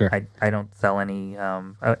know, Sure. I don't sell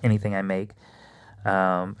anything I make.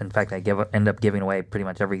 In fact, I end up giving away pretty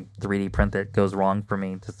much every 3D print that goes wrong for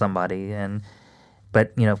me to somebody.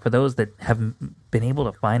 But you know, for those that have been able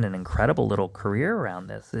to find an incredible little career around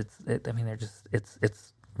this,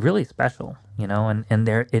 it's really special, you know. And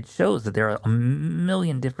it shows that there are a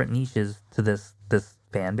million different niches to this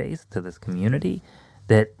fan base, to this community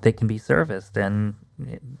that can be serviced, and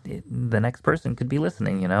the next person could be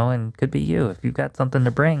listening, you know, and could be you. If you've got something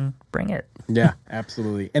to bring it. Yeah,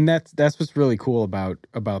 absolutely. And that's what's really cool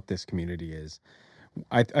about this community is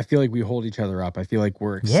I feel like we hold each other up. I feel like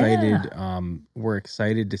we're excited. Yeah. We're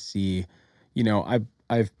excited to see, you know,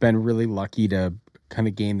 I've been really lucky to kind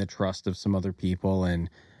of gain the trust of some other people, and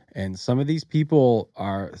some of these people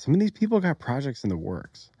got projects in the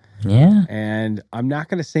works. Yeah. And I'm not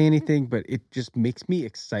going to say anything, but it just makes me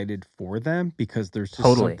excited for them because there's just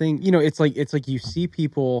Totally. something, you know, it's like you see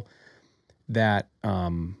people that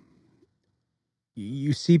have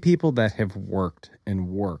worked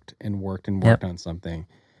Yep. on something.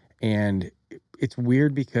 And it's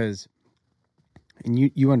weird because,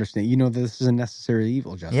 and you understand, you know, this isn't necessarily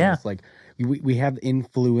evil, Justin. Yeah. It's like we have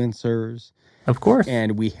influencers, Of course.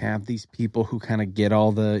 and we have these people who kind of get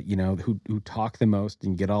all the, you know, who talk the most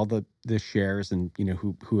and get all the shares, and, you know,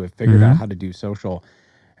 who have figured out how to do social.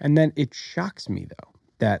 And then it shocks me, though,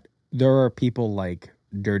 that there are people like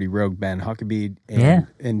Dirty Rogue Ben Huckabee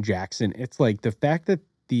and Jackson. It's like the fact that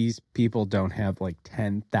these people don't have like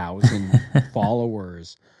 10,000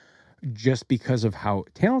 followers just because of how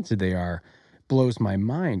talented they are blows my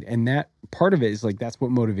mind. And that part of it is like, that's what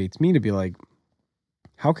motivates me to be like,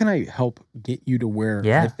 how can I help get you to where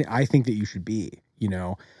I think that you should be, you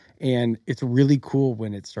know? And it's really cool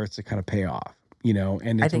when it starts to kind of pay off, you know?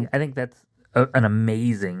 And I think that's an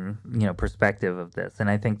amazing, you know, perspective of this. And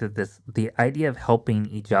I think that the idea of helping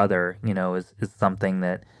each other, you know, is something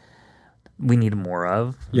that we need more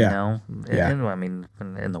of, you know? And, I mean,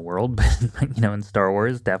 in the world, but, you know, in Star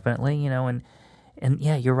Wars, definitely, you know, and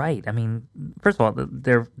yeah, you're right. I mean, first of all,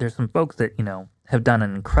 there's some folks that, you know, have done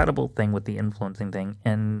an incredible thing with the influencing thing,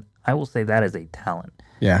 and I will say that is a talent.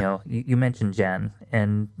 Yeah. You know, you mentioned Jen,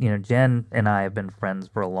 and, you know, Jen and I have been friends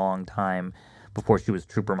for a long time before she was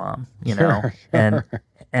Trooper Mom, you know,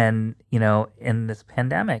 and, you know, in this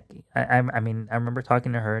pandemic, I mean, I remember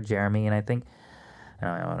talking to her, Jeremy, and I think,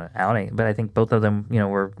 I don't know, outing, but I think both of them, you know,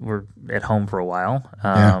 were at home for a while.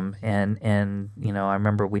 And you know, I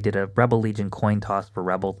remember we did a Rebel Legion coin toss for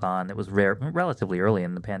Rebelthon. It was relatively early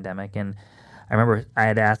in the pandemic, and I remember I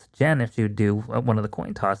had asked Jen if she would do one of the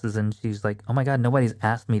coin tosses, and she's like, "Oh my God, nobody's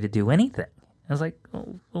asked me to do anything." I was like,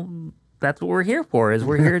 "Oh, well, that's what we're here for. Is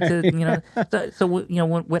we're here to, you know." So you know,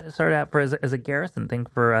 what it started out for as a Garrison thing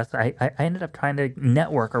for us, I ended up trying to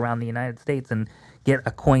network around the United States and get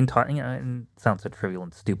a coin toss. You know, and it sounds so trivial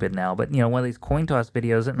and stupid now, but, you know, one of these coin toss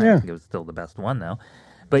videos, and I think it was still the best one though.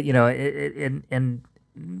 But, you know, and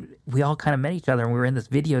we all kind of met each other, and we were in this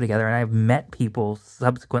video together, and I've met people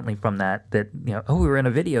subsequently from that, you know, oh, we were in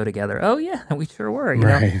a video together. Oh yeah, we sure were, you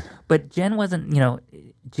know. But Jen wasn't, you know,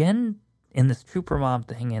 Jen in this Trooper Mom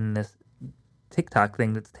thing and this TikTok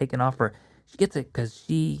thing that's taken off her, she gets it because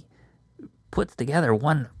she puts together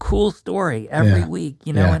one cool story every week,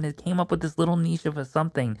 you know, and it came up with this little niche of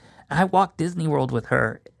something. I walked Disney World with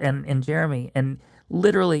her and Jeremy, and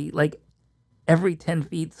literally, like, every 10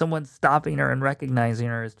 feet, someone's stopping her and recognizing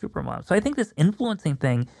her as Trooper Mom. So I think this influencing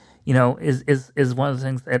thing, you know, is one of the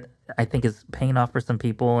things that I think is paying off for some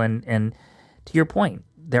people. And to your point,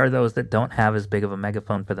 there are those that don't have as big of a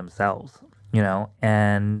megaphone for themselves, you know,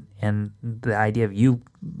 and the idea of you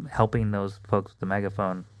helping those folks with the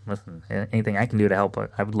megaphone, listen, anything I can do to help,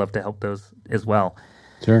 I would love to help those as well.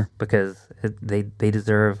 Sure. Because they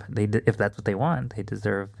deserve, if that's what they want, they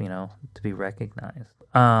deserve, you know, to be recognized.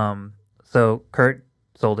 So Kurt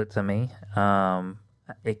sold it to me.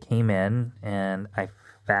 It came in, and I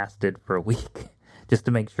fasted for a week just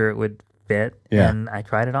to make sure it would fit. Yeah. And I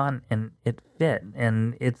tried it on, and it fit.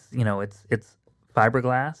 And it's, you know, it's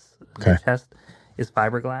fiberglass. Okay. The chest is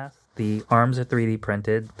fiberglass. The arms are 3D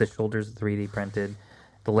printed. The shoulders are 3D printed.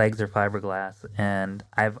 The legs are fiberglass. And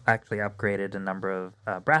I've actually upgraded a number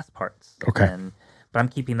of brass parts. Okay. And but I'm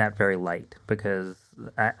keeping that very light because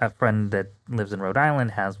a friend that lives in Rhode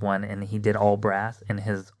Island has one, and he did all brass, and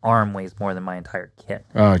his arm weighs more than my entire kit.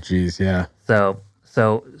 Oh, geez, yeah. So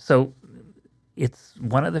it's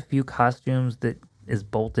one of the few costumes that is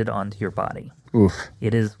bolted onto your body. Oof.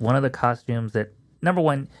 It is one of the costumes that, number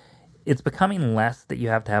one, it's becoming less that you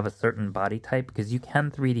have to have a certain body type because you can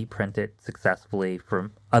 3D print it successfully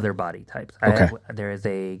from other body types. Okay. There is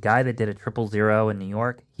a guy that did a 000 in New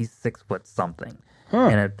York. He's 6 foot something Huh.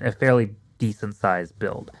 and a fairly decent sized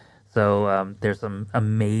build. So there's some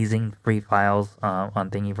amazing free files on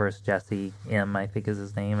Thingiverse. Jesse M, I think is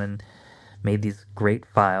his name, and made these great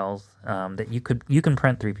files that you can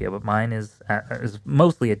print 3PO, but mine is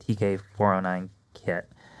mostly a TK409 kit.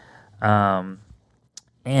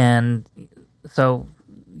 And so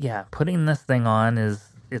yeah, putting this thing on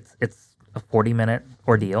it's a 40-minute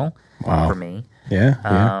ordeal for me.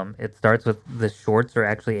 Yeah. It starts with the shorts are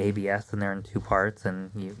actually ABS and they're in 2 parts, and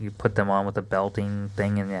you put them on with a belting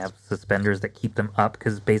thing, and you have suspenders that keep them up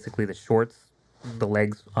because basically the shorts, the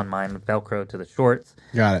legs on mine Velcro to the shorts.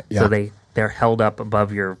 Got it. Yeah. So they're held up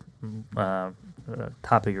above your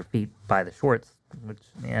top of your feet by the shorts,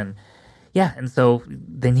 and so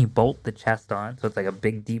then you bolt the chest on, so it's like a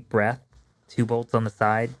big deep breath, 2 bolts on the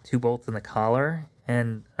side, 2 bolts in the collar,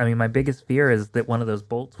 and I mean my biggest fear is that one of those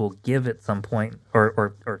bolts will give at some point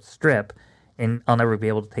or strip, and I'll never be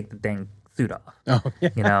able to take the dang suit off. Oh, yeah.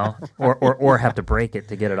 You know, or have to break it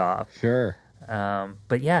to get it off. Sure.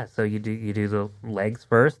 But yeah, so you do the legs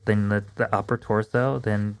first, then the upper torso,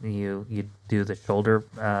 then you do the shoulder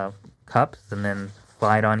cups, and then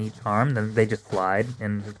slide on each arm. Then they just slide,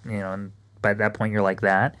 and and by that point you're like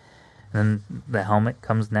that. And then the helmet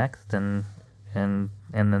comes next, and then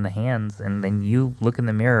the hands, and then you look in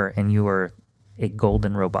the mirror and you are a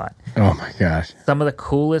golden robot. Oh my gosh. Some of the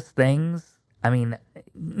coolest things. I mean,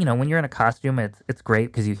 when you're in a costume, it's great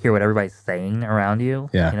because you hear what everybody's saying around you.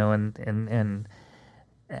 Yeah. And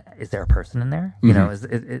is there a person in there? You know, is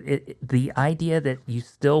the idea that you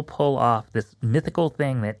still pull off this mythical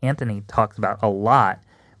thing that Anthony talks about a lot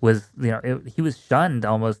was, he was shunned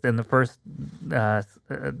almost in the first,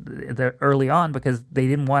 early on because they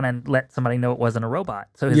didn't want to let somebody know it wasn't a robot.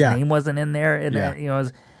 So his name wasn't in there, and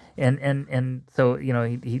And so,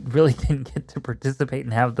 he really didn't get to participate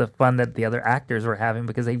and have the fun that the other actors were having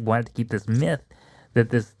because they wanted to keep this myth that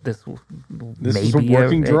this may is a be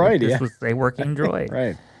working droid. This was a working droid.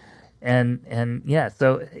 Right. And yeah,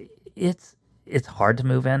 so it's hard to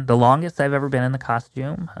move in. The longest I've ever been in the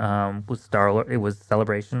costume was It was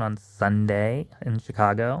Celebration on Sunday in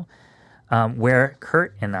Chicago, where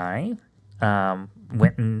Kurt and I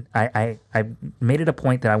went, and I made it a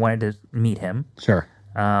point that I wanted to meet him. Sure.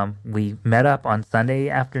 We met up on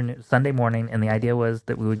Sunday morning, and the idea was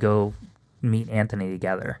that we would go meet Anthony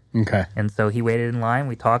together. Okay. And so he waited in line.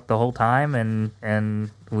 We talked the whole time, and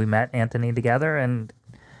we met Anthony together, and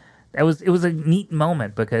it was a neat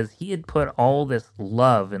moment because he had put all this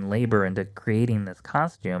love and labor into creating this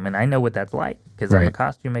costume, and I know what that's like because I'm a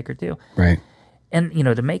costume maker too. Right. And,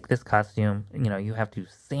 to make this costume, you have to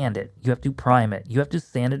sand it. You have to prime it. You have to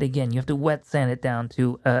sand it again. You have to wet sand it down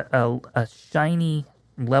to a shiny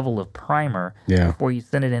level of primer before you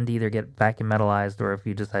send it in to either get vacuum metallized or if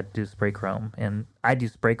you just had to do spray chrome. And I do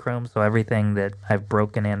spray chrome, so everything that I've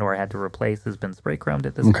broken and or had to replace has been spray chromed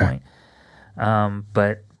at this point.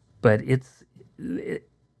 But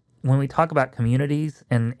when we talk about communities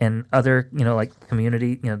and other, like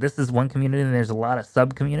community, this is one community and there's a lot of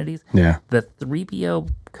sub-communities. Yeah. The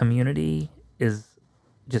 3PO community is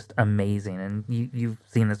just amazing. And you've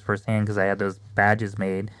seen this firsthand because I had those badges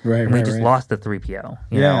made. Right, and we just lost the 3PO.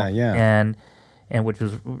 You know? And which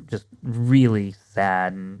was just really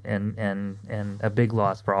sad and a big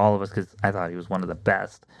loss for all of us because I thought he was one of the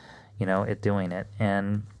best, at doing it.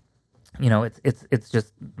 And, it's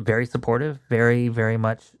just very supportive, very, very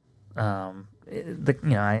much. I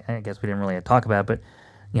guess we didn't really talk about it,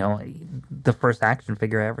 but the first action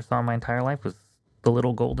figure I ever saw in my entire life was the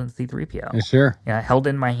little golden C-3PO. Sure. And I held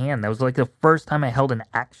it in my hand. That was like the first time I held an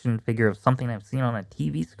action figure of something I've seen on a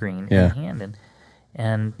TV screen in hand.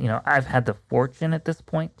 And I've had the fortune at this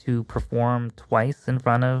point to perform twice in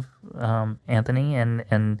front of Anthony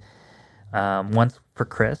and once for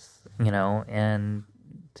Chris, and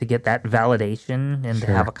to get that validation and to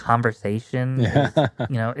have a conversation.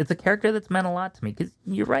 It's a character that's meant a lot to me because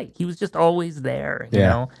you're right. He was just always there, you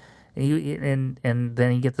know. And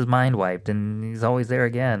then he gets his mind wiped and he's always there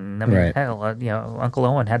again. I mean, hell, Uncle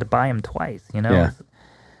Owen had to buy him twice, but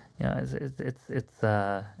it's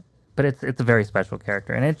a very special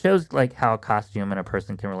character, and it shows like how a costume and a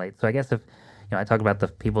person can relate. So I guess if I talk about the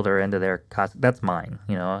people that are into their costume, that's mine,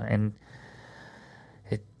 and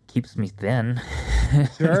keeps me thin.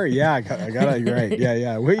 Sure, yeah, I got it right.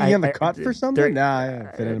 Yeah. Were you in the cut for something? Nah, I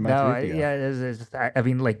didn't fit into my 3PO. Yeah, it's just, I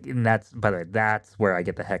mean, like, and that's, by the way, that's where I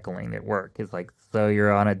get the heckling at work. It's like, so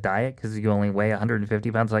you're on a diet because you only weigh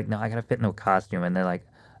 150 pounds? Like, no, I got to fit into a costume. And they're like,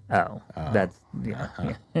 oh, that's, yeah.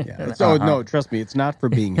 Yeah. So, no, trust me, it's not for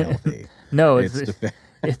being healthy. No, it's to fit.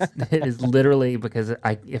 it is literally because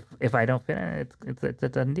if I don't fit in it, it's a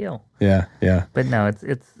done deal. Yeah. But no,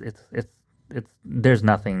 it's there's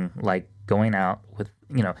nothing like going out with,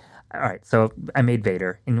 you know. All right, so I made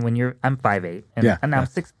Vader, and I'm 5'8", and I'm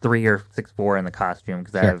 6'3" or 6'4" in the costume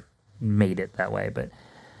because I've made it that way. But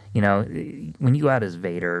you know, when you go out as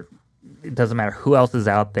Vader, it doesn't matter who else is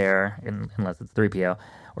out there, unless it's 3PO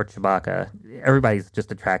or Chewbacca. Everybody's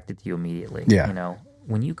just attracted to you immediately. Yeah. You know,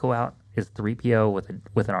 when you go out as 3PO with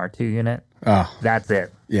an R2 unit, that's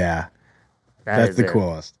it. Yeah. That's the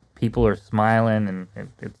coolest. People are smiling, and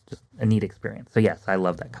it's just a neat experience. So yes, I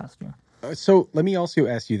love that costume. So let me also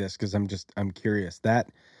ask you this, because I'm curious that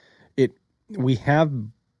we have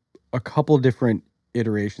a couple different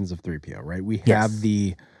iterations of 3PO, right? We have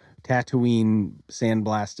the Tatooine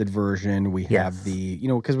sandblasted version. We have the, you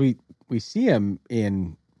know, because we see him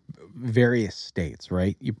in various states,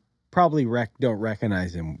 right? You probably don't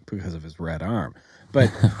recognize him because of his red arm,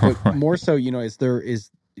 but more so, you know,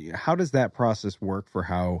 how does that process work for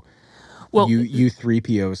how you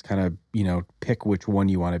 3POs kind of, you know, pick which one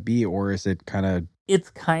you want to be, or is it kind of... It's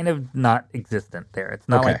kind of not existent there. It's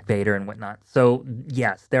not like Vader and whatnot. So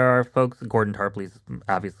yes, there are folks. Gordon Tarpley's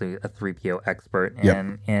obviously a 3PO expert,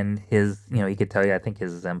 and his, you know, he could tell you. I think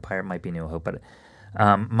his Empire might be New Hope, but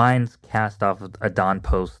mine's cast off of a Don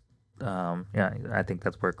Post. Yeah, I think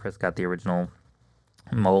that's where Chris got the original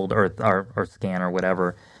mold or scan or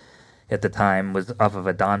whatever. At the time, was off of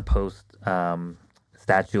a Don Post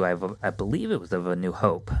statue. I believe it was of a New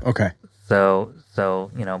Hope. Okay. So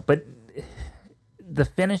you know, but the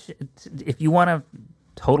finish, if you want to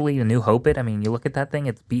totally New Hope it, I mean, you look at that thing,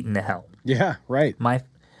 it's beaten to hell. Yeah, right. My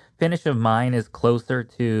finish of mine is closer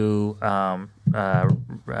to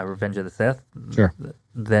Revenge of the Sith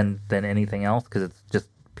than anything else, because it's just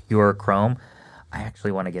pure chrome. I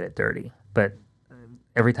actually want to get it dirty, but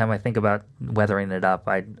every time I think about weathering it up,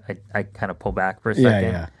 I kind of pull back for a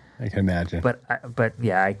second. Yeah, I can imagine. But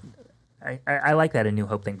yeah, I like that a New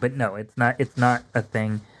Hope thing. But no, it's not a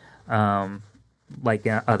thing like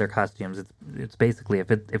other costumes. It's basically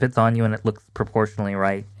if it's on you and it looks proportionally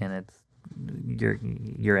right, and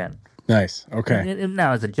you're in. Nice. Okay. And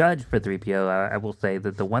now, as a judge for 3PO, I will say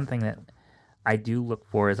that the one thing that I do look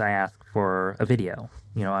for is I ask for a video.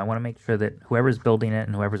 You know, I want to make sure that whoever's building it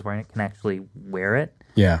and whoever's wearing it can actually wear it.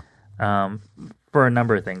 Yeah. For a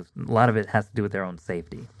number of things. A lot of it has to do with their own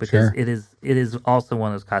safety, because it is also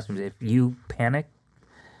one of those costumes. If you panic,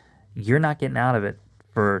 you're not getting out of it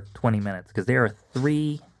for 20 minutes, because there are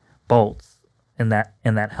 3 bolts in that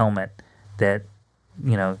helmet that,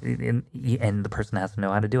 you know, and the person has to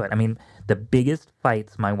know how to do it. I mean, the biggest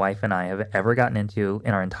fights my wife and I have ever gotten into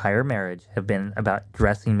in our entire marriage have been about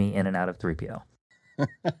dressing me in and out of 3PO.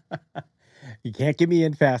 You can't get me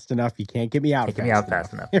in fast enough. You can't get me out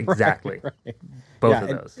fast enough. Exactly. Right. Both of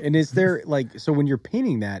those. And is there, like, so when you're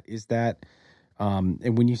painting that, is that,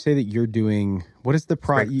 and when you say that you're doing, what is the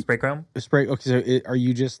spray chrome? Spray. Okay, so are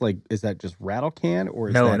you just like, is that just rattle can, or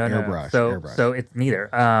is that airbrush? No. So it's neither.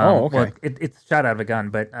 Okay. Well, it's shot out of a gun,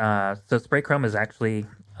 but so spray chrome is actually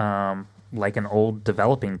like an old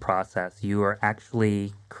developing process. You are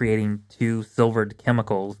actually creating 2 silvered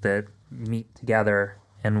chemicals that meet together,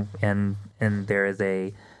 and there is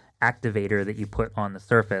a activator that you put on the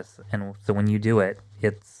surface, and so when you do it,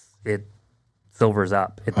 it silvers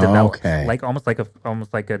up. It develops like almost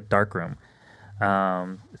like a dark room.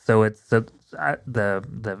 So the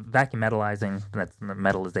vacuum metallizing, that's the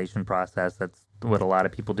metallization process. That's what a lot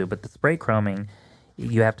of people do. But the spray chroming,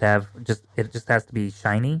 you have to have it just has to be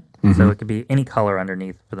shiny. Mm-hmm. So it could be any color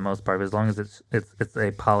underneath for the most part. But as long as it's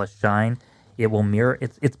a polished shine, it will mirror.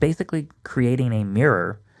 It's basically creating a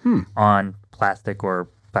mirror on plastic or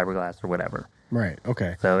fiberglass or whatever. Right.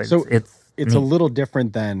 Okay. So it's a little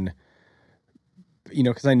different than, you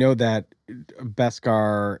know, because I know that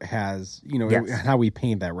Beskar has, you know, how we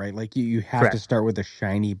paint that, right? Like you have to start with a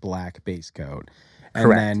shiny black base coat,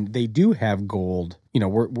 and then they do have gold. You know,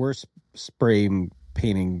 we're spraying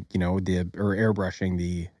painting, you know, or airbrushing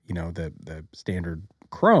the, you know, the standard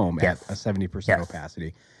chrome at a 70%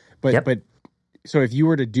 opacity, but so if you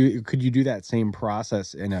were to could you do that same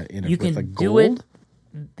process in a you with can a do gold? it.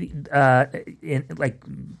 like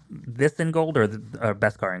this in gold or the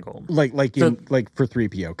Beskar in gold? Like So- like for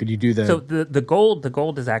 3PO, could you do the? So the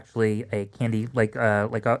gold is actually a candy like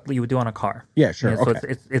you would do on a car. Yeah, sure, So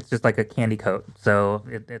okay. it's just like a candy coat. So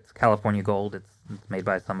it's California gold. It's made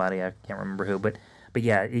by somebody, I can't remember who, but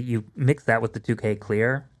yeah, you mix that with the 2K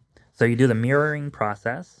clear. So you do the mirroring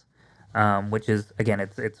process, which is again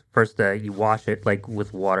it's first you wash it like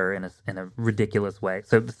with water in a ridiculous way.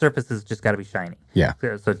 So the surface has just got to be shiny. Yeah.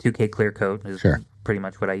 So 2K clear coat is Sure. pretty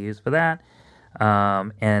much what I use for that.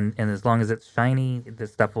 And as long as it's shiny,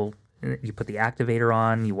 this stuff will. You put the activator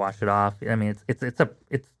on, you wash it off. I mean, it's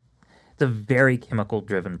a very chemical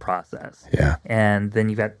driven process. Yeah. And then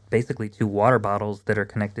you've got basically two water bottles that are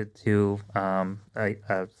connected to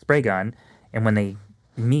a spray gun, and when they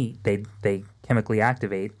meet, they chemically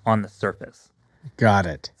activate on the surface. Got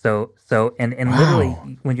it. So and Wow.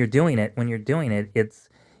 literally when you're doing it,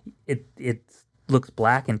 it looks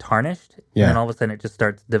black and tarnished, Yeah. and then all of a sudden it just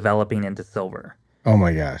starts developing into silver. Oh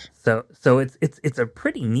my gosh. So it's a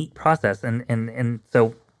pretty neat process, and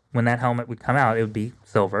so when that helmet would come out, it would be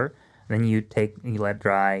silver. Then you let it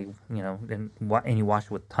dry, and you wash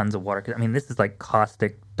it with tons of water. 'Cause, I mean, this is like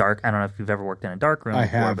caustic dark. I don't know if you've ever worked in a dark room. I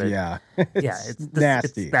before, have, but yeah. yeah, it's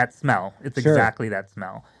nasty. It's that smell. It's Sure. exactly that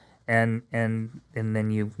smell. And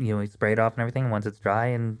then you spray it off and everything. Once it's dry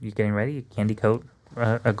and you're getting ready, you candy coat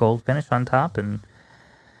a gold finish on top, and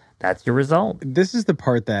that's your result. This is the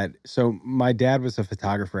part that, so my dad was a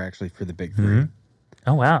photographer actually for the Big 3. Mm-hmm.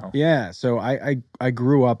 Oh wow! Yeah, so I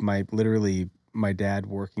grew up, my dad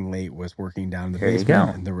working late was working down in the There you basement,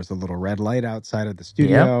 go. and there was a little red light outside of the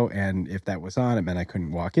studio, and if that was on, it meant I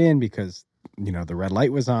couldn't walk in because, the red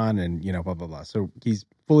light was on, and, blah, blah, blah. So he's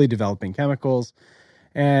fully developing chemicals,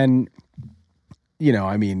 and,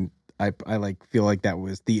 I mean, I like feel like that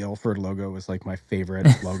was the Ilford logo was like my favorite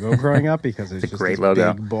logo growing up because it's a just great this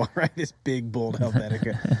logo. big bull, right? This big bold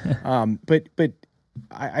Helvetica. But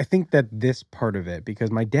I think that this part of it, because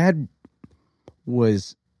my dad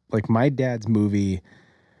was like, my dad's movie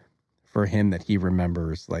for him that he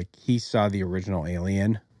remembers, like he saw the original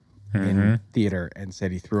Alien in theater and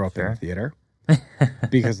said he threw up in the theater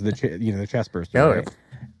because of the chest burster. Oh, right?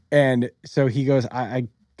 And so he goes, I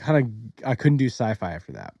couldn't do sci-fi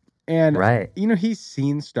after that. And, Right. He's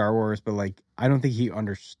seen Star Wars, but like, I don't think he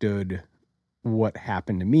understood what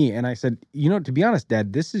happened to me. And I said, to be honest,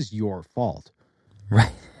 Dad, this is your fault.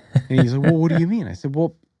 Right. And he's like, well, what do you mean? I said,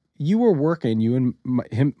 well, you were working, you and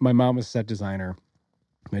my mom was a set designer.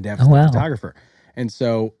 My dad was a photographer. And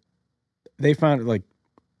so they found like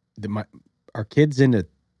our kids into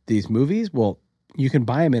these movies. Well, you can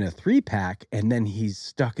buy him in a 3-pack and then he's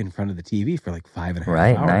stuck in front of the TV for like 5.5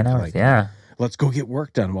 Right. hours. 9 hours. Like, Yeah. let's go get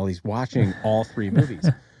work done while he's watching all 3 movies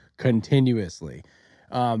continuously.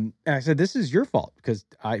 And I said, this is your fault because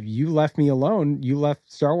you left me alone. You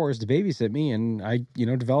left Star Wars to babysit me, and I,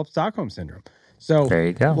 developed Stockholm Syndrome. So There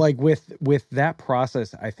you go. like with that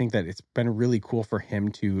process, I think that it's been really cool for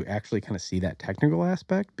him to actually kind of see that technical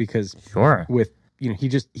aspect because Sure. with,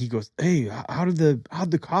 he goes, hey, how'd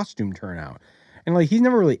the costume turn out? And like, he's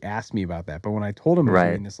never really asked me about that. But when I told him I was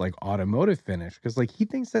doing this like automotive finish, because like he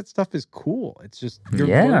thinks that stuff is cool. It's just, you're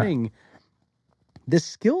learning this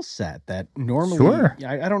skill set that normally, Sure.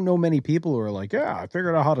 I don't know many people who are like, yeah, I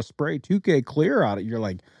figured out how to spray 2K clear out it. You're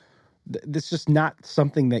like, this is just not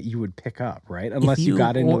something that you would pick up, right? Unless you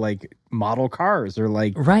got into like model cars or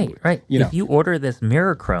like, Right. You If you order this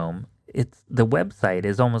mirror chrome, the website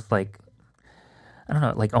is almost like, I don't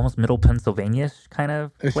know, like almost middle Pennsylvania kind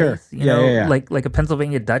of place. Sure. You know, Yeah. like a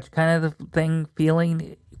Pennsylvania Dutch kind of thing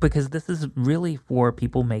feeling, because this is really for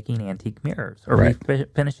people making antique mirrors or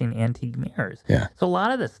finishing antique mirrors. Yeah. So a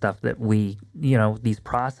lot of the stuff that we, these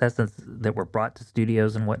processes that were brought to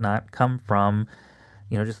studios and whatnot come from,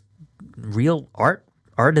 just real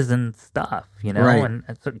artisan stuff, Right. And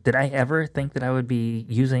so did I ever think that I would be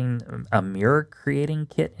using a mirror creating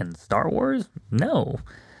kit in Star Wars? No.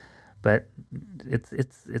 But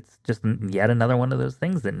it's just yet another one of those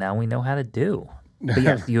things that now we know how to do. But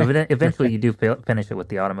yes, you eventually you do finish it with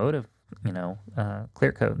the automotive,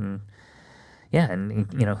 clear coat, and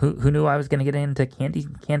who knew I was going to get into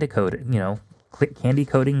candy coat, candy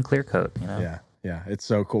coating clear coat, Yeah, it's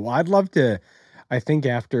so cool. I'd love to. I think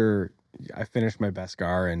after I finished my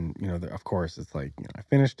Beskar, and of course, it's like I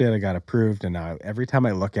finished it, I got approved, and now every time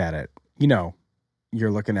I look at it,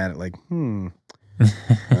 you're looking at it like,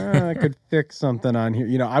 I could fix something on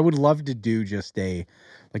here. I would love to do just a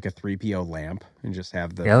 3PO lamp and just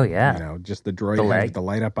have the just the droid with the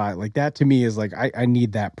light up eye. Like that to me is like I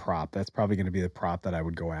need that prop. That's probably going to be the prop that I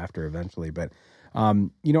would go after eventually. But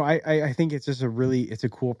I think it's just it's a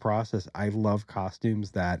cool process. I love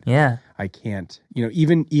costumes that Yeah. I can't,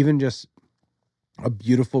 even just a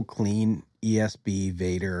beautiful, clean ESB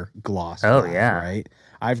Vader gloss. Oh, black, yeah. right.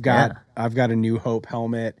 I've got a New Hope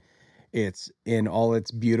helmet. It's in all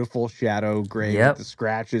its beautiful shadow gray with the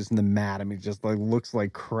scratches and the matte. I mean, it just like looks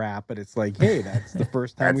like crap, but it's like, hey, that's the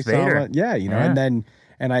first time we Vader. saw it. Yeah,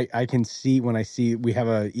 and I can see when we have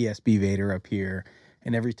a ESB Vader up here,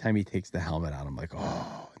 and every time he takes the helmet out, I'm like,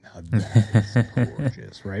 oh, now that is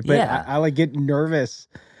gorgeous, right? But I like get nervous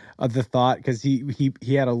of the thought because he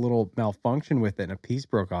had a little malfunction with it, and a piece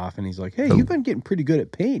broke off, and he's like, hey, you've been getting pretty good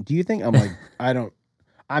at paint. Do you think? I'm like,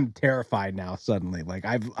 I'm terrified now. Suddenly, like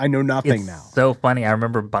I know nothing now. So funny. I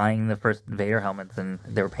remember buying the first Vader helmets, and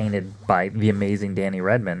they were painted by the amazing Danny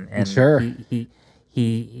Redmond. And sure,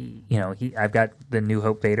 I've got the New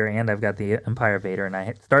Hope Vader, and I've got the Empire Vader, and I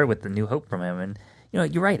had started with the New Hope from him. And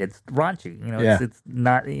you're right. It's raunchy. It's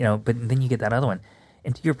not. But then you get that other one.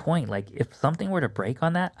 And to your point, like if something were to break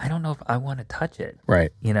on that, I don't know if I want to touch it.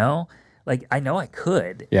 Right. Like I know I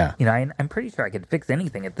could. Yeah. I'm pretty sure I could fix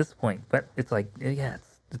anything at this point, but it's like,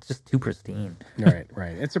 it's just too pristine. Right.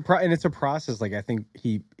 It's a process. Like I think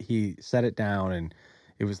he set it down, and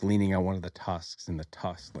it was leaning on one of the tusks, and the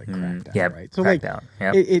tusk like cracked down. Yeah, right. So cracked like down.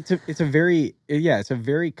 Yep. it's a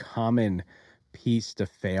very common piece to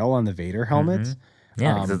fail on the Vader helmets. Mm-hmm.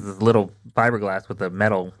 Yeah, because it's this little fiberglass with a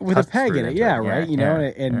metal with a peg in it. Yeah, right.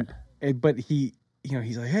 But he's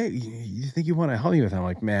like, hey, you think you want to help me with it? I'm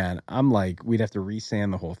like, man, we'd have to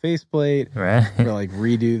resand the whole faceplate, right? Or like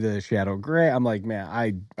redo the shadow gray. I'm like,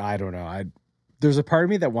 man, I don't know. There's a part of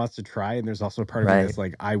me that wants to try, and there's also a part of me that's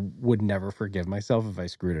like, I would never forgive myself if I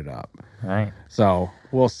screwed it up. Right. So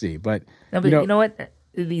we'll see. But, you know what?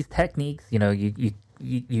 These techniques,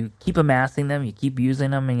 you keep amassing them, you keep using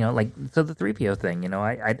them, and so the 3PO thing,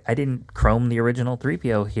 I didn't chrome the original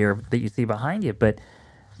 3PO here that you see behind you, but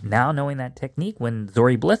now knowing that technique when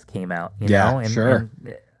Zori Bliss came out, sure.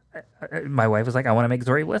 And my wife was like, I want to make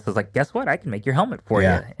Zori Bliss. I was like, guess what? I can make your helmet for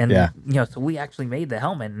you. And, so we actually made the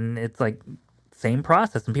helmet, and it's like same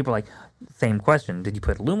process. And people are like, same question. Did you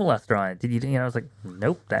put Lumiluster on it? Did you, I was like,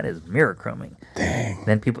 nope, that is mirror chroming. Dang.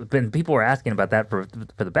 Then people were asking about that for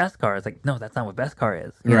the Beskar. It's like, no, that's not what Beskar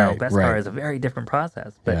is. Beskar is a very different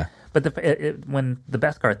process. But when the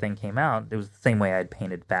Beskar thing came out, it was the same way I'd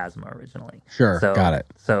painted Phasma originally. Sure, got it.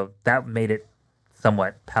 So that made it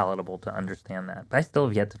somewhat palatable to understand that. But I still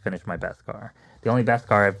have yet to finish my Beskar. The only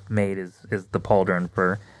Beskar I've made is the Pauldron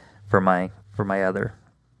for my other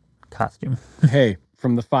costume. Hey,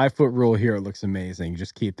 from the 5-foot rule here, it looks amazing.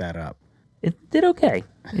 Just keep that up. It did okay.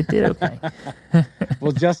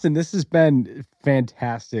 Well, Justin, this has been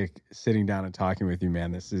fantastic sitting down and talking with you,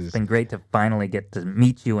 man. It's been great to finally get to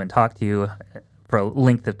meet you and talk to you for a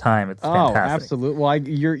length of time. It's fantastic. Oh, absolutely. Well,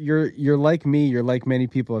 you're like me. You're like many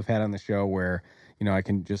people I've had on the show where, I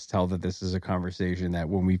can just tell that this is a conversation that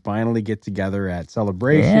when we finally get together at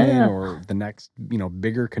Celebration or the next,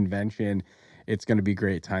 bigger convention, it's going to be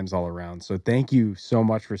great times all around. So thank you so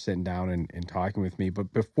much for sitting down and talking with me.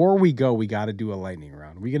 But before we go, we got to do a lightning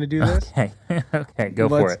round. Are we going to do this? Okay, go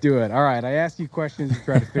for it. Let's do it. All right. I ask you questions. You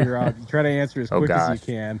try to figure out, you try to answer as quick as you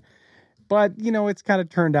can. But, it's kind of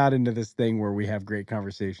turned out into this thing where we have great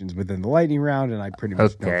conversations within the lightning round, and I pretty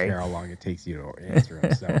much don't care how long it takes you to answer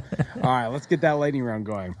them. So, all right, let's get that lightning round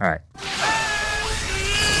going. All right.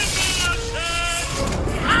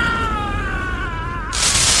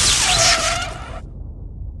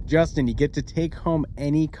 Justin, you get to take home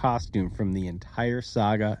any costume from the entire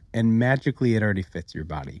saga, and magically it already fits your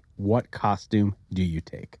body. What costume do you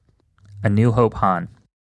take? A New Hope Han.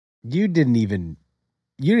 You didn't even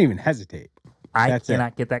hesitate. I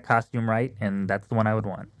cannot get that costume right, and that's the one I would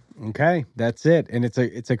want. Okay, that's it. And it's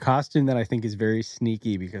a costume that I think is very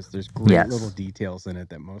sneaky because there's great little details in it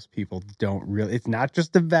that most people don't really. It's not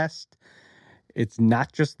just the vest. It's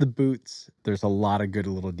not just the boots. There's a lot of good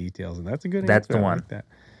little details, and that's a good answer. That's the one. Like that.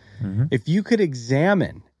 Mm-hmm. If you could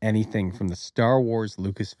examine anything from the Star Wars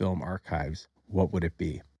Lucasfilm archives, what would it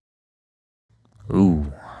be?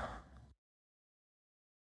 Ooh.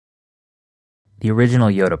 The original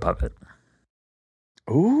Yoda puppet.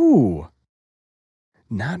 Ooh.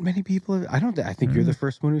 Not many people. I think you're the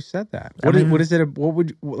first one who said that. What is it? What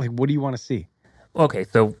do you want to see? Okay,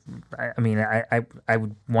 so I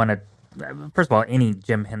would want to. First of all, any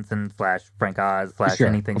Jim Henson / Frank Oz /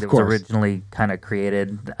 anything that was originally kind of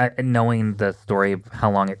created, knowing the story of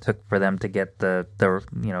how long it took for them to get the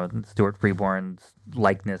Stuart Freeborn's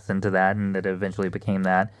likeness into that, and that it eventually became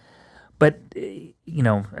that. But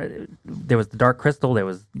there was the Dark Crystal. There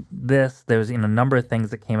was this. There was a number of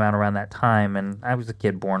things that came out around that time, and I was a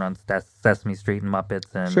kid born on Sesame Street and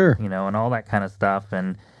Muppets, and Sure. and all that kind of stuff.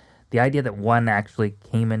 And the idea that one actually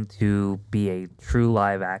came into be a true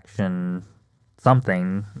live action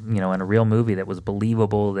something, in a real movie that was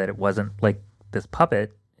believable, that it wasn't like this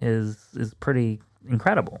puppet, is pretty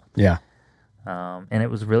incredible. Yeah. And it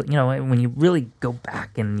was really, when you really go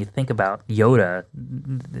back and you think about Yoda,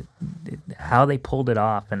 how they pulled it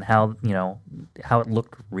off and how it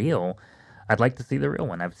looked real. I'd like to see the real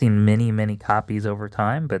one. I've seen many, many copies over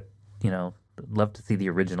time, but love to see the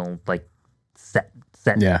original, like set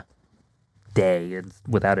Yeah. day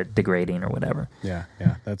without it degrading or whatever. Yeah.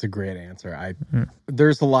 That's a great answer.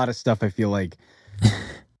 There's a lot of stuff I feel like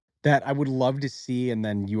that I would love to see, and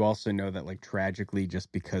then you also know that, like, tragically,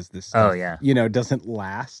 just because this stuff, doesn't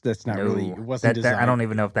last, that's not really, it wasn't designed. I don't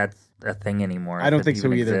even know if that's a thing anymore. I don't think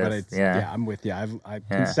so either, exists. but I'm with you.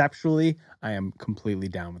 Conceptually, I am completely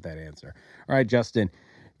down with that answer. All right, Justin,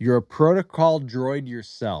 you're a protocol droid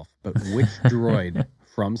yourself, but which droid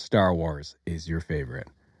from Star Wars is your favorite?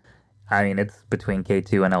 I mean, it's between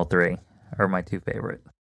K2 and L3 are my two favorite.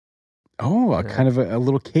 Oh, kind of a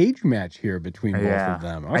little cage match here between both of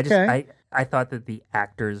them. Okay. I thought that the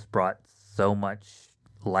actors brought so much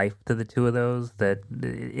life to the two of those that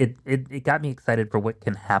it got me excited for what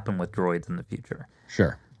can happen with droids in the future.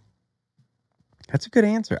 Sure. That's a good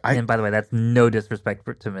answer. And by the way, that's no disrespect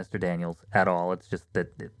to Mr. Daniels at all. It's just that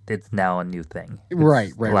it's now a new thing. It's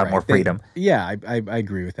right. A lot more freedom. I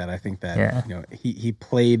agree with that. I think that he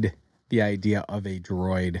played the idea of a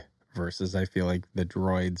droid versus, I feel like, the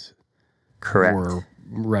droids were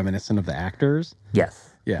reminiscent of the actors. Yes.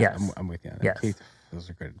 Yeah. Yes. I'm with you. Yes. Those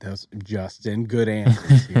are good. Those, Justin, good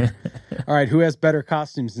answers here. All right. Who has better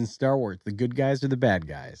costumes in Star Wars, the good guys or the bad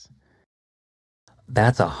guys?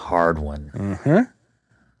 That's a hard one. Mm-hmm.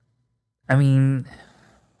 I mean,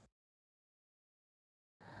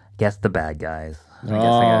 guess the bad guys. I guess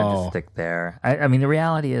I gotta just stick there. I mean, the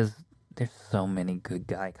reality is there's so many good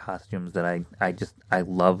guy costumes that I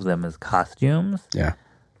love them as costumes. Yeah.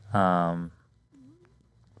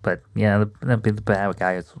 But yeah, the bad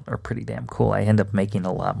guys are pretty damn cool. I end up making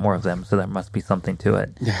a lot more of them, so there must be something to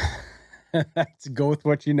it. Go with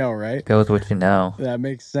what you know, right? Go with what you know. That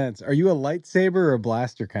makes sense. Are you a lightsaber or a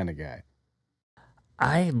blaster kind of guy?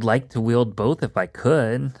 I'd like to wield both if I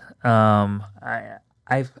could. I'm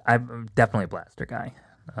definitely a blaster guy.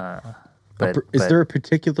 Is there a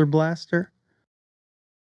particular blaster?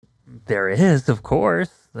 There is, of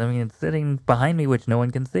course. I mean, it's sitting behind me, which no one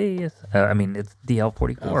can see. I mean, it's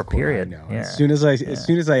DL-44. Period. I know. Yeah. As soon as I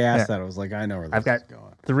asked that, I was like, I know where this is going. I've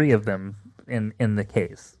got 3 of them in the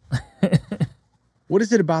case. What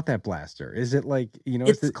is it about that blaster? Is it like,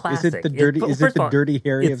 it's classic. Is it the dirty? Is it the Dirty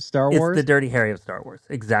Harry of Star Wars? It's the Dirty Harry of Star Wars.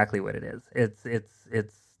 Exactly what it is.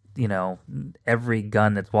 It's every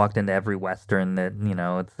gun that's walked into every Western that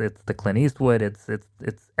it's the Clint Eastwood. It's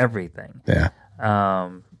everything. Yeah.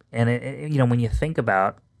 And it when you think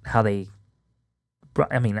about how they,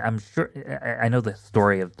 I mean, I'm sure I know the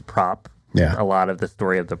story of the prop. Yeah. A lot of the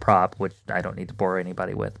story of the prop, which I don't need to bore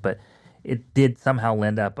anybody with, but it did somehow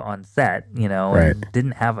end up on set, right. and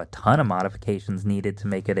didn't have a ton of modifications needed to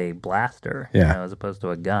make it a blaster, as opposed to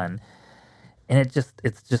a gun. And it's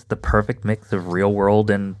just the perfect mix of real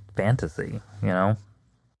world and fantasy,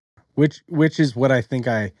 Which is what I think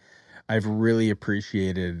I've really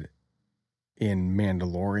appreciated in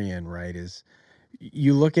Mandalorian, right? Is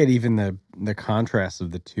you look at even the contrast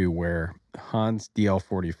of the two, where Han's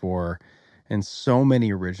DL-44 and so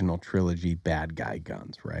many original trilogy bad guy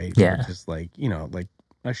guns, right? Yeah. Just like, like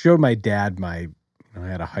I showed my dad I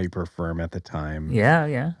had a Hyper Firm at the time.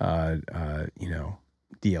 Yeah.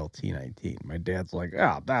 DLT-19. My dad's like,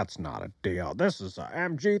 that's not a DL. This is a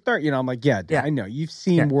MG-30. I'm like, yeah, Dad, I know. You've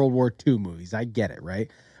seen World War II movies. I get it,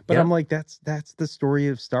 right? But I'm like, that's the story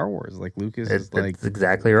of Star Wars. Like, Lucas is like... That's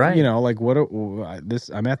exactly right. Like,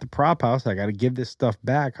 I'm at the prop house. I got to give this stuff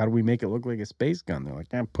back. How do we make it look like a space gun? They're like,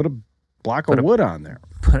 put a block of wood on there.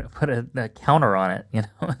 Put a counter on it,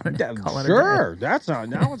 Sure. That's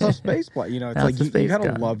now it's a space plate. It's now like it's you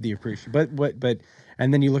gotta love the appreciation. But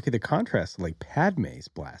and then you look at the contrast, like Padme's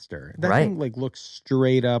blaster. That thing like looks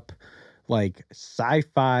straight up like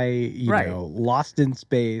sci-fi, Lost in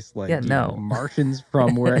Space, like Martians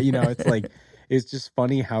from where it's like it's just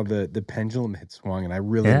funny how the pendulum had swung, and I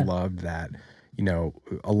really loved that.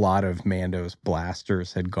 A lot of Mando's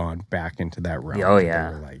blasters had gone back into that realm. Oh yeah,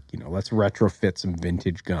 they were like, let's retrofit some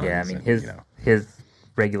vintage guns. Yeah, I mean his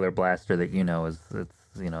regular blaster that is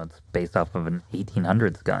it's based off of an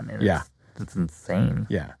 1800s gun. And it's insane.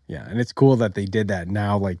 Yeah, yeah. And it's cool that they did that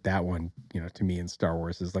now. Like that one, to me in Star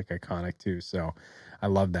Wars is like iconic too. So I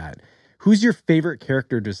love that. Who's your favorite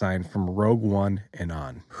character design from Rogue One and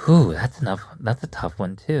on? Whew, that's a tough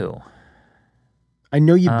one too. I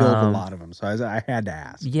know you build a lot of them, so I had to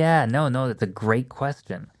ask. Yeah, no, that's a great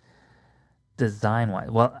question.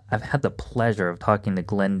 Design-wise, well, I've had the pleasure of talking to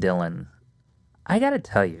Glenn Dillon. I got to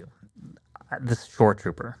tell you, this Shore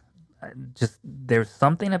Trooper, just there's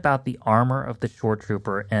something about the armor of the Shore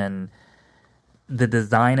Trooper and the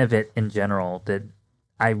design of it in general that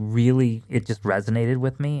it just resonated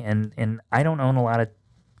with me. And I don't own a lot of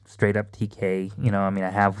straight up TK.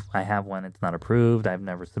 I have one. It's not approved. I've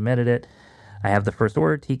never submitted it. I have the First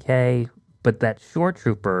Order TK, but that Shore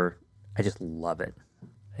Trooper, I just love it.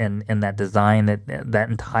 And that design, that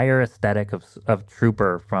entire aesthetic of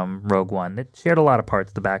Trooper from Rogue One, it shared a lot of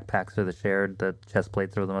parts. The backpacks are the chest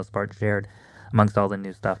plates are the most part shared amongst all the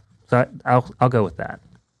new stuff. So I'll go with that.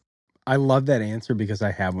 I love that answer because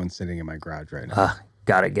I have one sitting in my garage right now.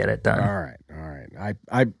 Gotta get it done. All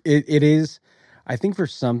right. It is, I think for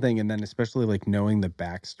something, and then especially like knowing the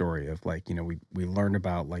backstory of like, we learned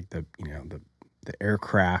about like the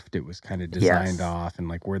aircraft it was kind of designed off and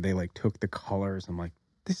like where they like took the colors. I'm like,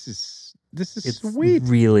 this is sweet.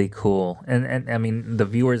 Really cool. And I mean, the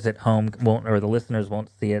viewers at home won't, or the listeners won't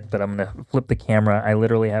see it, but I'm going to flip the camera. I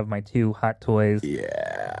literally have my 2 Hot Toys.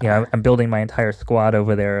 Yeah. Yeah. I'm building my entire squad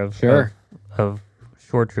over there of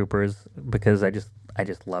Shore Troopers because I just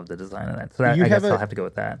love the design of that. So I guess I'll have to go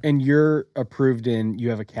with that. And you're approved you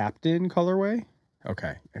have a Captain colorway?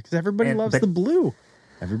 Okay. Because everybody loves the blue.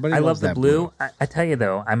 Everybody loves the blue. I tell you,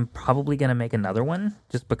 though, I'm probably going to make another one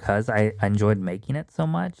just because I enjoyed making it so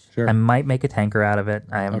much. Sure. I might make a tanker out of it.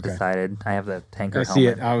 I haven't decided. I have the tanker helmet. I see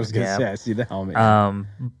it. I was going to say, I see the helmet.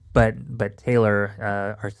 But Taylor,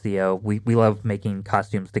 our CEO, we love making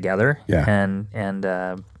costumes together. Yeah.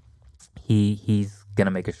 And he's going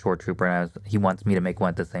to make a Shore Trooper, and he wants me to make one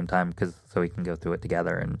at the same time so we can go through it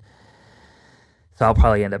together. And so I'll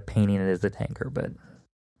probably end up painting it as a tanker, but...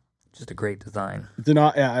 just a great design.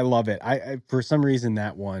 I love it. I for some reason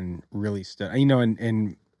that one really stood.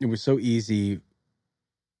 And it was so easy.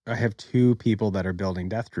 I have 2 people that are building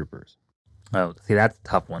Death Troopers. Oh, see, that's a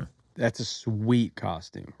tough one. That's a sweet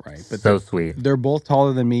costume, right? But so sweet. They're both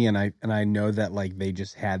taller than me, and I know that like they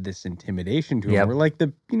just had this intimidation to them. Where like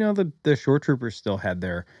the Shore Troopers still had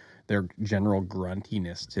their general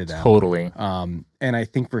gruntiness to them. Totally. And I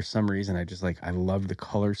think for some reason I love the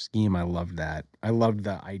color scheme. I love that. I love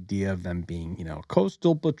the idea of them being,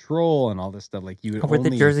 coastal patrol and all this stuff. Like we're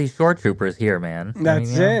the Jersey Shore Troopers here, man.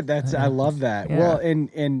 That's it. I love that. Yeah. Well,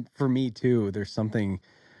 and for me too, there's something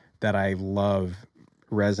that I love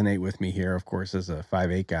resonate with me here, of course, as a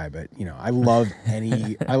 5'8" guy, but I love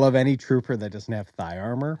any trooper that doesn't have thigh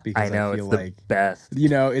armor because I feel it's like the best.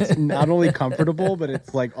 It's not only comfortable, but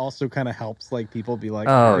it's like also kind of helps like people be like,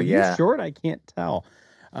 are you short? I can't tell.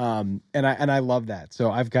 And I love that.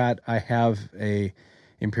 So I have a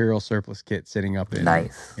Imperial surplus kit sitting up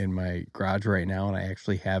in my garage right now, and I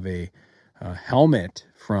actually have a helmet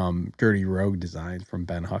from Dirty Rogue Designs from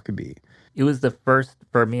Ben Huckabee. It was the first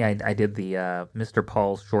for me. I did the Mr.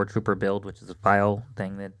 Paul's Shore Trooper build, which is a file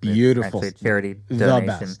thing that beautiful, actually a charity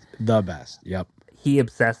donation. The best. Yep. He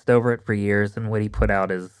obsessed over it for years, and what he put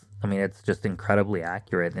out is, it's just incredibly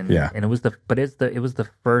accurate. And it was the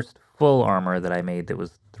first full armor that I made that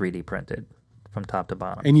was 3D printed from top to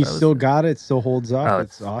bottom. And you still got it? Still holds up? Oh,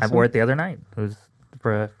 it's awesome. I wore it the other night. It was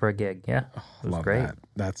for a gig. Yeah, it was great.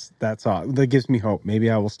 That's awesome. That gives me hope. Maybe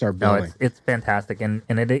I will start building. No, it's fantastic, and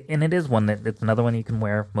it is one that it's another one you can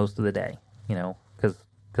wear most of the day. Because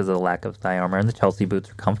of the lack of thigh armor, and the Chelsea boots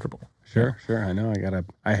are comfortable. Sure. I know.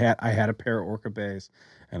 I had a pair of Orca Bays,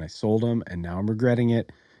 and I sold them, and now I'm regretting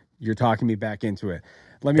it. You're talking me back into it.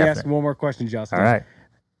 Let me ask one more question, Justin. All right.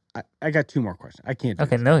 I got 2 more questions. I can't do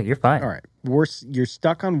Okay, this. No, you're fine. All right. You're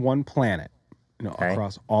stuck on one planet.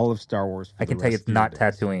 Across all of Star Wars. I can tell you it's not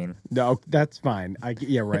Tatooine. No, that's fine.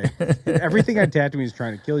 Yeah, right. Everything on Tatooine is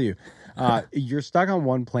trying to kill you. You're stuck on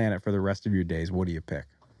one planet for the rest of your days. What do you pick?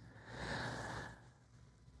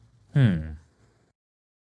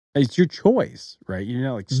 It's your choice, right? You're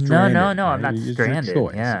not like stranded. No. Right? I'm not stranded.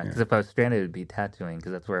 Yeah, because if I was stranded, it'd be Tatooine,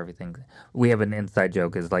 because that's where everything. We have an inside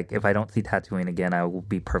joke is like, if I don't see Tatooine again, I will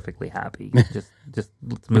be perfectly happy. just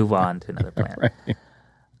let's move on to another planet. Right.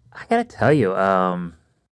 I gotta tell you,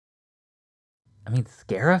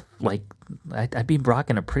 Scarif, like, I'd be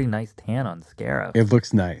rocking a pretty nice tan on Scarif. It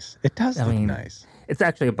looks nice. It does look nice. It's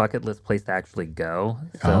actually a bucket list place to actually go,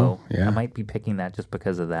 so I might be picking that just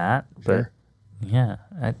because of that. Sure. But yeah,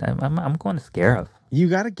 I'm going to Scarif. You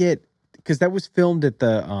got to get because that was filmed at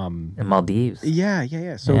the In Maldives. yeah.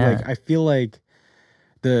 So Yeah. like I feel like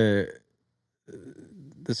the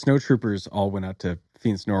snow troopers all went out to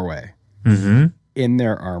Phoenix, Norway Mm-hmm. in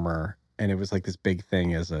their armor, and it was like this big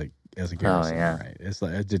thing as a garrison, yeah. right? It's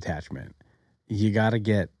like a detachment. You got to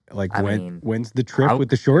get like I mean, when's the trip with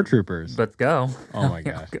the shore troopers? Let's go. Oh my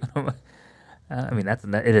gosh. I mean,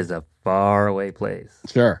 it is a far away place,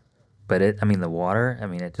 Sure. but the water. I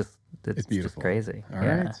mean, it's beautiful. just crazy. All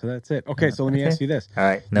right, so that's it. Okay, so let me ask you this. All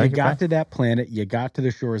right, no, you you're got fine. to that planet, you got to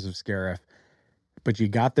the shores of Scarif, but you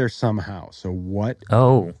got there somehow. So what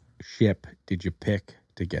Oh, ship did you pick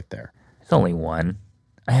to get there? it's only one.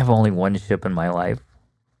 I have only one ship in my life.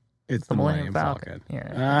 It's the Millennium Falcon.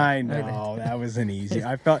 Yeah. I know that was an easy.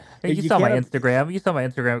 I felt You saw my can't- Instagram. You saw my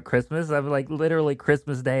Instagram at Christmas. I'm like literally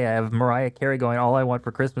Christmas Day. I have Mariah Carey going, "All I want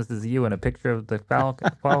for Christmas is you," and a picture of the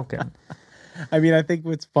Falcon. I mean, I think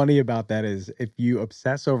what's funny about that is if you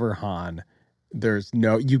obsess over Han,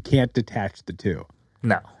 you can't detach the two.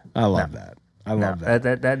 No, I love that. I love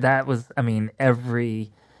that. That was. I mean,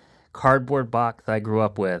 every cardboard box I grew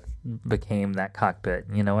up with became that cockpit.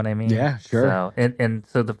 You know what I mean? Yeah, sure. So and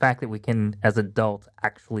so the fact that we can, as adults,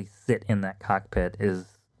 actually sit in that cockpit is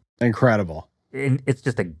Incredible. it's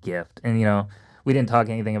just a gift. And we didn't talk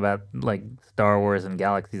anything about like Star Wars and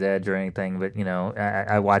Galaxy's Edge or anything, but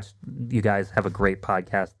I watched you guys have a great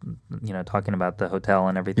podcast, talking about the hotel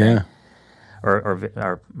and everything. Yeah. Or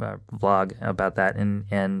vlog about that, and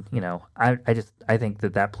I think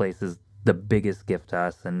that place is the biggest gift to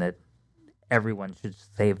us, and that everyone should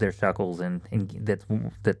save their shekels and that's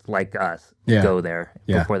like us go there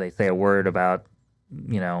before they say a word about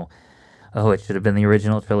oh, it should have been the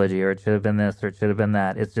original trilogy, or it should have been this, or it should have been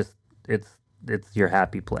that. It's just it's your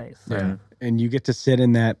happy place. Yeah. And you get to sit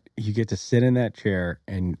in that chair,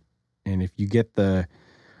 and if you get the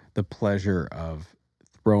pleasure of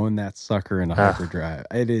throwing that sucker in a hyperdrive,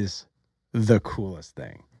 it is the coolest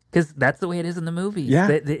thing. Because that's the way it is in the movies. Yeah.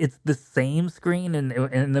 It's the same screen, and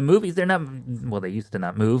in the movies they're not. Well, they used to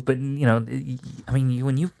not move, but when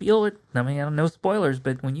you feel it. I mean, no spoilers,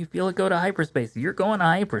 but when you feel it go to hyperspace, you're going to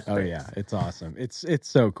hyperspace. Oh yeah, it's awesome. It's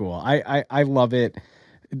so cool. I love it.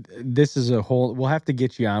 This is a whole. We'll have to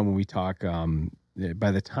get you on when we talk.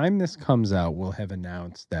 By the time this comes out, we'll have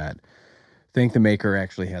announced that Thank the Maker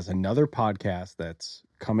actually has another podcast that's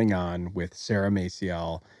coming on with Sarah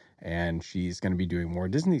Maciel, and she's going to be doing more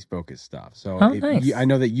Disney-focused stuff. So nice. I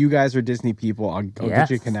know that you guys are Disney people. I'll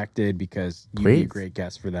get you connected because you'd be a great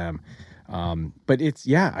guest for them. But it's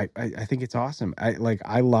I think it's awesome.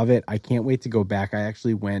 I love it. I can't wait to go back. I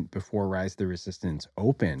actually went before Rise of the Resistance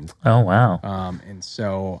opened. Oh wow. And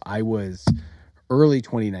so I was early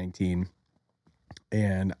 2019.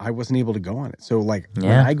 And I wasn't able to go on it. So, when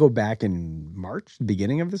I go back in March,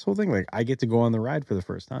 beginning of this whole thing, I get to go on the ride for the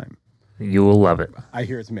first time. You will love it. I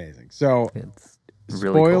hear it's amazing. So, it's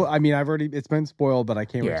really cool. I mean, it's been spoiled, but I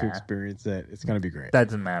can't wait to experience it. It's going to be great.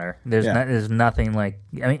 Doesn't matter. There's nothing like,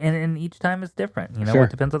 and each time is different. Sure.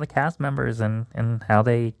 It depends on the cast members and how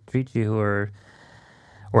they treat you or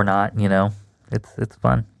not. It's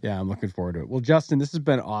fun. Yeah, I'm looking forward to it. Well, Justin, this has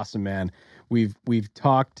been awesome, man. We've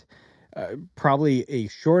talked probably a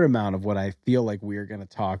short amount of what I feel like we're going to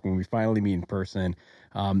talk when we finally meet in person.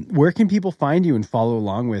 Where can people find you and follow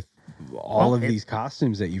along with all of these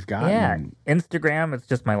costumes that you've got? Yeah, Instagram, it's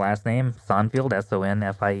just my last name, Sonfield,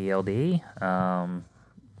 Sonfield.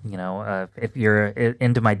 If you're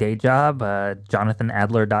into my day job,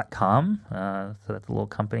 jonathanadler.com. So that's a little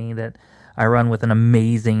company that I run with an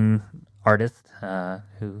amazing artist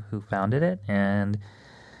who founded it, and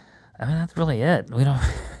that's really it. We don't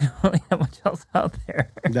really have much else out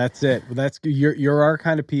there. That's it. That's you're our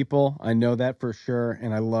kind of people. I know that for sure,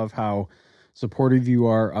 and I love how supportive you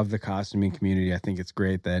are of the costuming community. I think it's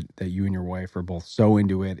great that you and your wife are both so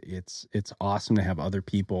into it. It's awesome to have other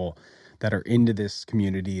people that are into this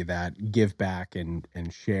community that give back and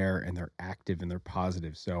share, and they're active and they're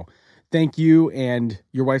positive. So thank you. And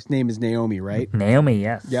your wife's name is Naomi, right? Naomi,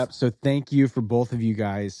 yes. Yep. So thank you for both of you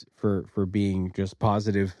guys for being just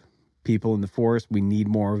positive people in the forest. We need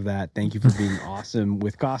more of that. Thank you for being awesome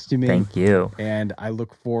with costuming. Thank you. And I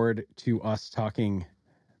look forward to us talking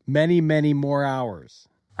many, many more hours.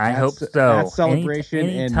 I hope so. At Celebration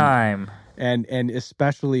anytime. And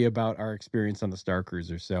especially about our experience on the Star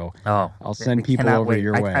Cruiser. So I'll send people cannot over wait.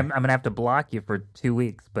 your way. I'm gonna have to block you for 2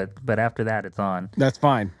 weeks, but after that it's on. That's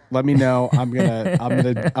fine. Let me know. I'm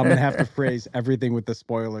gonna have to phrase everything with the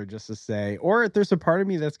spoiler just to say, or if there's a part of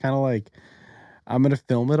me that's kind of like, I'm going to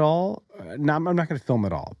film it all. I'm not going to film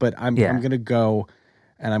it all, but I'm going to go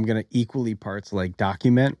and I'm going to equally parts like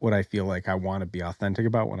document what I feel like I want to be authentic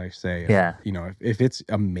about when I say, Yeah. if it's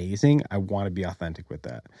amazing, I want to be authentic with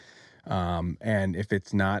that. And if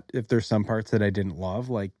it's not, if there's some parts that I didn't love,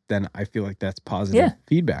 like, then I feel like that's positive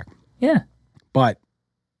feedback. Yeah. But,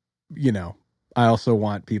 I also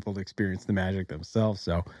want people to experience the magic themselves.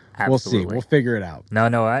 So we'll see. We'll figure it out. No,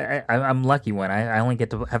 I'm lucky when I only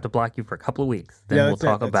have to block you for a couple of weeks. Then we'll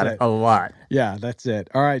talk about it a lot. Yeah, that's it.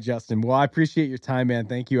 All right, Justin. Well, I appreciate your time, man.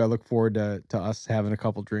 Thank you. I look forward to us having a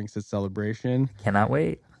couple drinks at Celebration. Cannot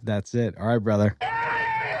wait. That's it. All right, brother.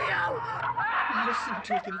 Listen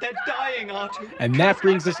to them. They're dying, Artu. And that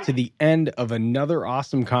brings us to the end of another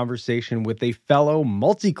awesome conversation with a fellow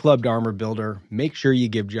multi-clubbed armor builder. Make sure you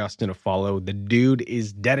give Justin a follow. The dude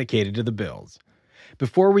is dedicated to the builds.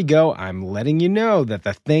 Before we go, I'm letting you know that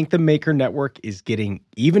the Thank the Maker Network is getting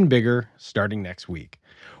even bigger starting next week.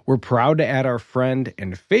 We're proud to add our friend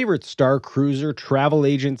and favorite Star Cruiser travel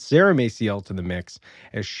agent Sarah Maciel to the mix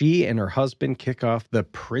as she and her husband kick off the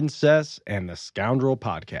Princess and the Scoundrel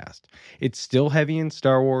podcast. It's still heavy in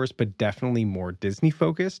Star Wars, but definitely more Disney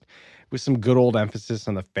focused, with some good old emphasis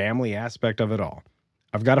on the family aspect of it all.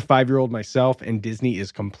 I've got a 5-year-old myself, and Disney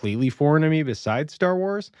is completely foreign to me besides Star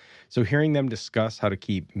Wars, so hearing them discuss how to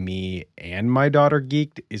keep me and my daughter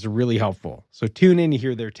geeked is really helpful. So tune in to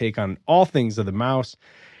hear their take on all things of the mouse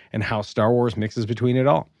and how Star Wars mixes between it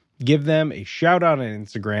all. Give them a shout out on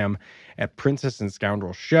Instagram at Princess and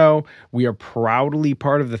Scoundrel Show. We are proudly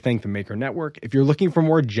part of the Thank the Maker Network. If you're looking for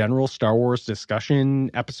more general Star Wars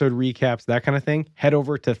discussion, episode recaps, that kind of thing, head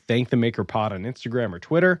over to Thank the Maker Pod on Instagram or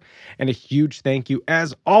Twitter. And a huge thank you,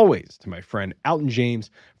 as always, to my friend Alton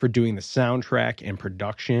James for doing the soundtrack and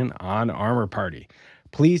production on Armor Party.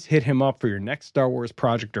 Please hit him up for your next Star Wars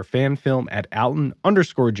project or fan film at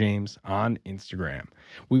Alton_James on Instagram.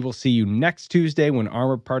 We will see you next Tuesday when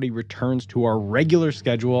Armor Party returns to our regular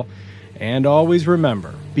schedule. And always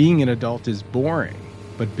remember, being an adult is boring,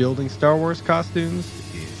 but building Star Wars costumes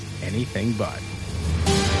is anything but.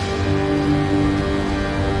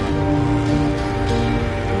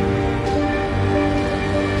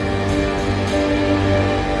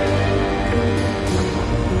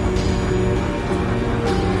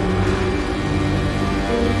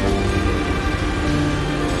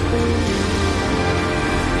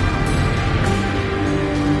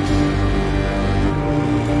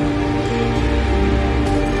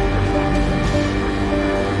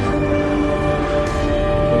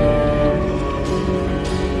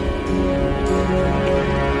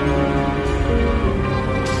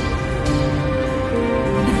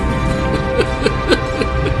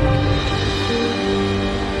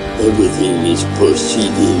 Everything is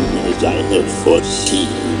proceeding as I have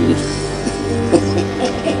foreseen.